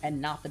corn and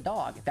not the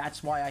dog.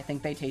 That's why I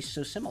think they taste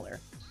so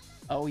similar.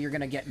 Oh, you're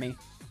gonna get me.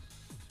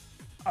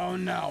 Oh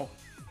no.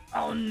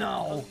 Oh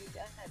no.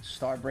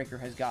 Starbreaker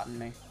has gotten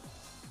me.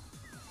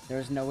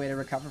 There's no way to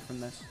recover from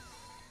this.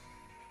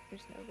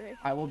 There's no way.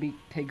 I will be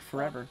pig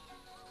forever.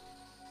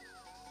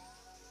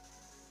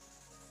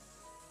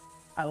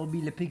 I will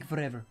be the pig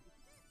forever.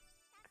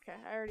 Okay,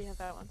 I already have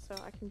that one, so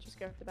I can just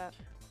go for that.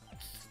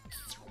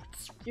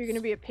 You're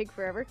gonna be a pig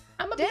forever.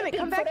 I'm a Damn it, pig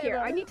come back here.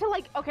 forever. I need to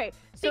like. Okay,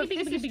 so if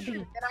Piggy, this piggy, is piggy,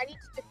 true, then I need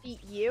to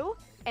defeat you,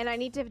 and I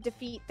need to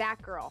defeat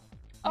that girl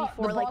Oh,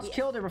 before the like. boss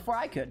killed her before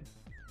I could.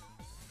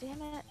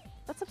 Damn it,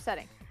 that's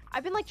upsetting.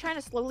 I've been like trying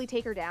to slowly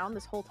take her down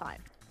this whole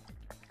time.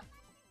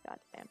 God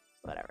damn,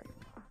 whatever.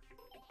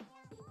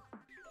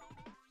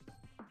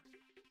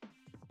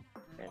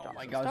 Oh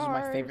my god, this is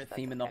my favorite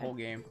theme in the whole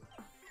game.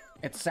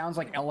 It sounds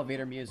like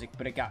elevator music,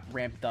 but it got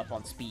ramped up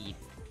on speed.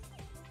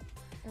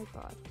 Oh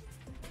god.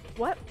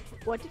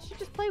 What did you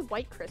just play?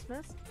 White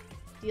Christmas?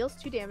 Deals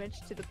 2 damage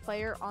to the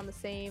player on the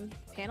same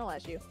panel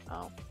as you.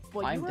 Oh.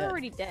 Well, I'm you were dead.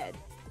 already dead.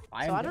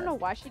 I So am I don't dead. know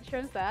why she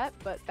chose that,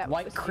 but that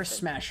White was Chris stupid.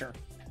 Smasher.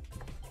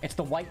 It's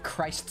the White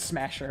Christ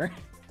Smasher.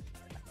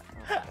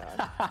 Oh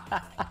my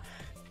god.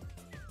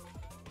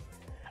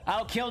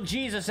 I'll kill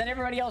Jesus and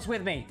everybody else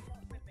with me.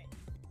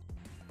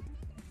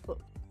 But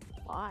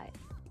why?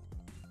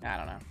 I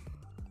don't know.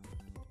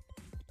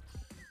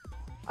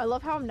 I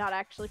love how I'm not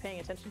actually paying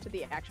attention to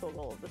the actual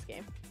goal of this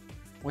game.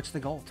 What's the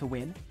goal? To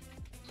win?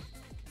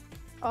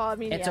 Oh, I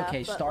mean, It's yeah,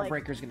 okay. but,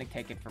 Starbreaker's gonna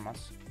take it from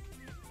us.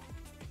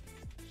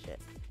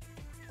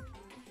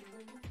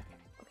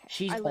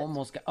 She's I lived.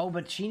 almost got... Oh,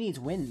 but she needs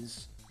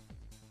wins.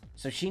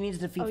 So she needs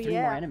to defeat 3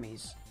 yeah. more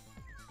enemies.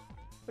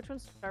 Which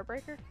one's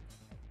Starbreaker?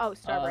 Oh,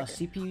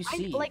 Starbreaker.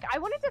 CPUC. I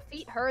want to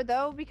defeat her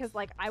though because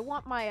like I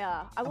want my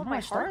I want my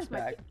stars hearts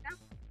back.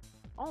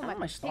 I want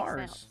my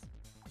stars.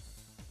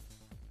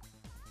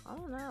 I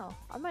don't know.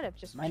 I might have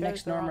just. My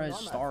next Norma is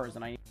stars,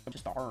 and I need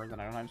stars, and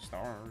I don't have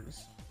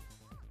stars.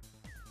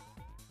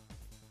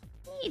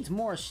 Needs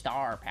more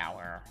star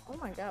power. Oh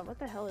my god, what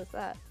the hell is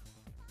that?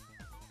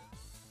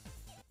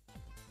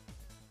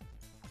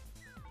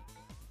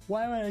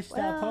 Why would I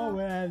stop home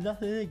when I have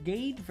nothing to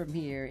gain from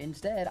here?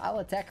 Instead, I'll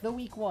attack the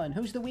weak one.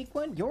 Who's the weak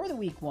one? You're the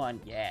weak one.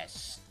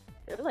 Yes.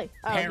 Really?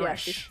 Oh,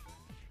 Perish.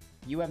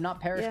 Yeah. You have not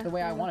perished the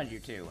way I wanted you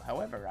to.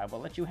 However, I will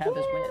let you have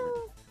this win.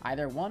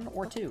 Either 1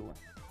 or 2.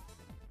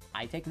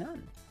 I take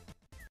none.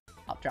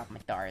 I'll drop my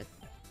stars.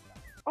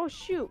 Oh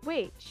shoot!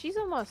 Wait, she's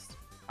almost.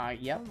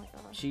 Yep. Oh my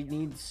god. She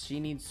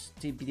needs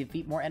to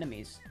defeat more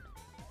enemies.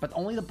 But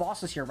only the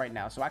boss is here right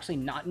now, so actually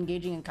not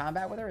engaging in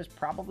combat with her is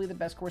probably the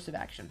best course of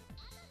action.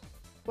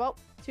 Well,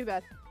 too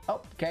bad.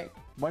 Oh, okay.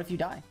 What if you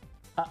die?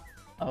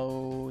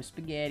 Oh,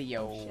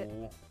 Spaghetti-O. Oh,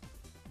 shit.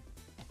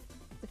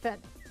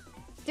 Defend.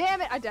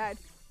 Damn it, I died.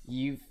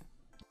 You've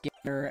given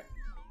her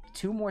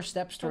 2 more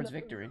steps towards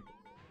victory.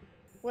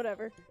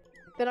 Whatever.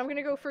 Then I'm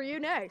gonna go for you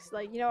next.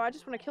 Like, you know, I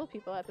just want to kill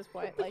people at this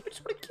point. Like, you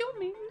just want to kill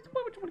me.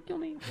 Why would you want to kill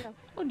me? Yeah.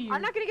 Oh, dear.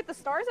 I'm not gonna get the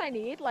stars I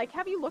need. Like,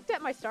 have you looked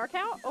at my star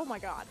count? Oh my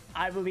god.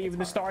 I believe in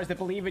the stars that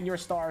believe in your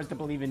stars that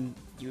believe in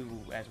you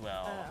as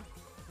well.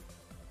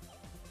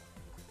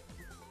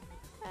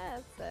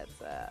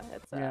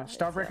 Yeah,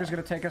 Starbreaker's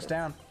gonna take us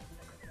down.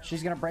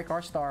 She's gonna break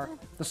our star.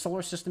 The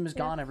solar system is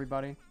gone,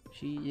 everybody.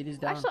 It is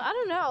down. Actually, I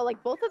don't know.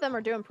 Like, both of them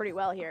are doing pretty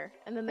well here.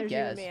 And then there's you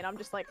and me, and I'm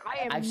just like,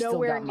 I am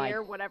nowhere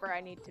near whatever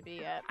I need to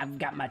be at. I've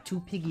got my 2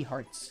 piggy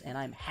hearts, and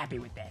I'm happy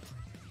with that.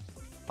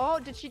 Oh,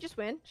 did she just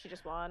win? She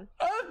just won.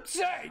 I'm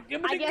sorry.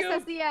 I guess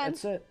that's the end.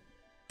 That's it.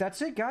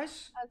 That's it,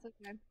 guys. That's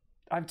okay.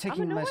 I'm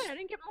taking I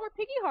didn't get more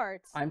piggy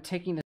hearts. I'm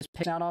taking this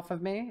pig snout off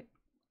of me.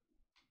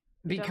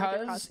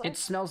 Because it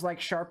smells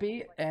like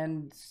Sharpie,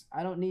 and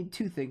I don't need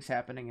 2 things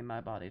happening in my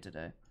body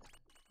today.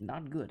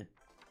 Not good.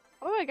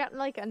 Oh, I got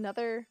like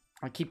another...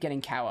 I keep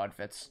getting cow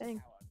outfits.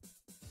 Thing.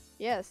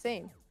 Yeah,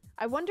 same.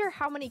 I wonder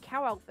how many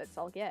cow outfits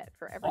I'll get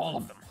for everything. All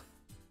of them.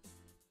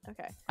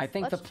 Okay. I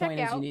think the point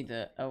is you need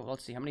to... Oh,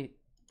 let's see. How many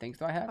things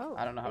do I have? Oh,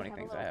 I don't know how many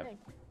things I have.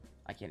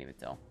 I can't even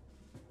tell.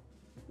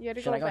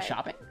 Should I go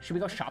shopping? Should we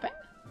go shopping?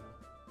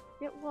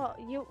 Yeah, well,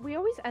 we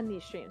always end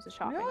these streams with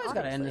shopping. We always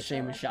gotta end the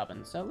stream with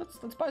shopping, so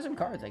let's buy some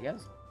cards, I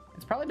guess.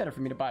 It's probably better for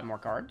me to buy more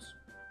cards.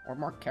 Or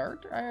more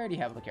character? I already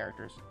have the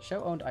characters.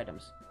 Show owned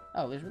items.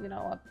 Oh, there's really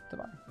not a lot to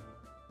buy.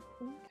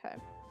 Okay.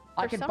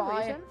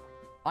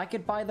 I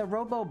could buy the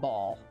Robo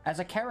Ball as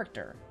a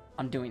character.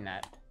 I'm doing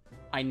that.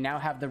 I now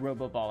have the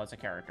Robo Ball as a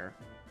character.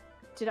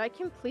 Did I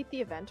complete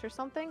the event or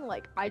something?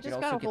 Like, I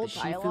just got a whole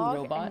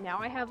dialogue, and now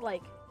I have,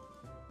 like,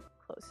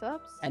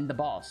 close-ups? And the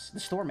boss, the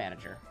store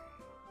manager.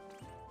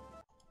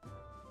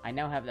 I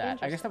now have that.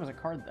 I guess that was a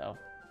card, though.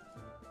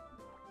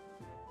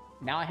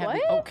 Now I have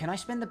oh, can I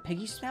spend the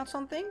piggy snouts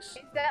on things?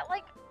 Is that,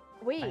 like...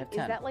 Wait, is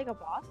that, like, a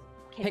boss?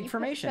 Pig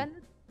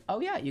formation. Oh,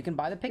 yeah, you can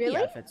buy the piggy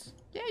outfits.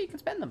 Yeah, you can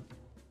spend them.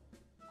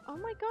 Oh,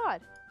 my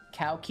god.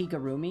 Cow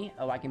Kigurumi.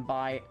 Oh, I can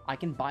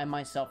buy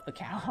myself the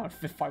cow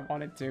outfit if I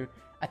wanted to.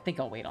 I think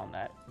I'll wait on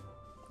that.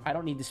 I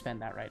don't need to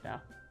spend that right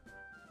now.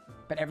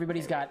 But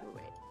everybody's got...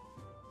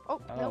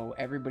 Oh,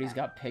 everybody's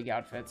got pig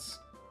outfits.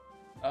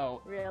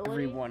 Oh,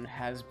 everyone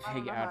has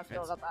pig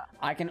outfits.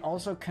 I can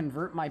also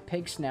convert my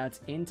pig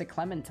snouts into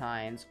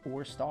clementines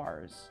or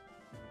stars.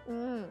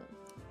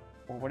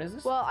 Or what is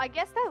this? Well, I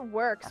guess that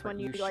works when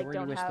you like sure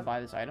don't you wish to buy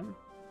this item?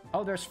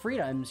 Oh, there's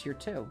freedoms here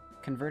too.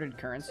 Converted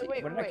currency. So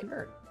what did I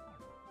convert?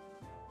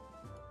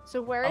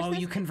 So where is this? Oh,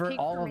 you convert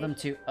all of them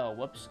to... Oh,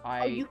 whoops.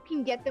 Oh, you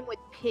can get them with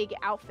pig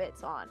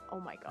outfits on. Oh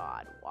my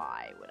god,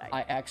 why would I...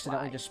 I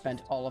accidentally just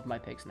spent all of my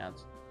pig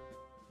snouts.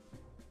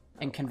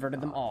 And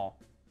converted them all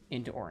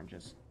into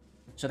oranges.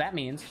 So that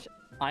means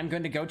I'm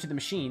going to go to the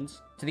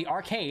machines, to the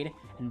arcade,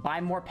 and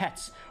buy more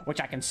pets, which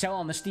I can sell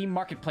on the Steam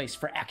Marketplace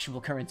for actual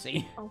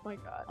currency. Oh my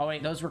god. Oh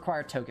wait, those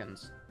require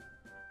tokens.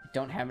 I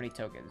don't have any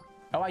tokens.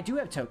 Oh, I do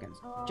have tokens.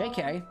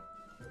 JK.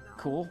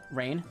 Cool.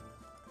 Rain.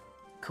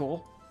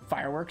 Cool.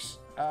 Fireworks.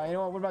 You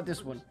know what? What about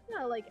this one?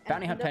 No, like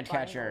Bounty Hunt Pet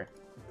Catcher.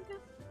 Okay.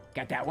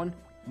 Got that one.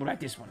 What about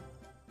this one?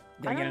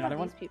 Did I get another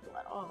one? These people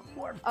at all.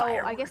 More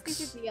fireworks. I guess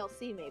these are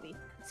DLC maybe.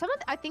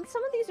 I think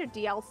some of these are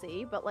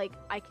DLC, but like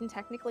I can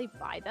technically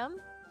buy them.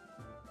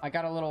 I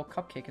got a little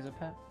cupcake as a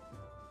pet.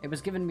 It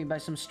was given me by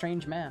some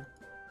strange man.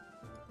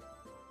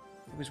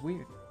 It was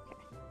weird.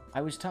 Okay.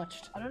 I was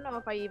touched. I don't know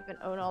if I even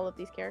own all of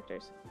these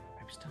characters.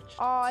 I was touched.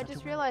 Oh, I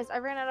just realized I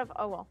ran out of...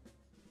 Oh, well.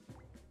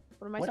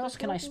 What else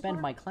can I spend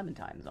my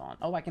clementines on?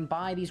 Oh, I can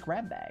buy these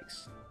grab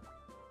bags.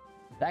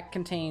 That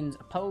contains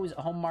a pose,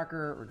 a home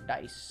marker, or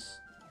dice.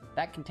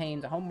 That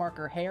contains a home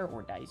marker, hair,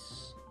 or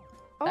dice.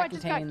 Oh, I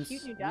just got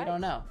cute new dice. We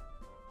don't know.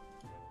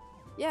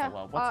 Yeah.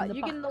 So, what's in the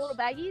you box? getting the little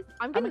baggies?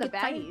 I'm getting the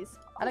baggies.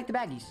 I like the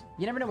baggies.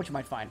 You never know what you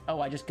might find. Oh,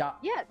 I just got...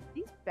 Yeah,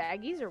 these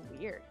baggies are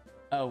weird.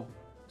 Oh,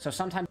 so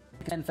sometimes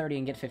you can 30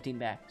 and get 15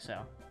 back, so...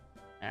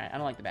 Alright, I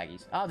don't like the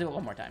baggies. I'll do it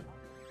one more time.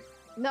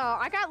 No,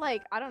 I got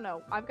like, I don't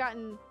know. I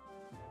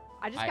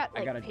just got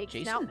like got a pig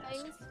Jason snout mask.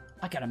 things.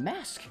 I got a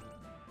mask.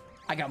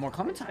 I got more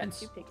clementines.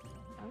 Two pig-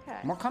 Okay.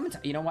 More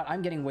clementines. You know what?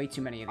 I'm getting way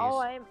too many of these. Oh,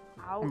 I'm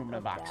out I'm in the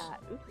of box. that.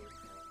 Oops.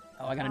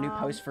 Oh, I got a new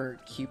post for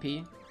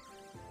QP.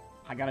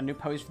 I got a new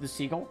post for the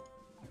seagull.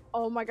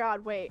 Oh my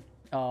god, wait.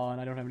 Oh,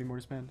 and I don't have any more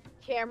to spend.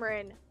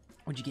 Cameron,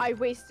 What'd you get? I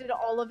wasted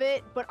all of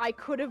it, but I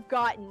could have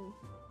gotten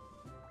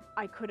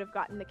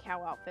the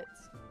cow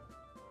outfits.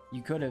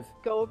 You could have.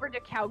 Go over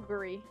to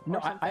Calgary or No,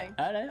 something.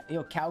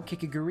 cow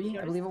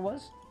kikaguri, I believe it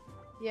was.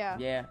 Yeah.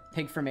 Yeah,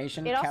 pig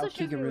formation, It cow also shows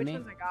me which kigurumi.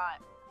 ones I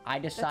got. I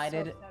That's so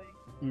decided upsetting.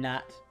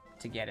 not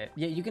to get it.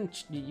 Yeah,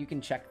 you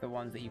can check the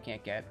ones that you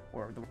can't get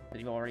or the ones that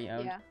you already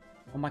own. Yeah.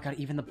 Oh my god,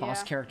 even the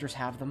boss Yeah. characters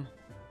have them.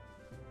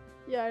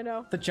 Yeah, I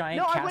know. The giant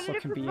No, I castle wanted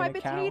it can for be my in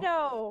a cow.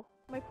 potato.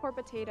 My poor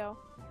potato.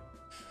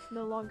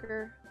 No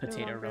longer.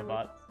 Potato lives.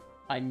 robot.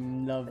 I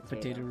love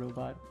potato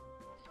robot.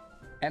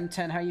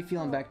 M10, how you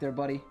feeling back there,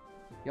 buddy?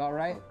 You all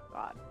right? Oh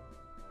god.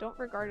 Don't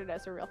regard it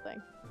as a real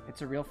thing.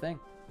 It's a real thing.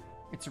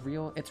 It's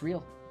real. It's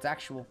real. It's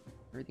actual.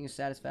 Everything is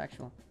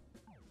satisfactual.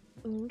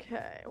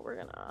 Okay, we're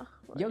gonna.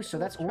 Yo, so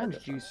that's try orange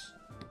this one. juice.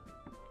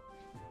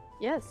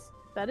 Yes,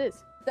 that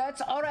is.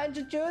 That's orange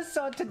juice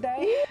so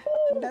today.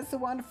 That's a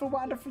wonderful,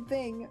 wonderful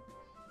thing.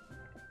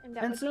 And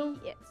that And would so,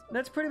 be it.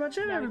 that's pretty much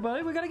it, Now we-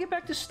 everybody. We gotta get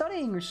back to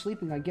studying or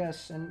sleeping, I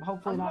guess, and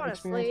hopefully I'm not going to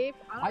experience. sleep.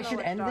 I, don't I know should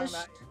what end you're this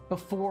talking about.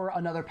 before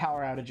another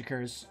power outage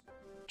occurs,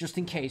 just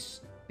in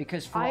case.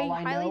 Because for I all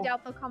I highly know,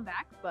 doubt they'll come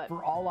back, but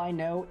for all I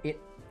know,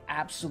 it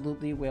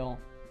absolutely will.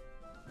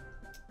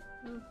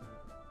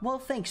 Well,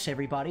 thanks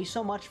everybody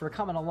so much for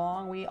coming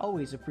along. We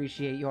always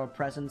appreciate your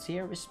presence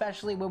here,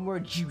 especially when we're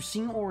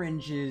juicing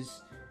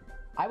oranges.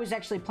 I was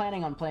actually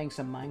planning on playing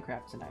some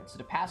Minecraft tonight, so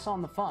to pass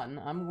on the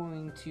fun, I'm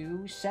going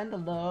to send the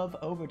love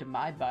over to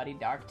my buddy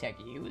Dark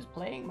Techie, who is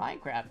playing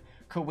Minecraft,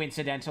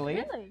 coincidentally.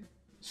 really.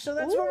 So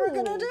that's what we're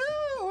gonna Ooh.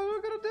 do!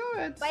 We're gonna do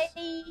it!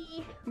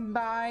 Bye.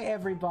 Bye,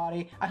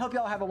 everybody. I hope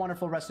y'all have a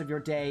wonderful rest of your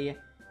day,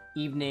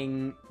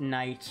 evening,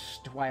 night,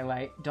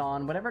 twilight,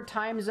 dawn, whatever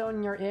time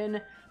zone you're in,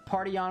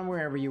 party on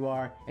wherever you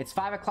are. It's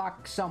 5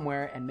 o'clock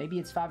somewhere, and maybe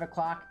it's 5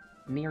 o'clock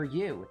near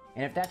you.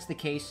 And if that's the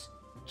case,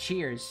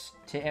 cheers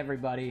to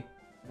everybody.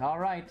 All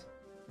right.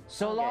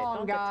 So Okay, long,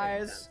 don't get too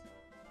guys.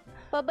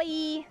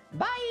 Bye-bye.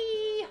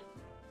 Bye!